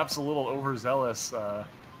 perhaps a little overzealous,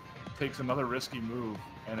 takes another risky move,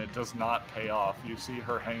 and it does not pay off. You see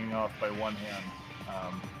her hanging off by one hand,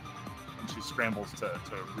 and she scrambles to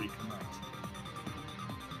reconnect.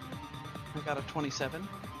 I got a 27. And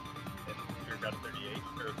you got a 38,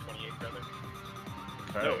 or 28 rather.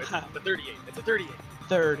 Okay. No, it's a 38. It's a 38.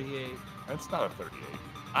 38. That's not a 38.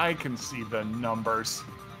 I can see the numbers.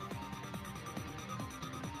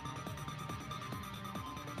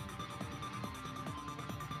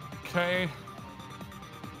 Okay.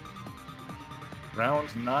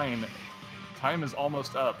 Round 9. Time is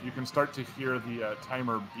almost up. You can start to hear the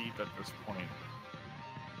timer beep at this point.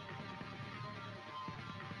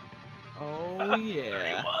 Oh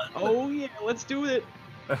yeah. Oh yeah, let's do it.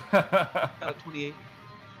 Got a 28.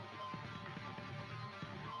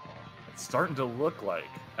 It's starting to look like,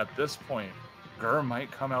 at this point, Gur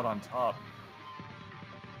might come out on top.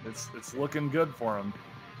 It's looking good for him.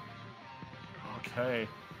 Okay.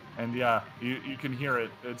 And yeah, you can hear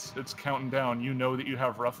it. It's counting down. You know that you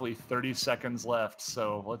have roughly 30 seconds left,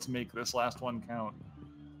 so let's make this last one count.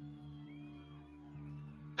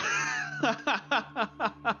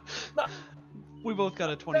 We both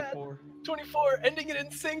got a 24. 24, ending it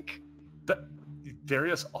in sync.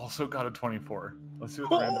 Darius also got a 24. Let's see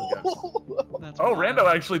what Rando gets. That's Oh, wild.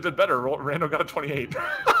 Rando actually did better. Rando got a 28.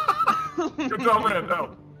 Good job,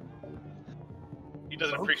 Rando. He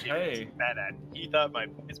doesn't appreciate it. He's mad at. He thought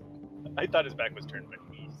I thought his back was turned, but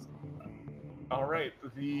he's. All right,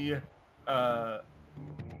 the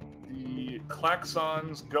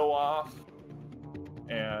klaxons go off,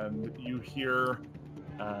 and you hear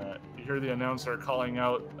the announcer calling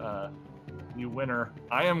out the winner.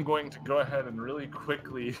 I am going to go ahead and really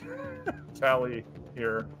quickly tally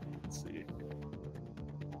here. Let's see.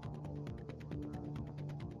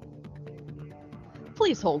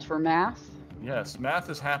 Please hold for math. Yes, math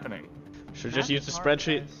is happening. Should just use the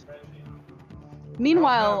spreadsheet.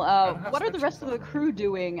 Meanwhile, I don't have what are the rest of the crew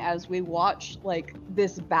doing as we watch like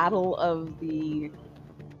this battle of the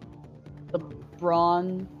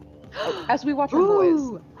brawn? As we watch our boys.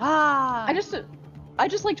 Ooh, ah. I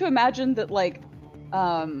just like to imagine that like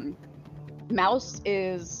Mouse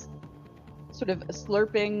is sort of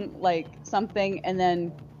slurping like something and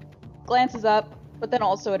then glances up, but then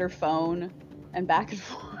also at her phone and back and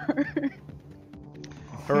forth.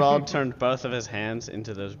 Harald turned both of his hands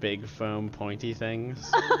into those big foam pointy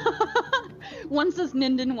things. One says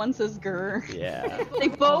Ninden, one says Gur. Yeah. They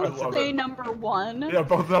both love say it. number one. Yeah,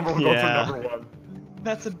 both are number one.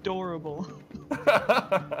 That's adorable.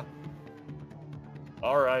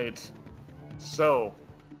 All right. So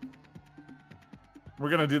we're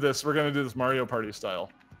gonna do this. We're gonna do this Mario Party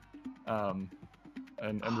style, and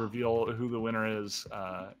reveal who the winner is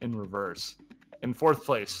in reverse. In fourth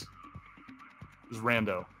place is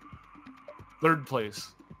Rando. Third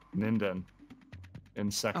place, Ninden. In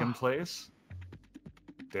second place,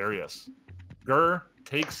 Darius. Gur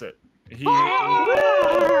takes it. He ended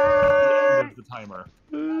the timer.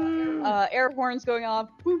 Air horns going off.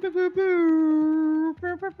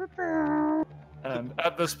 And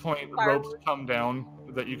at this point, ropes come down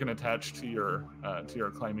that you can attach to your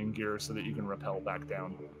climbing gear so that you can rappel back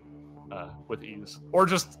down with ease, or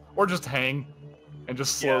just hang and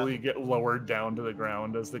just slowly get lowered down to the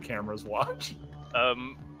ground as the cameras watch.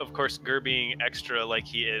 Of course, Gur being extra like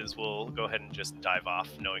he is, will go ahead and just dive off,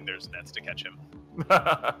 knowing there's nets to catch him.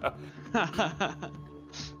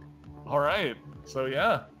 All right, so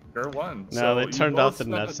yeah, Gur won. No, so they turned off the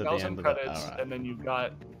spent nets at the 1,000 end of credits, it. and then you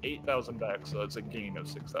got 8,000 back, so it's a gain of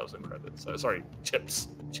 6,000 credits. Sorry, chips.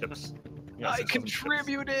 Yeah, I 6,000 chips.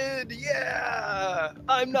 contributed! Yeah!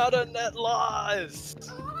 I'm not a net loss!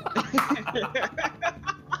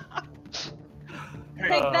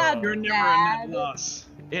 Take that, You're never a Dad. net loss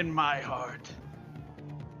in my heart.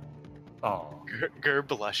 Oh. Gur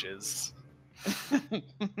blushes.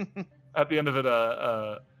 At the end of it,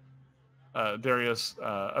 Darius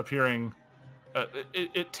appearing.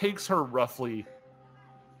 It takes her roughly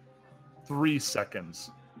 3 seconds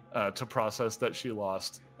to process that she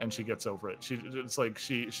lost, and she gets over it. It's like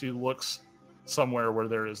she looks somewhere where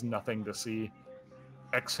there is nothing to see,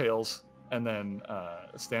 exhales, and then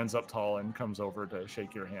stands up tall and comes over to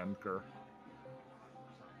shake your hand, Gur.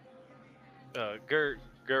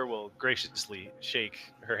 Gur will graciously shake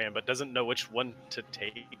her hand, but doesn't know which one to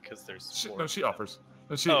take because there's four. She offers.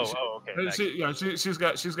 Okay. She's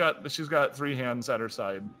got 3 hands at her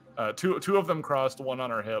side. Two of them crossed, one on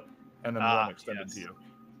her hip, and then one extended to you.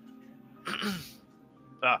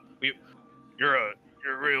 You're a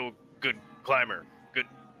real good climber.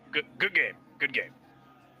 Good game. Good game.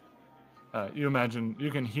 You imagine,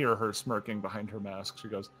 you can hear her smirking behind her mask. She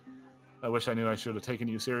goes, I wish I knew I should have taken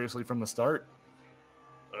you seriously from the start.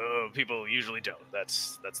 People usually don't.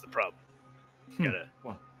 That's the problem.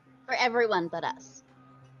 Well, For everyone but us.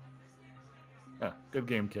 yeah, good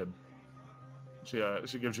game, kid. She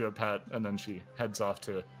gives you a pat, and then she heads off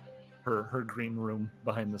to her green room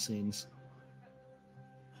behind the scenes.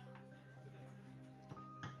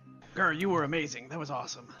 Gur, you were amazing. That was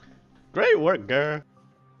awesome. Great work, Gur.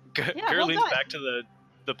 Gur leans back to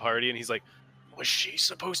the party, and he's like, was she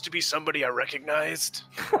supposed to be somebody I recognized?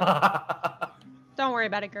 Don't worry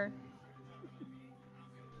about it, Gur.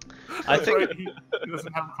 I think he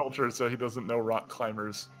doesn't have culture, so he doesn't know rock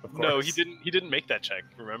climbers. Of course. No, he didn't. He didn't make that check.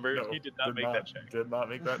 Remember, No, he did not make that check. Did not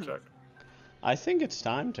make that check. I think it's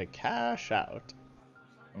time to cash out.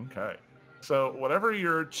 Okay, so whatever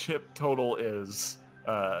your chip total is,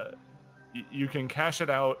 you can cash it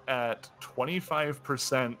out at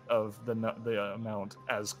 25% of the amount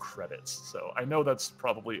as credits. So I know that's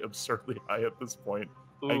probably absurdly high at this point.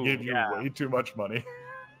 I gave you way too much money,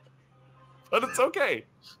 but it's okay.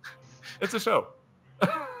 It's a show.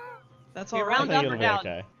 That's We all round right. up It'll or be down?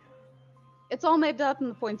 okay. It's all made up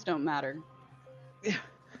and the points don't matter.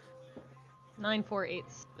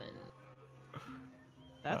 9487.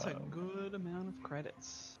 That's a good amount of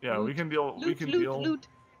credits. Yeah, we can deal. Loot, we can loot, deal. loot.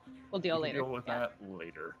 We'll deal we can later. deal with Yeah. that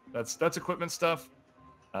later. That's equipment stuff.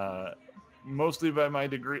 Mostly by my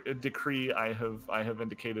decree, I have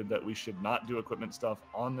indicated that we should not do equipment stuff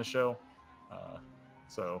on the show.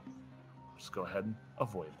 So just go ahead and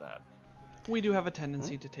avoid that. We do have a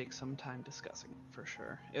tendency to take some time discussing, for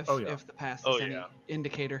sure. If the past Oh, is any yeah.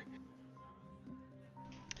 indicator.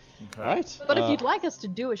 Okay. All right. But if you'd like us to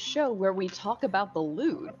do a show where we talk about the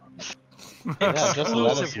loot, yeah, just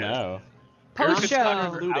let us Exclusive. know. Gur post could talk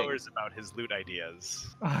show. for looting. hours about his loot ideas.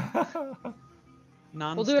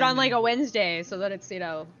 We'll do it on like a Wednesday so that it's,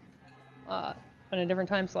 on a different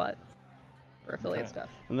time slot for affiliate Okay. stuff.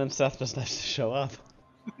 And then Seth just has to show up.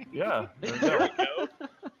 Yeah. There we There go. we go.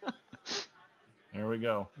 There we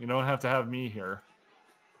go. You don't have to have me here.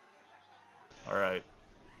 All right.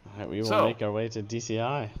 All right, we will So- make our way to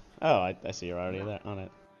DCI. Oh, I see you're already there on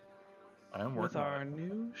it. I am with working. our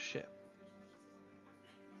new ship.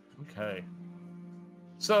 Okay.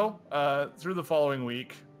 So, through the following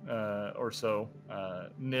week or so,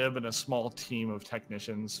 Nib and a small team of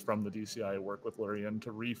technicians from the DCI work with Lurian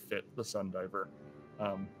to refit the Sundiver.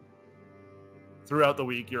 throughout the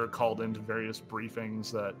week, you're called into various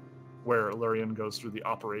briefings where Lurian goes through the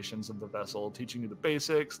operations of the vessel, teaching you the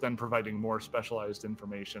basics, then providing more specialized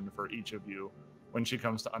information for each of you when she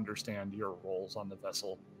comes to understand your roles on the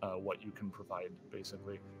vessel, what you can provide,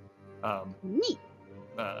 basically. Neat.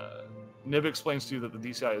 Nib explains to you that the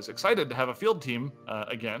DCI is excited to have a field team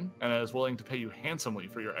again, and is willing to pay you handsomely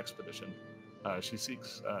for your expedition. She's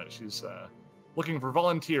looking for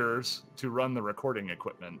volunteers to run the recording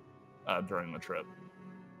equipment during the trip.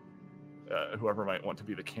 Whoever might want to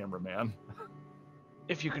be the cameraman.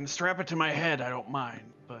 If you can strap it to my head, I don't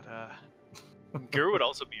mind. But Gur would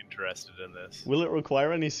also be interested in this. Will it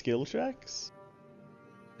require any skill checks?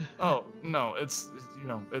 Oh no, it's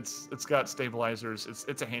got stabilizers.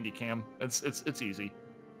 It's a handy cam. It's easy.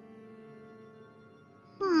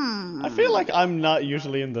 I feel like I'm not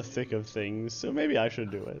usually in the thick of things, so maybe I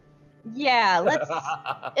should do it. Yeah, let's.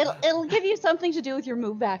 It'll give you something to do with your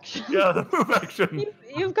move action. Yeah, the move action.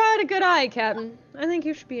 You've got a good eye, Captain. I think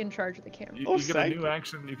you should be in charge of the camera. You get a new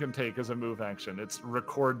action you can take as a move action. It's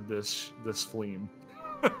record this fleam.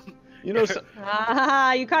 You know,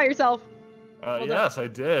 you caught yourself. Yes, I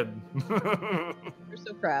did. You're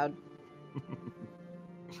so proud.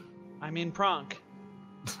 I mean, Pronk.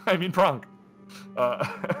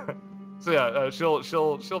 So yeah,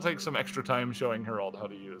 she'll take some extra time showing Harold how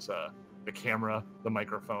to use the camera, the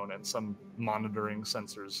microphone, and some monitoring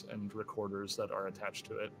sensors and recorders that are attached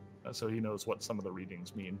to it, so he knows what some of the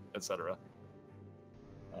readings mean, etc.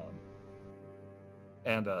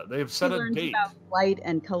 And they've set a date. About light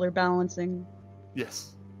and color balancing.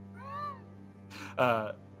 Yes.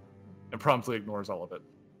 And promptly ignores all of it.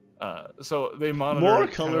 So they monitor. More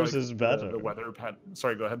colors is better. The weather pattern.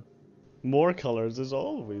 Sorry, go ahead. More colors is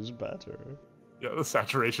always better. Yeah, the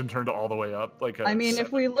saturation turned all the way up. I mean,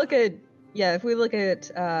 if we look at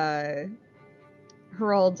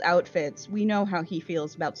Harold's outfits, we know how he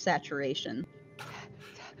feels about saturation.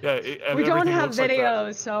 Yeah, we don't have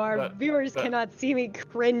videos, so our viewers cannot see me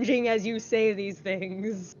cringing as you say these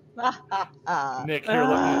things. Nick, here,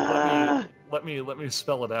 let me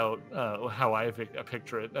spell it out how I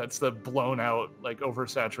picture it. That's the blown out, like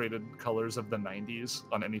oversaturated colors of the 90s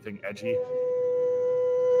on anything edgy.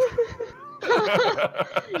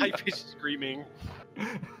 High-pitched screaming.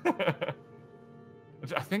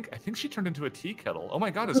 I think she turned into a tea kettle. Oh my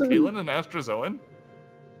god, is Caitlin an Astrozoan?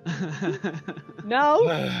 No.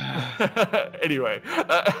 Anyway,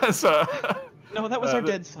 no, that was our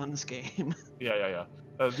Dead Sons game. Yeah.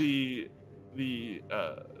 The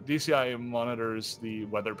DCI monitors the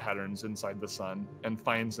weather patterns inside the sun and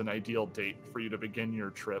finds an ideal date for you to begin your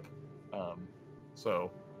trip.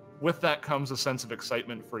 So with that comes a sense of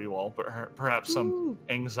excitement for you all, but perhaps some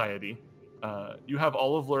anxiety. You have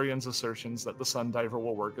all of Lurian's assertions that the sun diver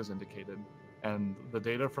will work as indicated, and the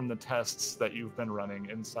data from the tests that you've been running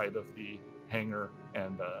inside of the hangar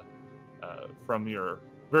and from your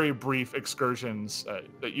very brief excursions,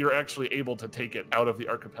 that you're actually able to take it out of the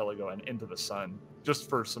archipelago and into the sun just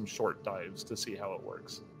for some short dives to see how it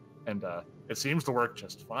works. And it seems to work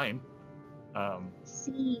just fine.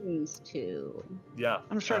 Seems to. Yeah.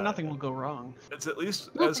 I'm sure nothing will go wrong. It's at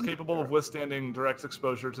least as capable of withstanding direct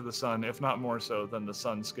exposure to the sun, if not more so, than the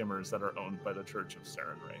sun skimmers that are owned by the Church of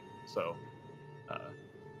Sarenrae. So,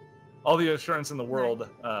 all the assurance in the world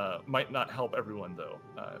might not help everyone, though.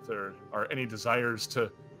 If there are any desires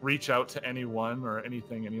to reach out to anyone or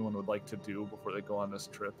anything anyone would like to do before they go on this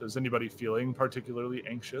trip, is anybody feeling particularly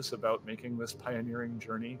anxious about making this pioneering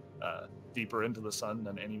journey deeper into the sun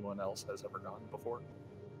than anyone else has ever gone before?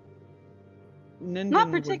 Not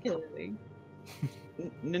particularly.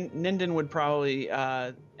 Ninden would probably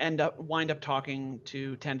wind up talking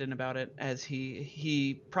to Tendon about it, as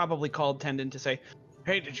he probably called Tendon to say,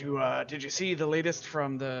 "Hey, did you see the latest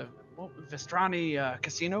from the Vestrani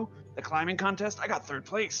casino, the climbing contest? I got 3rd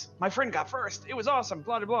place. My friend got 1st. It was awesome.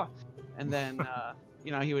 Blah blah blah." And then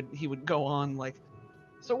he would go on like,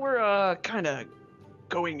 "So we're kind of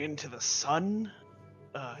going into the sun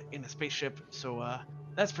in a spaceship. So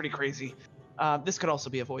that's pretty crazy. This could also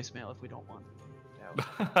be a voicemail if we don't want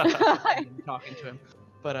talking to him.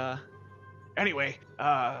 But anyway,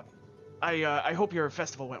 I hope your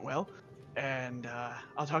festival went well, and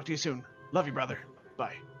I'll talk to you soon. Love you, brother.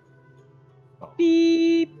 Bye."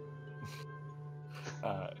 Beep.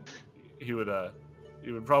 He would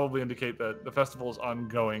probably indicate that the festival is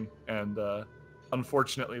ongoing, and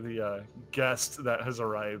unfortunately, the guest that has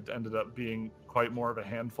arrived ended up being quite more of a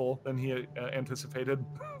handful than he anticipated.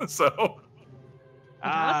 So,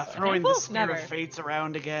 throwing the spear of fates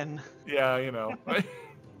around again. Yeah,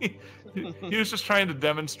 He was just trying to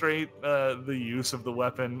demonstrate the use of the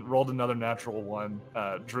weapon. Rolled another natural one.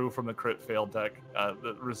 Drew from the crit fail deck.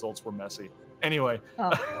 The results were messy. Anyway.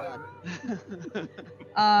 Oh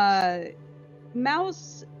God.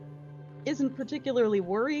 Mouse isn't particularly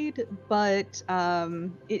worried, but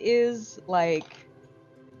it is like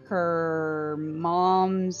her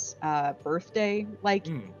mom's birthday, like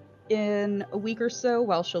in a week or so,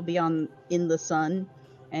 while she'll be in the sun,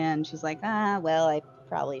 and she's like, well, I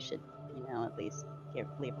probably should, at least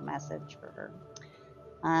leave a message for her.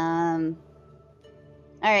 All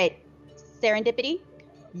right, Serendipity.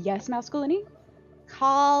 Yes, Mousculini.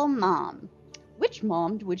 Call Mom. Which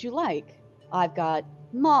mom would you like? I've got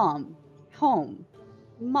Mom, home,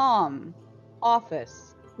 Mom,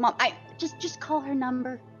 office, Mom. I just call her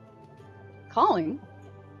number. Calling?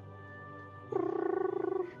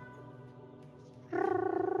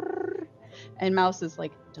 And Mouse is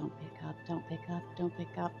like, don't pick up, don't pick up, don't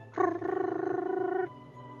pick up.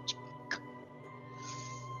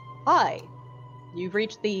 Hi. You have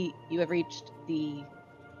reached the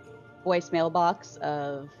voicemail box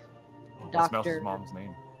of What's Dr. Mouse's mom's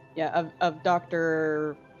name? Yeah, of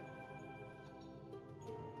Dr.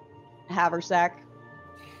 Haversack.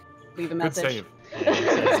 Leave a message.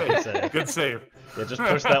 Good save. Good save. Yeah, just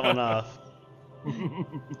push that one off.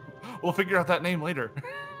 We'll figure out that name later.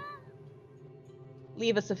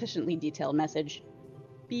 Leave a sufficiently detailed message.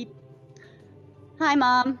 Beep. Hi,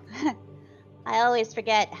 Mom. I always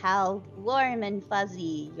forget how warm and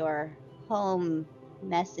fuzzy your home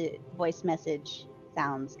voice message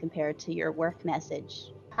sounds compared to your work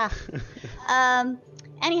message.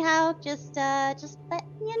 Anyhow, just let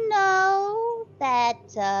you know that,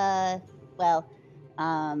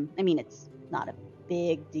 it's not a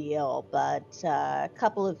big deal, but a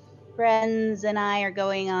couple of friends and I are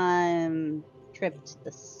going on a trip to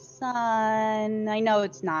the sun. I know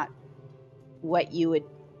it's not what you would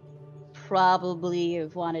probably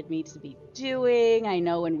have wanted me to be doing. I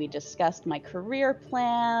know when we discussed my career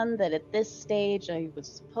plan that at this stage I was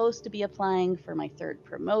supposed to be applying for my 3rd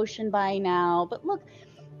promotion by now, but look,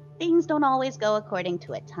 things don't always go according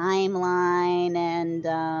to a timeline,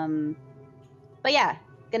 and but yeah,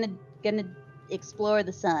 gonna explore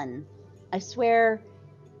the sun. I swear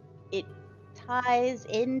it ties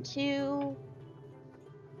into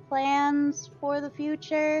plans for the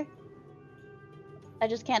future. I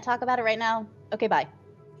just can't talk about it right now. Okay, bye.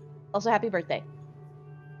 Also, happy birthday.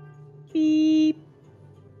 Beep.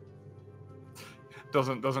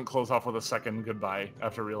 Doesn't close off with a second goodbye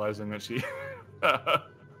after realizing that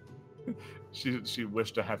she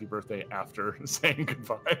wished a happy birthday after saying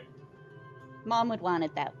goodbye. Mom would want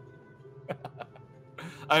it that.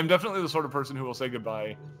 I'm definitely the sort of person who will say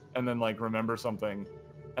goodbye and then remember something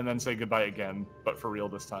and then say goodbye again, but for real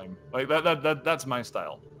this time. Like that's my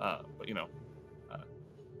style. But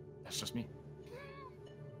that's just me.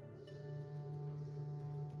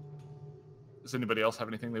 Does anybody else have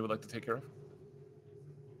anything they would like to take care of?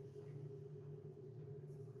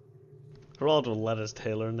 Geralt will let his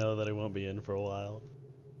tailor know that he won't be in for a while.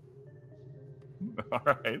 All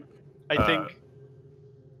right. I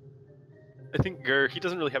think Gur, he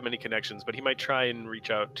doesn't really have many connections, but he might try and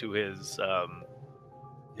reach out to his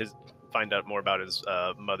find out more about his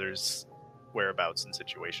mother's whereabouts and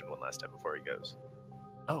situation one last time before he goes.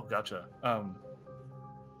 Oh, gotcha.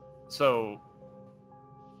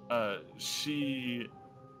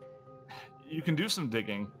 You can do some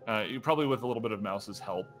digging. You probably with a little bit of Mouse's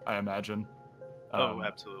help, I imagine. Oh,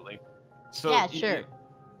 absolutely. So yeah, sure.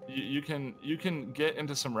 You can get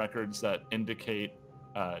into some records that indicate.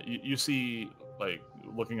 You see,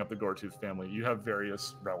 looking up the Gortooth family, you have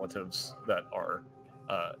various relatives that are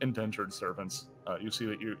indentured servants. You see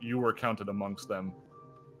that you were counted amongst them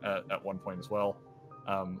at one point as well.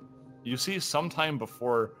 You see sometime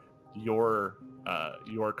before your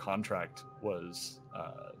contract was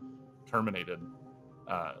terminated,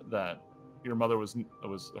 that your mother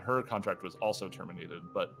her contract was also terminated,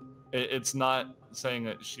 but it's not saying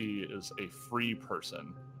that she is a free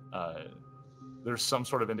person. There's some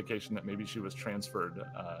sort of indication that maybe she was transferred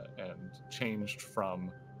and changed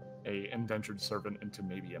from a indentured servant into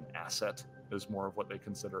maybe an asset is more of what they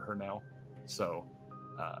consider her now. So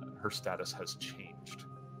her status has changed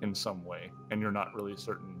in some way, and you're not really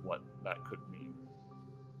certain what that could mean.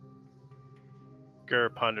 Gur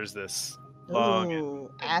ponders this long and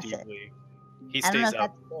deeply. He stays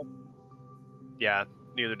up. Yeah,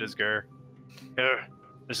 neither does Gur.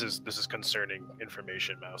 This is concerning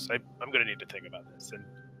information, Mouse. I'm gonna need to think about this, and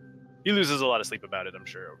he loses a lot of sleep about it, I'm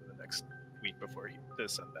sure, over the next week before the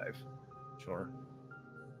sun dive. Sure.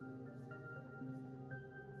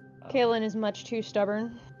 Kaelin is much too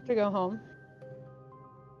stubborn to go home.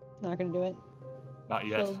 Not gonna do it. Not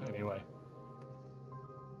yet, anyway.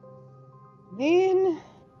 I mean,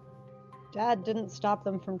 Dad didn't stop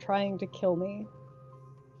them from trying to kill me.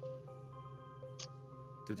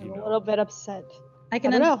 Did I'm you know? a little bit upset. I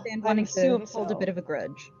can understand wanting to assume hold a bit of a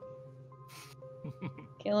grudge.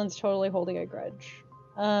 Kaylin's totally holding a grudge.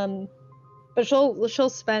 But she'll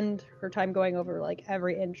spend her time going over like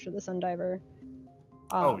every inch of the Sundiver.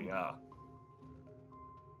 Oh yeah.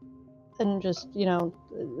 And just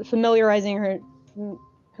familiarizing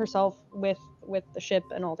herself with the ship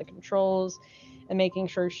and all the controls, and making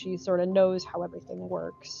sure she sort of knows how everything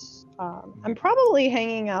works. I'm probably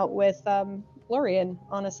hanging out with Lorien,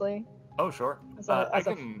 honestly. Oh sure. I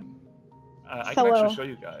can actually show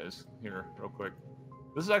you guys here real quick.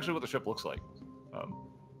 This is actually what the ship looks like.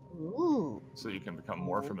 Ooh. So you can become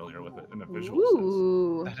more familiar with it in a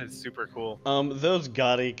visual sense. That is super cool. Those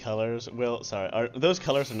gaudy colors, those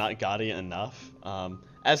colors are not gaudy enough.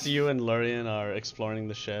 As you and Lorien are exploring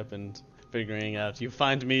the ship and figuring out, you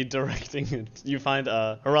find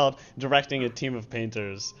Harald directing a team of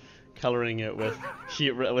painters, coloring it with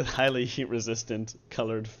with highly heat-resistant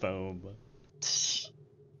colored foam.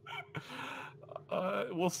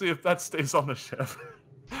 We'll see if that stays on the ship.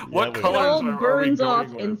 What colors are we going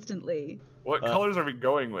with? Instantly. What colors are we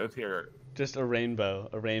going with here? Just a rainbow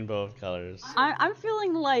of colors. I'm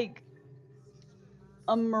feeling like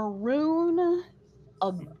a maroon,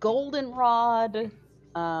 a goldenrod.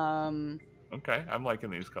 Okay, I'm liking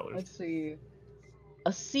these colors. Let's see,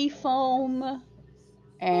 a sea foam,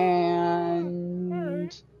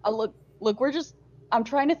 and I'm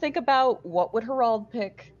trying to think about what would Harald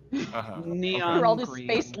pick. Neon Harald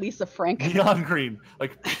green. is Space Lisa Frank. Neon green,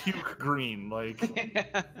 like puke green, like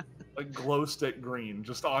glow stick green,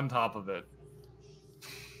 just on top of it.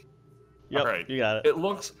 Yep, all right, you got it. It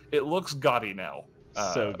looks gaudy now.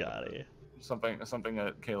 So gaudy. Something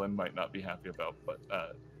that Kaylin might not be happy about, but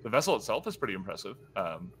the vessel itself is pretty impressive.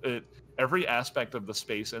 Every aspect of the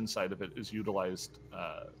space inside of it is utilized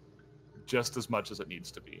just as much as it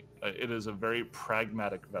needs to be. It is a very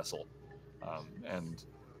pragmatic vessel, and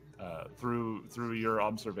through your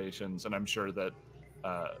observations, and I'm sure that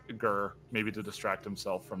Gur, maybe to distract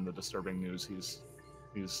himself from the disturbing news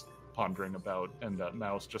he's pondering about, and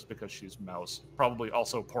Mouse, just because she's Mouse, probably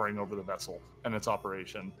also poring over the vessel and its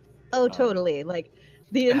operation. Oh, totally. Like,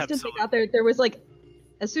 the instant they got there was like,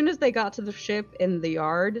 as soon as they got to the ship in the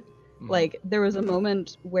yard, like, there was a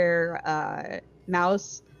moment where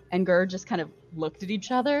Mouse and Gur just kind of looked at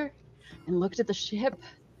each other and looked at the ship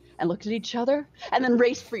and looked at each other and then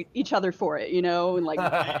raced for each other for it, and like...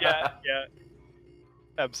 yeah,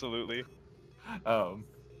 absolutely.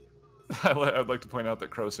 I'd like to point out that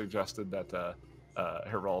Crow suggested that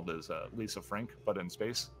Harald is Lisa Frank, but in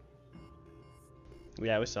space.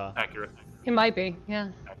 Yeah, we saw. Accurate. It might be,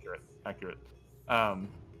 yeah. Accurate.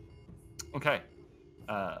 Okay.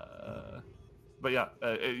 But yeah,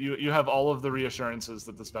 you have all of the reassurances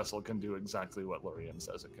that this vessel can do exactly what Lorien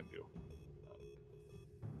says it can do.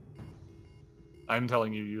 I'm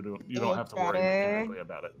telling you, you don't have to worry mechanically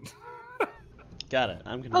about it. Got it.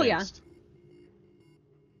 I'm convinced.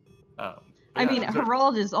 Oh yeah. I mean, so,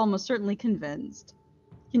 Harald is almost certainly convinced.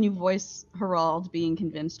 Can you voice Harald being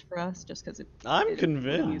convinced for us? Just because I'm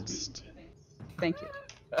convinced. Thank you.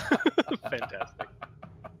 Fantastic.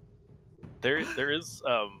 There is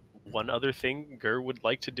one other thing Gur would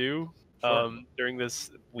like to do during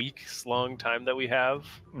this weeks-long time that we have.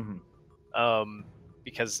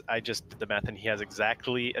 Because I just did the math and he has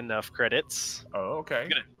exactly enough credits. Oh, okay.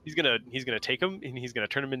 He's gonna take them and he's gonna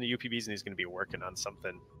turn them into UPBs and he's gonna be working on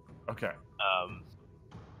something. Okay.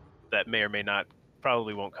 That may or may not,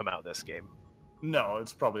 probably won't come out this game. No,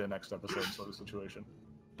 it's probably a next episode sort of situation.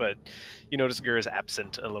 But you notice Gur is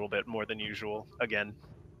absent a little bit more than usual again.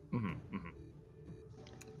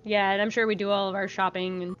 Yeah, and I'm sure we do all of our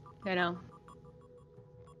shopping and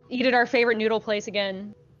eat at our favorite noodle place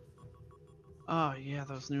again. Oh yeah,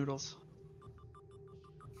 those noodles.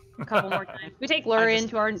 A couple more times. We take Lorien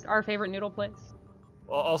to our favorite noodle place.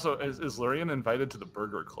 Well, also, is Lorien invited to the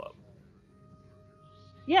Burger Club?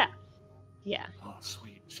 Yeah. Oh,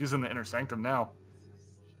 sweet. She's in the inner sanctum now.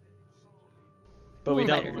 But we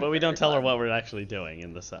don't tell her what we're actually doing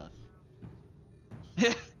in the sun.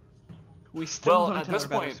 We still don't at tell this her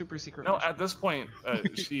about point, a super secret no, mission. at this point,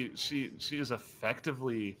 she is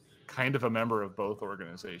effectively kind of a member of both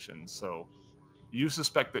organizations. So you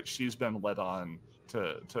suspect that she's been led on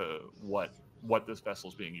to what this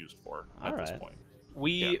vessel's being used for at this point.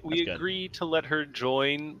 We agree to let her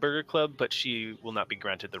join Burger Club, but she will not be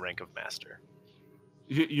granted the rank of master.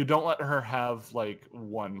 You don't let her have like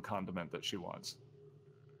one condiment that she wants.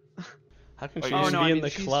 How can Oh, she no, just I be in mean, the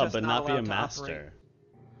she's club just but not not be a allowed to master?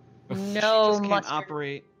 No She just can't mustard.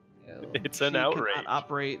 operate. It's an She outrage. cannot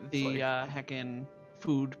operate the like- heckin'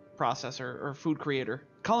 food processor or food creator.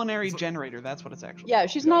 Culinary generator, that's what it's actually Yeah, called.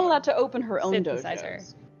 she's not allowed to open her own Synthesizer.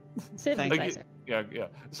 dojos. Thank you. Synthesizer. Yeah.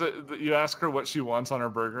 So you ask her what she wants on her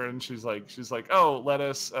burger, and she's like, oh,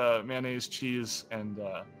 lettuce, mayonnaise, cheese, and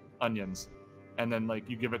onions, and then like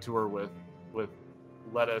you give it to her with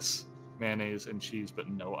lettuce, mayonnaise, and cheese, but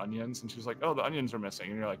no onions, and she's like, oh, the onions are missing,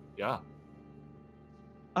 and you're like, yeah,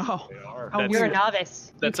 Oh, they are. how You're a weird.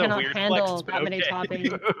 novice. That's you a cannot weird handle flex, but that many okay.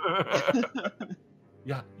 toppings.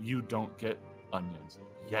 Yeah, you don't get onions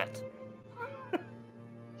yet,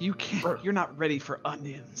 You can't. You're not ready for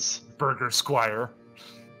onions. Burger Squire.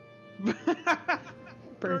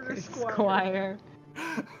 Burger Squire.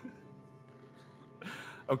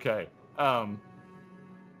 Okay.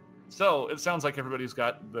 So it sounds like everybody's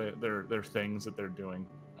got their things that they're doing.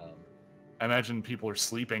 I imagine people are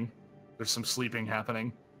sleeping. There's some sleeping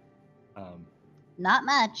happening. Not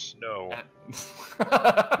much. No.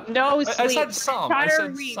 No I sleep. said some. Try I to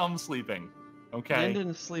said read. some sleeping. Okay. Lyndon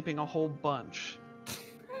is sleeping a whole bunch.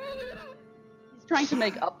 He's trying to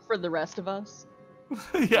make up for the rest of us.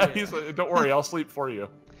 Yeah, he's like, don't worry, I'll sleep for you.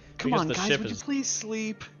 Come Because on, the guys, ship would you is- please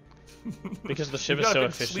sleep? Because the You've ship is got a so big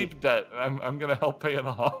efficient. sleep debt. I'm gonna help pay it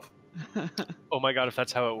off. Oh my god, if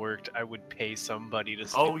that's how it worked, I would pay somebody to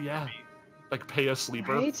sleep Oh, for yeah. me. Like pay a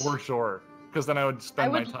sleeper Right? for sure. Because then I would I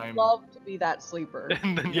spend would my time. love to be that sleeper.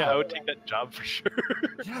 And then Yeah. I would take that job for sure.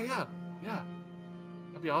 Yeah.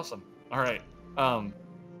 That'd be awesome. All right.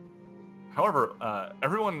 However,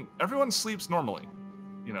 everyone sleeps normally.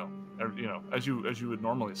 You know, as you would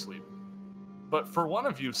normally sleep. But for one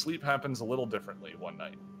of you, sleep happens a little differently one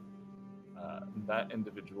night. That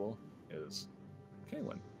individual is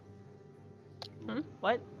Kaylin.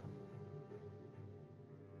 What?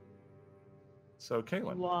 So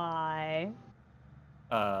Kaylin. Why?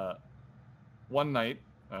 One night,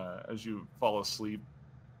 as you fall asleep,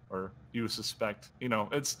 or you suspect, you know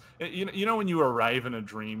when you arrive in a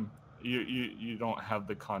dream, you don't have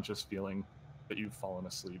the conscious feeling that you've fallen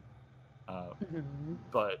asleep,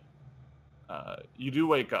 but you do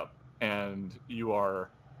wake up and you are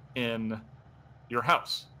in your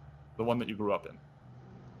house, the one that you grew up in.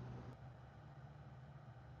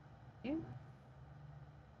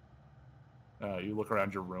 You look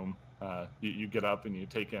around your room. You get up and you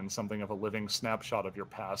take in something of a living snapshot of your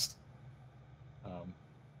past.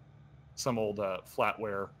 Some old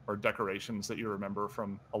flatware or decorations that you remember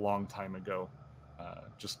from a long time ago,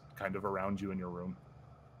 just kind of around you in your room.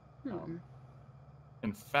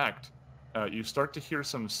 In fact, you start to hear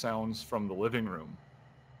some sounds from the living room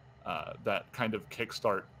that kind of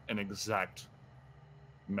kickstart an exact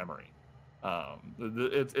memory.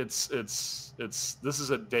 This is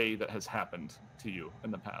a day that has happened to you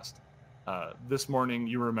in the past. This morning,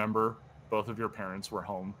 you remember both of your parents were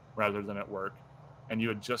home rather than at work, and you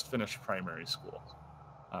had just finished primary school.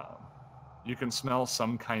 You can smell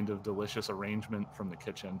some kind of delicious arrangement from the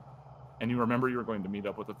kitchen, and you remember you were going to meet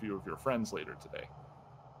up with a few of your friends later today.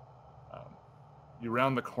 You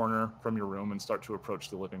round the corner from your room and start to approach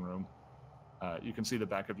the living room. You can see the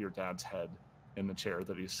back of your dad's head in the chair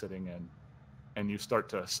that he's sitting in, and you start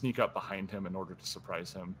to sneak up behind him in order to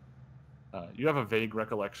surprise him. You have a vague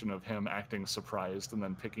recollection of him acting surprised and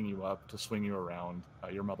then picking you up to swing you around,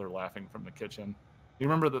 your mother laughing from the kitchen. You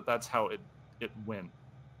remember that that's how it went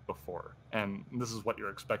before, and this is what you're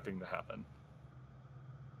expecting to happen.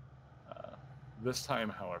 This time,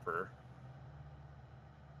 however,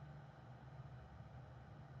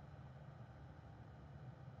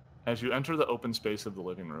 as you enter the open space of the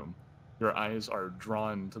living room, your eyes are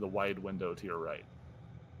drawn to the wide window to your right.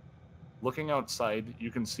 Looking outside,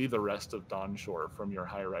 you can see the rest of Dawn Shore from your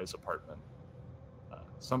high-rise apartment.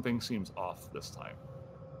 Something seems off this time.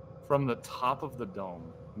 From the top of the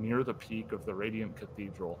dome, near the peak of the Radiant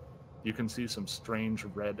Cathedral, you can see some strange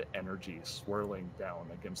red energy swirling down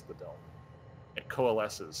against the dome. It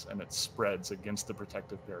coalesces and it spreads against the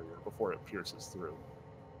protective barrier before it pierces through.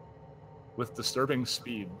 With disturbing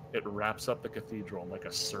speed, it wraps up the cathedral like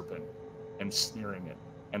a serpent, ensnaring it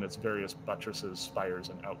and its various buttresses, spires,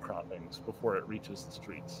 and outcroppings before it reaches the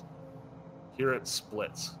streets. Here it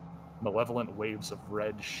splits, malevolent waves of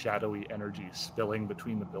red, shadowy energy spilling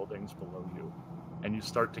between the buildings below you, and you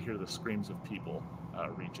start to hear the screams of people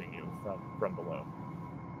reaching you from below.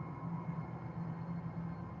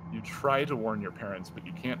 You try to warn your parents, but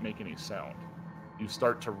you can't make any sound. You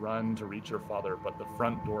start to run to reach your father, but the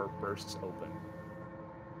front door bursts open.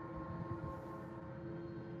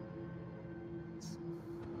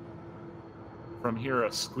 From here,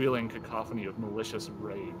 a squealing cacophony of malicious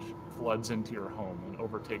rage floods into your home and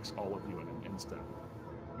overtakes all of you in an instant.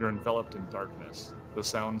 You're enveloped in darkness, the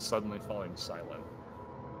sound suddenly falling silent.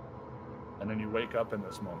 And then you wake up in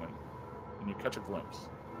this moment, and you catch a glimpse.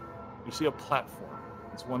 You see a platform.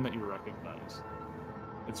 It's one that you recognize.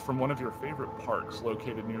 It's from one of your favorite parks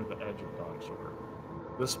located near the edge of Dawnshore.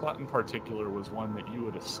 This spot in particular was one that you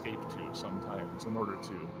would escape to sometimes in order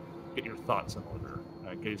to get your thoughts in order,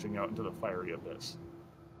 gazing out into the fiery abyss.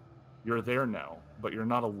 You're there now, but you're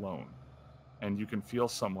not alone, and you can feel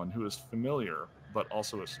someone who is familiar, but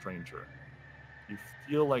also a stranger. You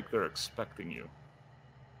feel like they're expecting you,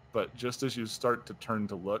 but just as you start to turn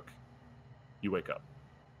to look, you wake up.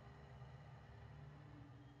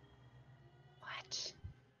 What?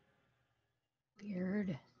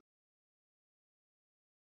 Weird.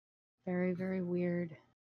 Very, very weird.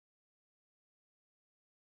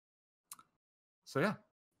 So yeah.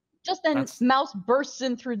 Just then, Mouse bursts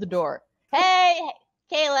in through the door. Hey,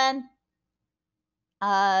 Kaylin.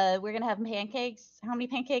 We're gonna have pancakes. How many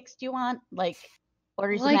pancakes do you want? Like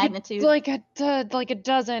orders of magnitude? Like a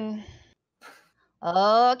dozen.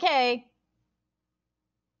 Okay.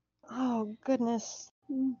 Oh goodness.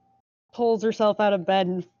 Pulls herself out of bed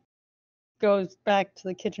and goes back to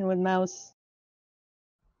the kitchen with Mouse.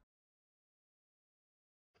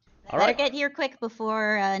 Better get here quick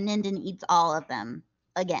before Ninden eats all of them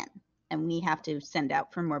again, and we have to send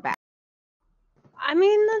out for more back. I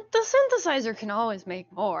mean, the synthesizer can always make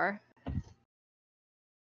more.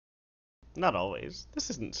 Not always. This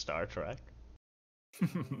isn't Star Trek.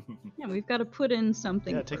 Yeah, we've got to put in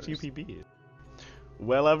something. Yeah, take UPB.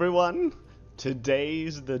 Well, everyone,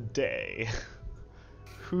 today's the day.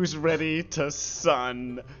 Who's ready to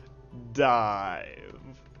sun dive?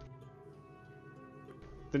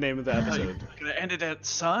 The name of the episode. It ended at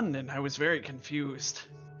sun, and I was very confused.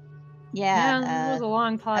 Yeah, it was a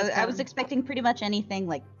long pause. I was expecting pretty much anything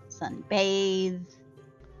like sunbathe.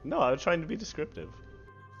 No, I was trying to be descriptive.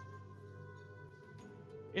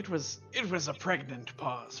 It was a pregnant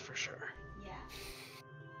pause for sure. Yeah.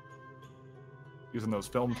 Using those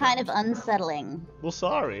film Kind terms. of unsettling. Well,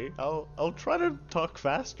 sorry. I'll try to talk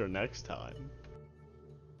faster next time.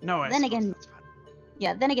 No, Then again,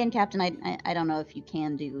 yeah. Then again, Captain, I don't know if you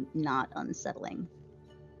can do not unsettling.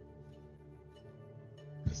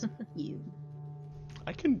 You.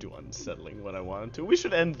 I can do unsettling when I want to. We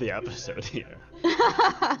should end the episode here. No,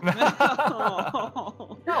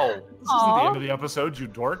 this isn't the end of the episode, you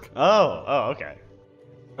dork. Oh, okay.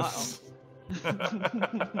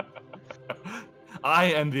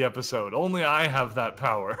 I end the episode. Only I have that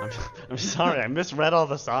power. I'm sorry, I misread all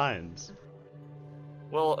the signs.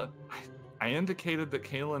 Well, I indicated that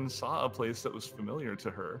Kaylin saw a place that was familiar to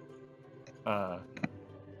her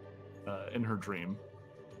in her dream.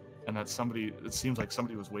 And that somebody, it seems like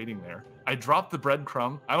somebody was waiting there. I dropped the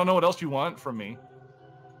breadcrumb. I don't know what else you want from me.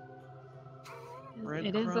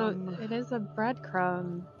 It is a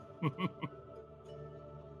breadcrumb.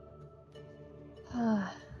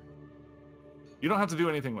 You don't have to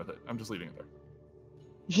do anything with it. I'm just leaving it there.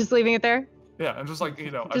 Just leaving it there? Yeah, I'm just like,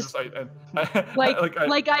 you know, I'm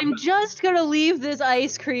just gonna leave this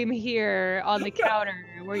ice cream here on the counter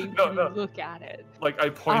where you can look at it. Like I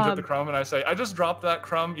point at the crumb and I say, I just dropped that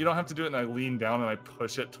crumb. You don't have to do it. And I lean down and I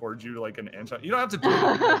push it towards you like an inch. You don't have to do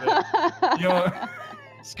anything with it. You know?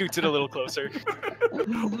 Scoots it a little closer. A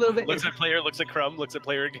little bit. Looks at player, looks at crumb, looks at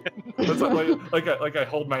player again. like I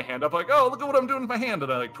hold my hand up, like, oh, look at what I'm doing with my hand,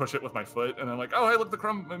 and I like push it with my foot, and I'm like, oh, hey, look, the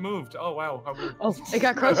crumb moved. Oh wow, how weird. Oh, it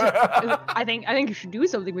got closer. I think you should do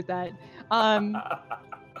something with that. I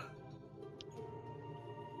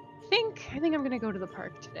think I'm gonna go to the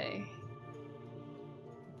park today.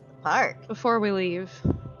 Park? Before we leave.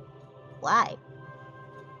 Why?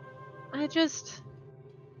 I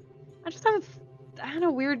had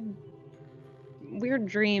a weird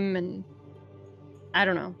dream, and I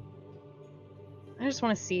don't know. I just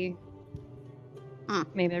want to see.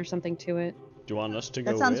 Maybe there's something to it. Do you want us to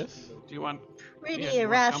go with? Do you want? Pretty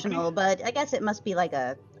irrational, but I guess it must be like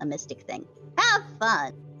a mystic thing. Have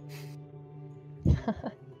fun.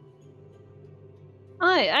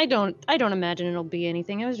 I don't imagine it'll be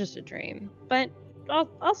anything. It was just a dream, but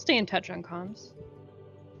I'll stay in touch on comms.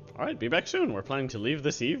 All right, be back soon. We're planning to leave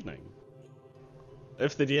this evening.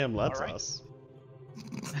 If the DM lets us.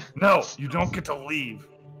 No, you don't get to leave.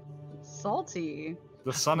 Salty.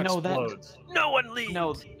 The sun explodes. No one leaves.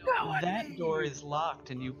 No, that door is locked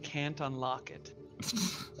and you can't unlock it.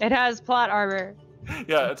 It has plot armor.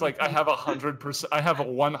 Yeah, it's like I have 100%. I have a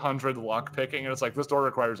 100 lock picking, and it's like this door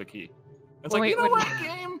requires a key. It's like, you know what,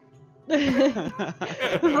 game?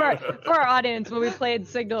 for our audience, when we played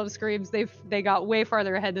Signal of Screams, they got way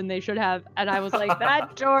farther ahead than they should have, and I was like,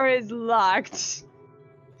 that door is locked.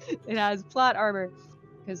 It has plot armor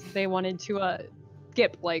because they wanted to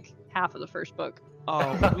skip like half of the first book.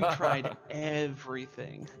 Oh, we tried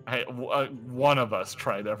everything. One of us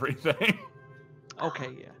tried everything. Okay,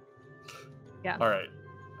 yeah. Yeah. All right.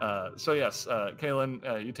 So yes,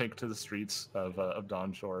 Kaylin, you take to the streets of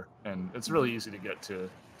Dawnshore, and it's really easy to get to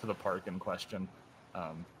the park in question.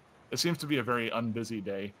 It seems to be a very unbusy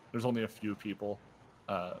day. There's only a few people,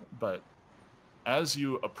 but as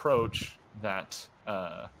you approach that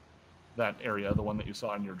area, the one that you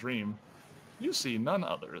saw in your dream, you see none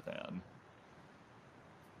other than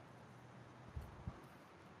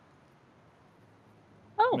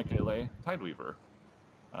Michaela Tideweaver,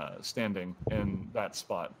 standing in that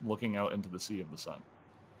spot, looking out into the Sea of the Sun.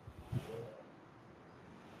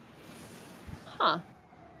 Huh.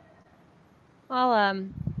 I'll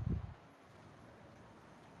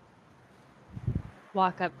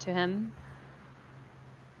walk up to him.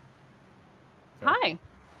 Okay.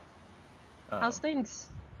 Hi. How's things?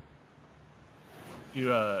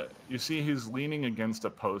 You see he's leaning against a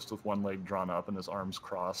post with one leg drawn up and his arms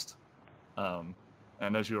crossed. And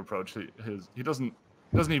as you approach, he doesn't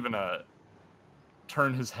even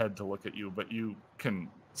turn his head to look at you, but you can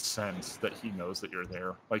sense that he knows that you're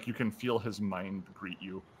there. Like you can feel his mind greet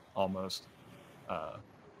you almost.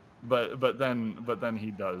 But then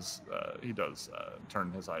he does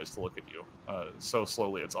turn his eyes to look at you so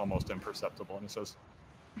slowly it's almost imperceptible, and he says,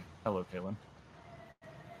 "Hello, Kaylin.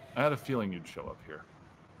 I had a feeling you'd show up here."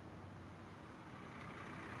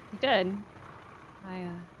 You did.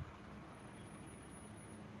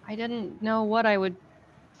 I didn't know what I would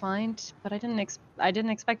find, but I didn't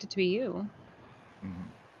expect it to be you. Mm-hmm.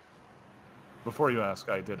 Before you ask,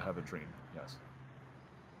 I did have a dream. Yes.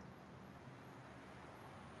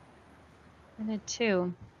 I did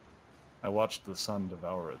too. I watched the sun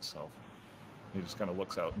devour itself. He just kind of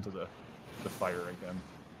looks out into the fire again.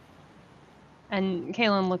 And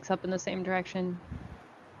Kaylin looks up in the same direction.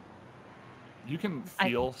 You can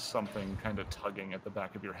feel something kind of tugging at the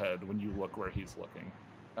back of your head when you look where he's looking.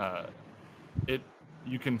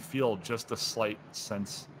 You can feel just a slight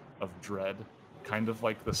sense of dread, kind of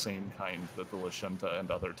like the same kind that the Lashunta and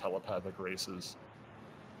other telepathic races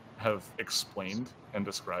have explained and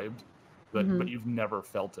described. But you've never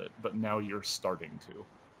felt it, but now you're starting to.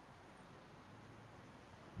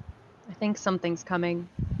 I think something's coming.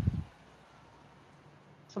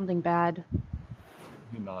 Something bad.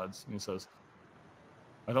 He nods and he says,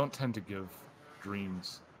 "I don't tend to give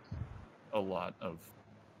dreams a lot of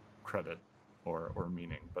credit or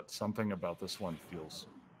meaning, but something about this one feels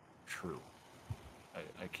true.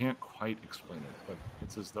 I can't quite explain it, but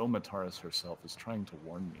it's as though Mataris herself is trying to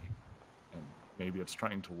warn me. And maybe it's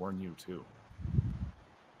trying to warn you too."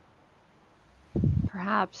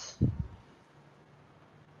 Perhaps.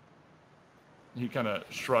 He kind of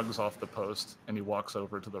shrugs off the post and he walks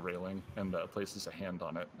over to the railing and places a hand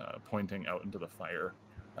on it, pointing out into the fire.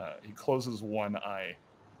 He closes one eye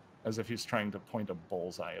as if he's trying to point a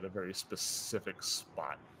bullseye at a very specific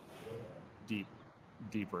spot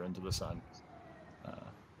deeper into the sun.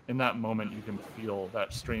 In that moment, you can feel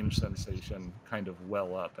that strange sensation kind of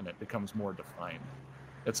well up, and it becomes more defined.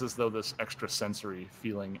 It's as though this extrasensory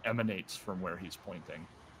feeling emanates from where he's pointing.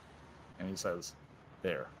 And he says,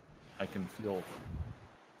 "There, I can feel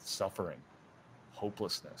suffering,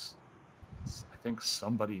 hopelessness. I think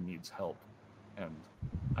somebody needs help. And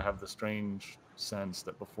I have the strange sense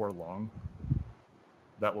that before long,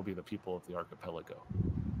 that will be the people of the archipelago."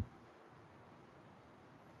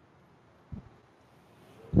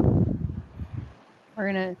 We're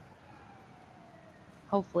gonna...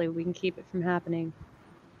 Hopefully we can keep it from happening.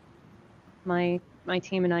 My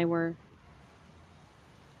team and I we're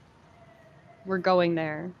going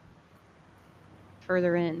there.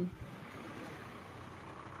 Further in.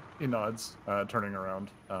 He nods, turning around.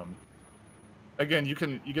 Again, you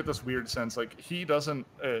get this weird sense, like, he doesn't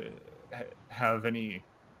have any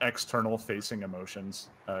external facing emotions,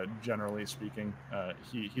 generally speaking.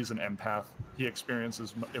 He's an empath. He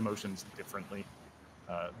experiences emotions differently.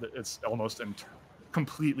 It's almost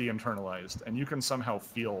completely internalized, and you can somehow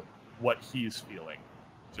feel what he's feeling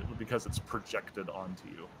because it's projected onto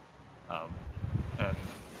you. And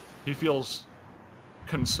he feels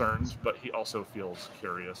concerned, but he also feels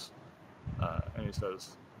curious. And he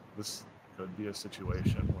says, "This could be a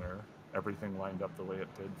situation where everything lined up the way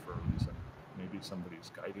it did for a reason. Maybe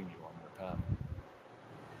somebody's guiding you on their path."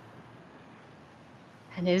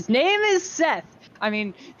 And his name is Seth. I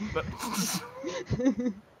mean...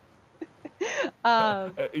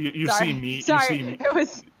 You sorry. see me. Sorry, you see me. it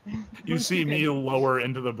was. You see me lower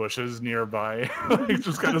into the bushes nearby, like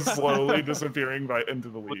just kind of slowly disappearing into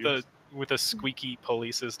the leaves. With a squeaky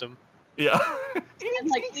pulley system. Yeah. And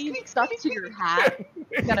like leaves stuck to your hat.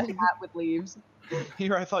 You got a hat with leaves.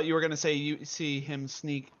 Here, I thought you were gonna say you see him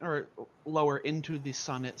sneak or lower into the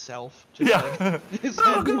sun itself. Yeah. Like his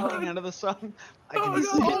head poking out of the sun. I can see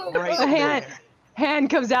it right A there. hand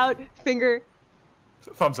comes out, finger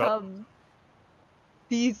Thumbs up.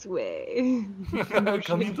 this way.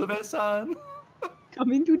 Coming to the sun.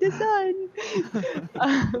 Coming to the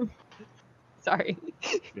sun. Sorry.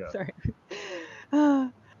 Yeah. Sorry.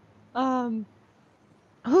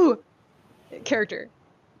 Who? Character.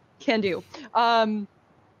 Can do. Perhaps.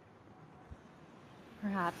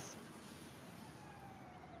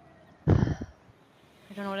 I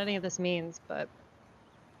don't know what any of this means, but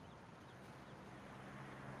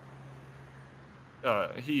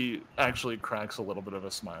he actually cracks a little bit of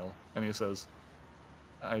a smile, and he says,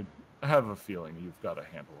 I have a feeling you've got a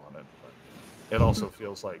handle on it, but it also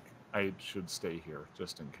feels like I should stay here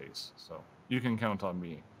just in case. So you can count on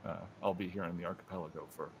me. I'll be here in the archipelago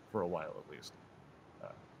for a while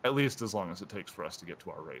at least as long as it takes for us to get to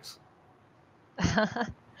our race.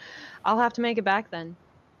 I'll have to make it back then.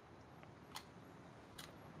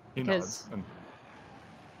 He nods. And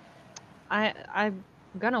I'm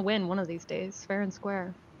gonna win one of these days, fair and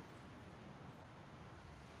square.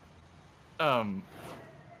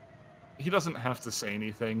 He doesn't have to say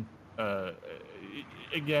anything.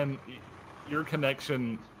 Again, your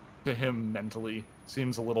connection to him mentally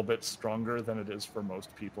seems a little bit stronger than it is for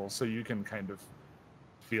most people, so you can kind of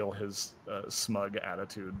feel his smug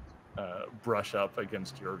attitude brush up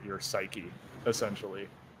against your psyche, essentially.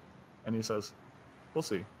 And he says, we'll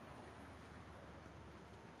see.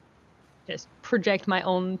 Just project my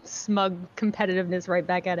own smug competitiveness right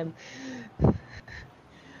back at him.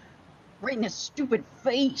 Right in his stupid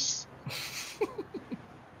face.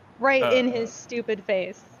 Right in his stupid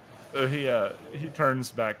face. He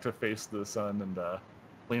turns back to face the sun and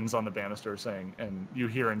leans on the banister, saying, and you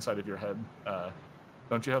hear inside of your head,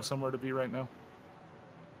 don't you have somewhere to be right now?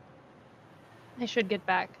 I should get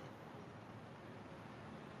back.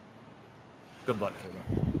 Good luck,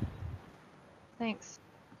 Kayla. Thanks.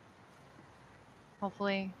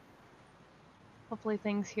 Hopefully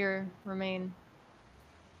things here remain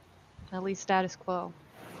at least status quo.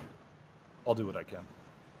 I'll do what I can.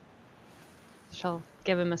 She'll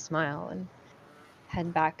give him a smile and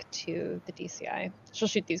head back to the DCI. She'll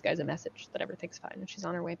shoot these guys a message that everything's fine and she's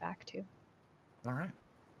on her way back too. All right.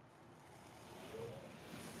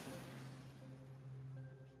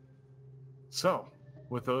 So,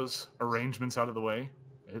 with those arrangements out of the way,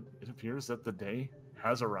 it appears that the day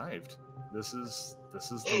has arrived. This is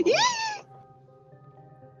the moment.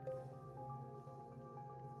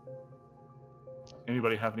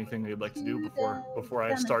 Anybody have anything they'd like to do before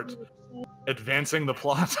I start advancing the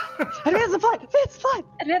plot? Advance the plot! Advance the plot!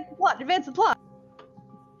 Advance the plot! Advance the plot!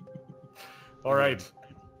 All right.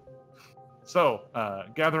 So,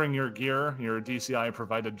 gathering your gear, your DCI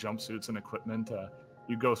provided jumpsuits and equipment,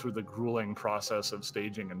 you go through the grueling process of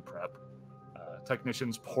staging and prep.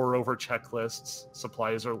 Technicians pore over checklists,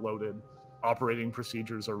 supplies are loaded, operating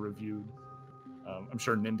procedures are reviewed. I'm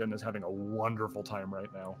sure Ninden is having a wonderful time right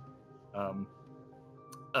now.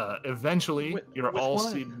 Eventually, you're all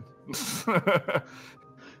seated.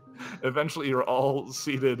 Eventually, you're all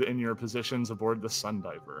seated in your positions aboard the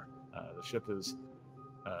Sundiver. The ship is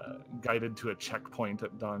guided to a checkpoint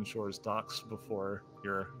at Dawn Shore's docks before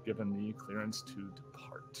you're given the clearance to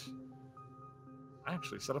depart. I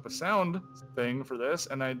actually set up a sound thing for this,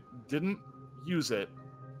 and I didn't use it.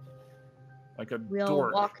 Like a We'll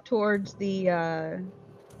dork. walk towards the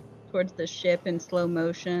ship in slow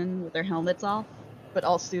motion with our helmets off, but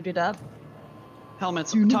all suited up.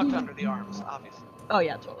 Helmets tucked under the arms, obviously. Oh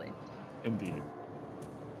yeah, totally. Indeed.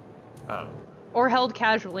 Or held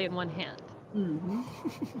casually in one hand. Mm-hmm.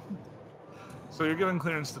 So you're given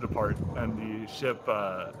clearance to depart, and the ship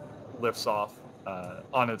lifts off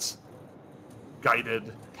on its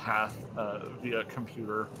guided path via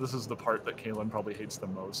computer. This is the part that Kaylin probably hates the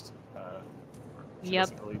most. She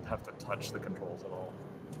doesn't really have to touch the controls at all.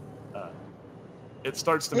 It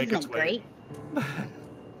starts to make its way.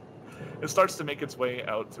 It starts to make its way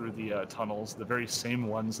out through the tunnels, the very same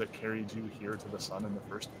ones that carried you here to the sun in the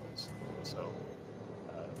first place. So,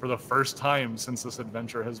 for the first time since this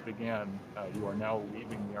adventure has began, you are now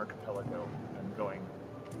leaving the archipelago and going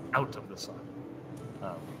out of the sun.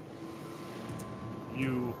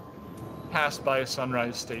 You pass by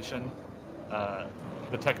Sunrise Station,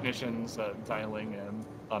 the technicians dialing in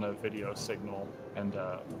on a video signal and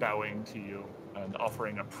bowing to you and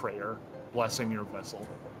offering a prayer, blessing your vessel.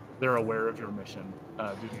 They're aware of your mission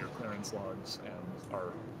due to your clearance logs and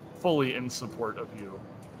are fully in support of you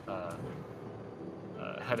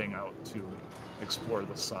heading out to explore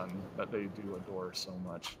the sun that they do adore so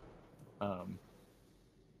much.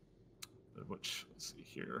 Which, let's see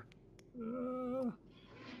here.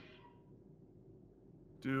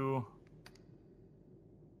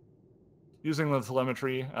 Using the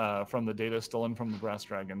telemetry from the data stolen from the Brass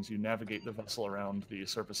Dragons, you navigate the vessel around the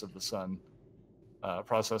surface of the sun, a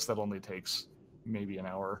process that only takes maybe an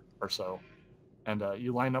hour or so. And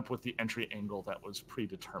you line up with the entry angle that was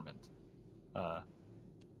predetermined.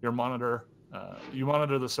 You monitor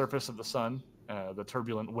the surface of the sun, the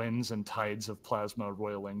turbulent winds and tides of plasma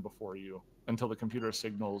roiling before you until the computer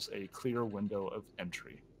signals a clear window of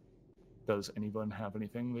entry. Does anyone have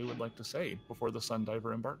anything they would like to say before the Sun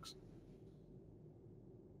Diver embarks?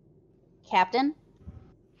 Captain?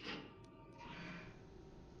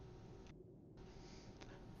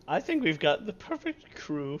 I think we've got the perfect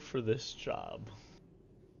crew for this job.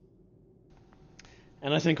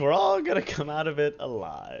 And I think we're all gonna come out of it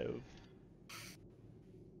alive.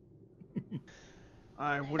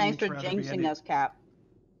 Thanks for jinxing us, Cap.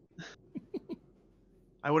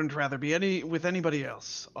 I wouldn't rather be with anybody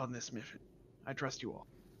else on this mission. I trust you all.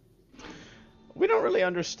 We don't really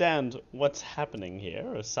understand what's happening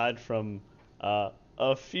here, aside from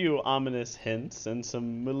a few ominous hints and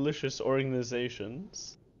some malicious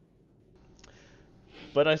organizations.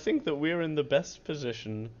 But I think that we're in the best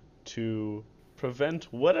position to prevent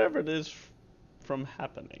whatever it is from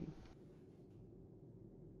happening.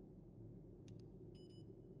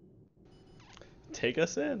 Take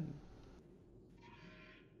us in.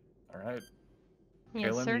 All right.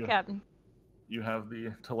 Yes, Kaylin, sir, Captain. You have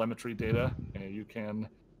the telemetry data, and you can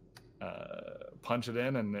punch it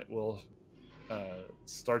in, and it will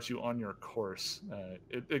start you on your course.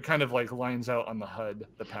 It kind of like lines out on the HUD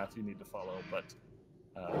the path you need to follow, but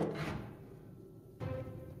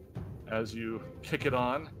as you kick it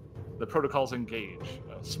on, the protocols engage.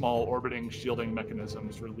 Small orbiting shielding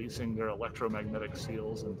mechanisms releasing their electromagnetic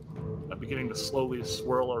seals and beginning to slowly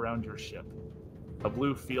swirl around your ship. A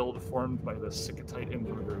blue field formed by the Sikatite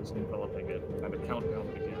inverters enveloping it, and a countdown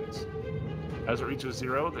begins. As it reaches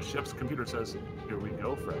 0, the ship's computer says, "Here we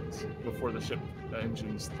go, friends," before the ship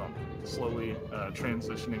engines thump, slowly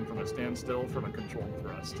transitioning from a standstill from a controlled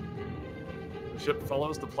thrust. The ship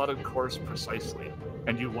follows the plotted course precisely,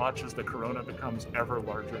 and you watch as the corona becomes ever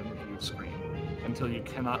larger in the view screen, until you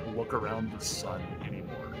cannot look around the sun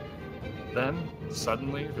anymore. Then,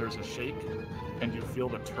 suddenly, there's a shake, and you feel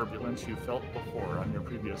the turbulence you felt before on your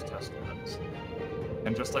previous test runs.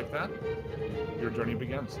 And just like that, your journey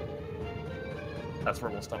begins. That's where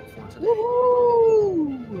we'll stop for today.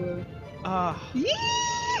 Woo! How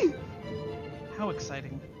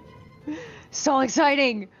exciting. So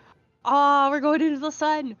exciting! We're going into the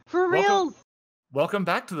sun for reals. Welcome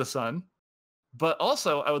back to the sun. But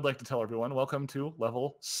also, I would like to tell everyone, welcome to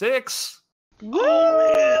level 6.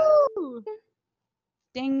 Woo!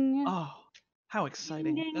 Ding. Oh, how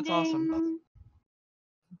exciting. Ding, That's ding. awesome.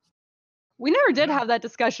 We never did have that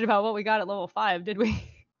discussion about what we got at level 5, did we?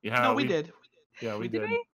 Yeah, No, we did. Yeah, we Did did.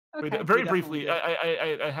 we? We Okay. did. Very We briefly,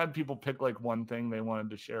 definitely I had people pick like one thing they wanted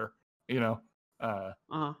to share, you know.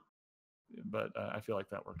 Uh-huh. But I feel like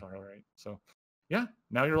that worked all right. So, yeah,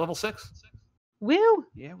 now you're level 6. Woo!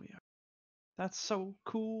 Yeah, we are. That's so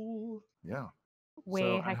cool. Yeah. Way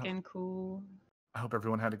So heckin' cool. I hope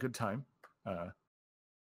everyone had a good time.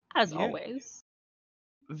 As Yeah. always.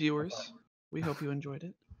 Viewers, we hope you enjoyed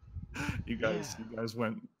it. You guys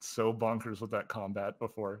went so bonkers with that combat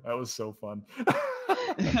before. That was so fun.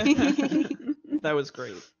 That was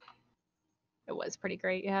great. It was pretty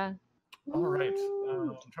great, yeah. All right.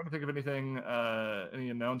 I'm trying to think of anything,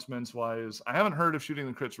 any announcements wise. I haven't heard of Shooting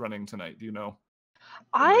the Crits running tonight. Do you know?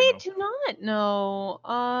 I do not know.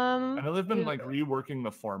 I know they've been like reworking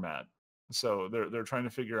the format, so they're trying to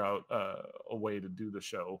figure out a way to do the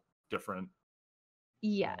show different.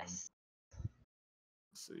 Yes.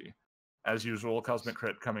 Let's see. As usual, Cosmic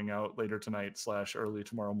Crit coming out later tonight / early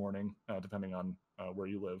tomorrow morning, depending on where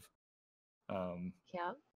you live.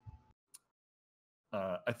 Yeah.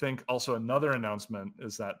 I think also another announcement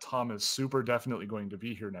is that Tom is super definitely going to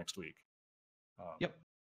be here next week. Yep.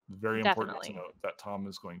 Very important to Definitely. note that Tom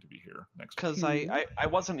is going to be here next week. Because I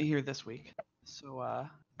wasn't here this week. So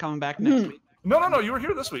coming back next week. No, you were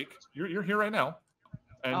here this week. You're here right now.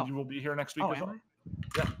 And Oh. you will be here next week Oh, as am well.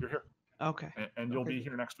 Yeah, you're here. Okay. And you'll Okay. be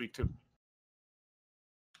here next week too.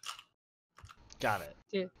 Got it.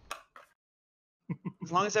 Yeah.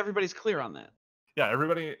 As long as everybody's clear on that. Yeah,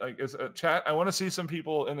 everybody is a chat. I want to see some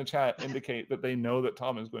people in the chat indicate that they know that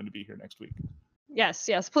Tom is going to be here next week. Yes,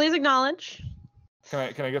 please acknowledge.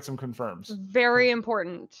 Can I get some confirms? Very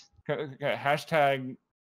important. Hashtag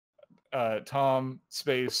Tom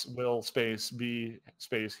space Will space B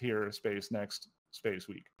space here space next space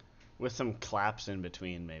week. With some claps in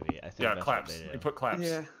between, maybe. I think. Yeah, that's claps. What they do. You put claps.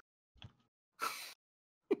 Yeah.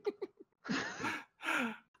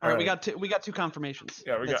 All right, we got two confirmations.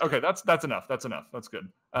 Yeah, okay. That's enough. That's enough. That's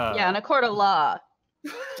good. Yeah, in a court of law.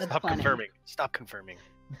 Stop confirming. Stop confirming.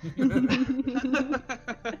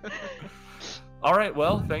 All right.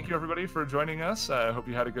 Well, thank you everybody for joining us. I hope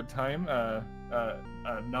you had a good time.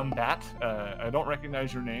 Numbat. I don't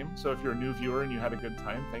recognize your name, so if you're a new viewer and you had a good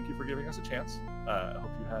time, thank you for giving us a chance. I hope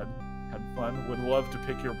you had fun. Would love to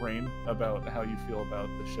pick your brain about how you feel about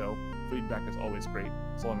the show. Feedback is always great,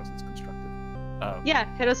 as long as it's constructive. Yeah,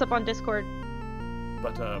 hit us up on Discord.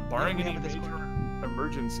 But barring any major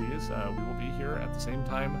emergencies, we will be here at the same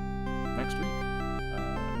time next week.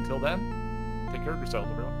 Until then, take care of yourselves,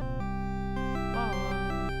 everyone.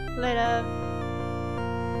 Later.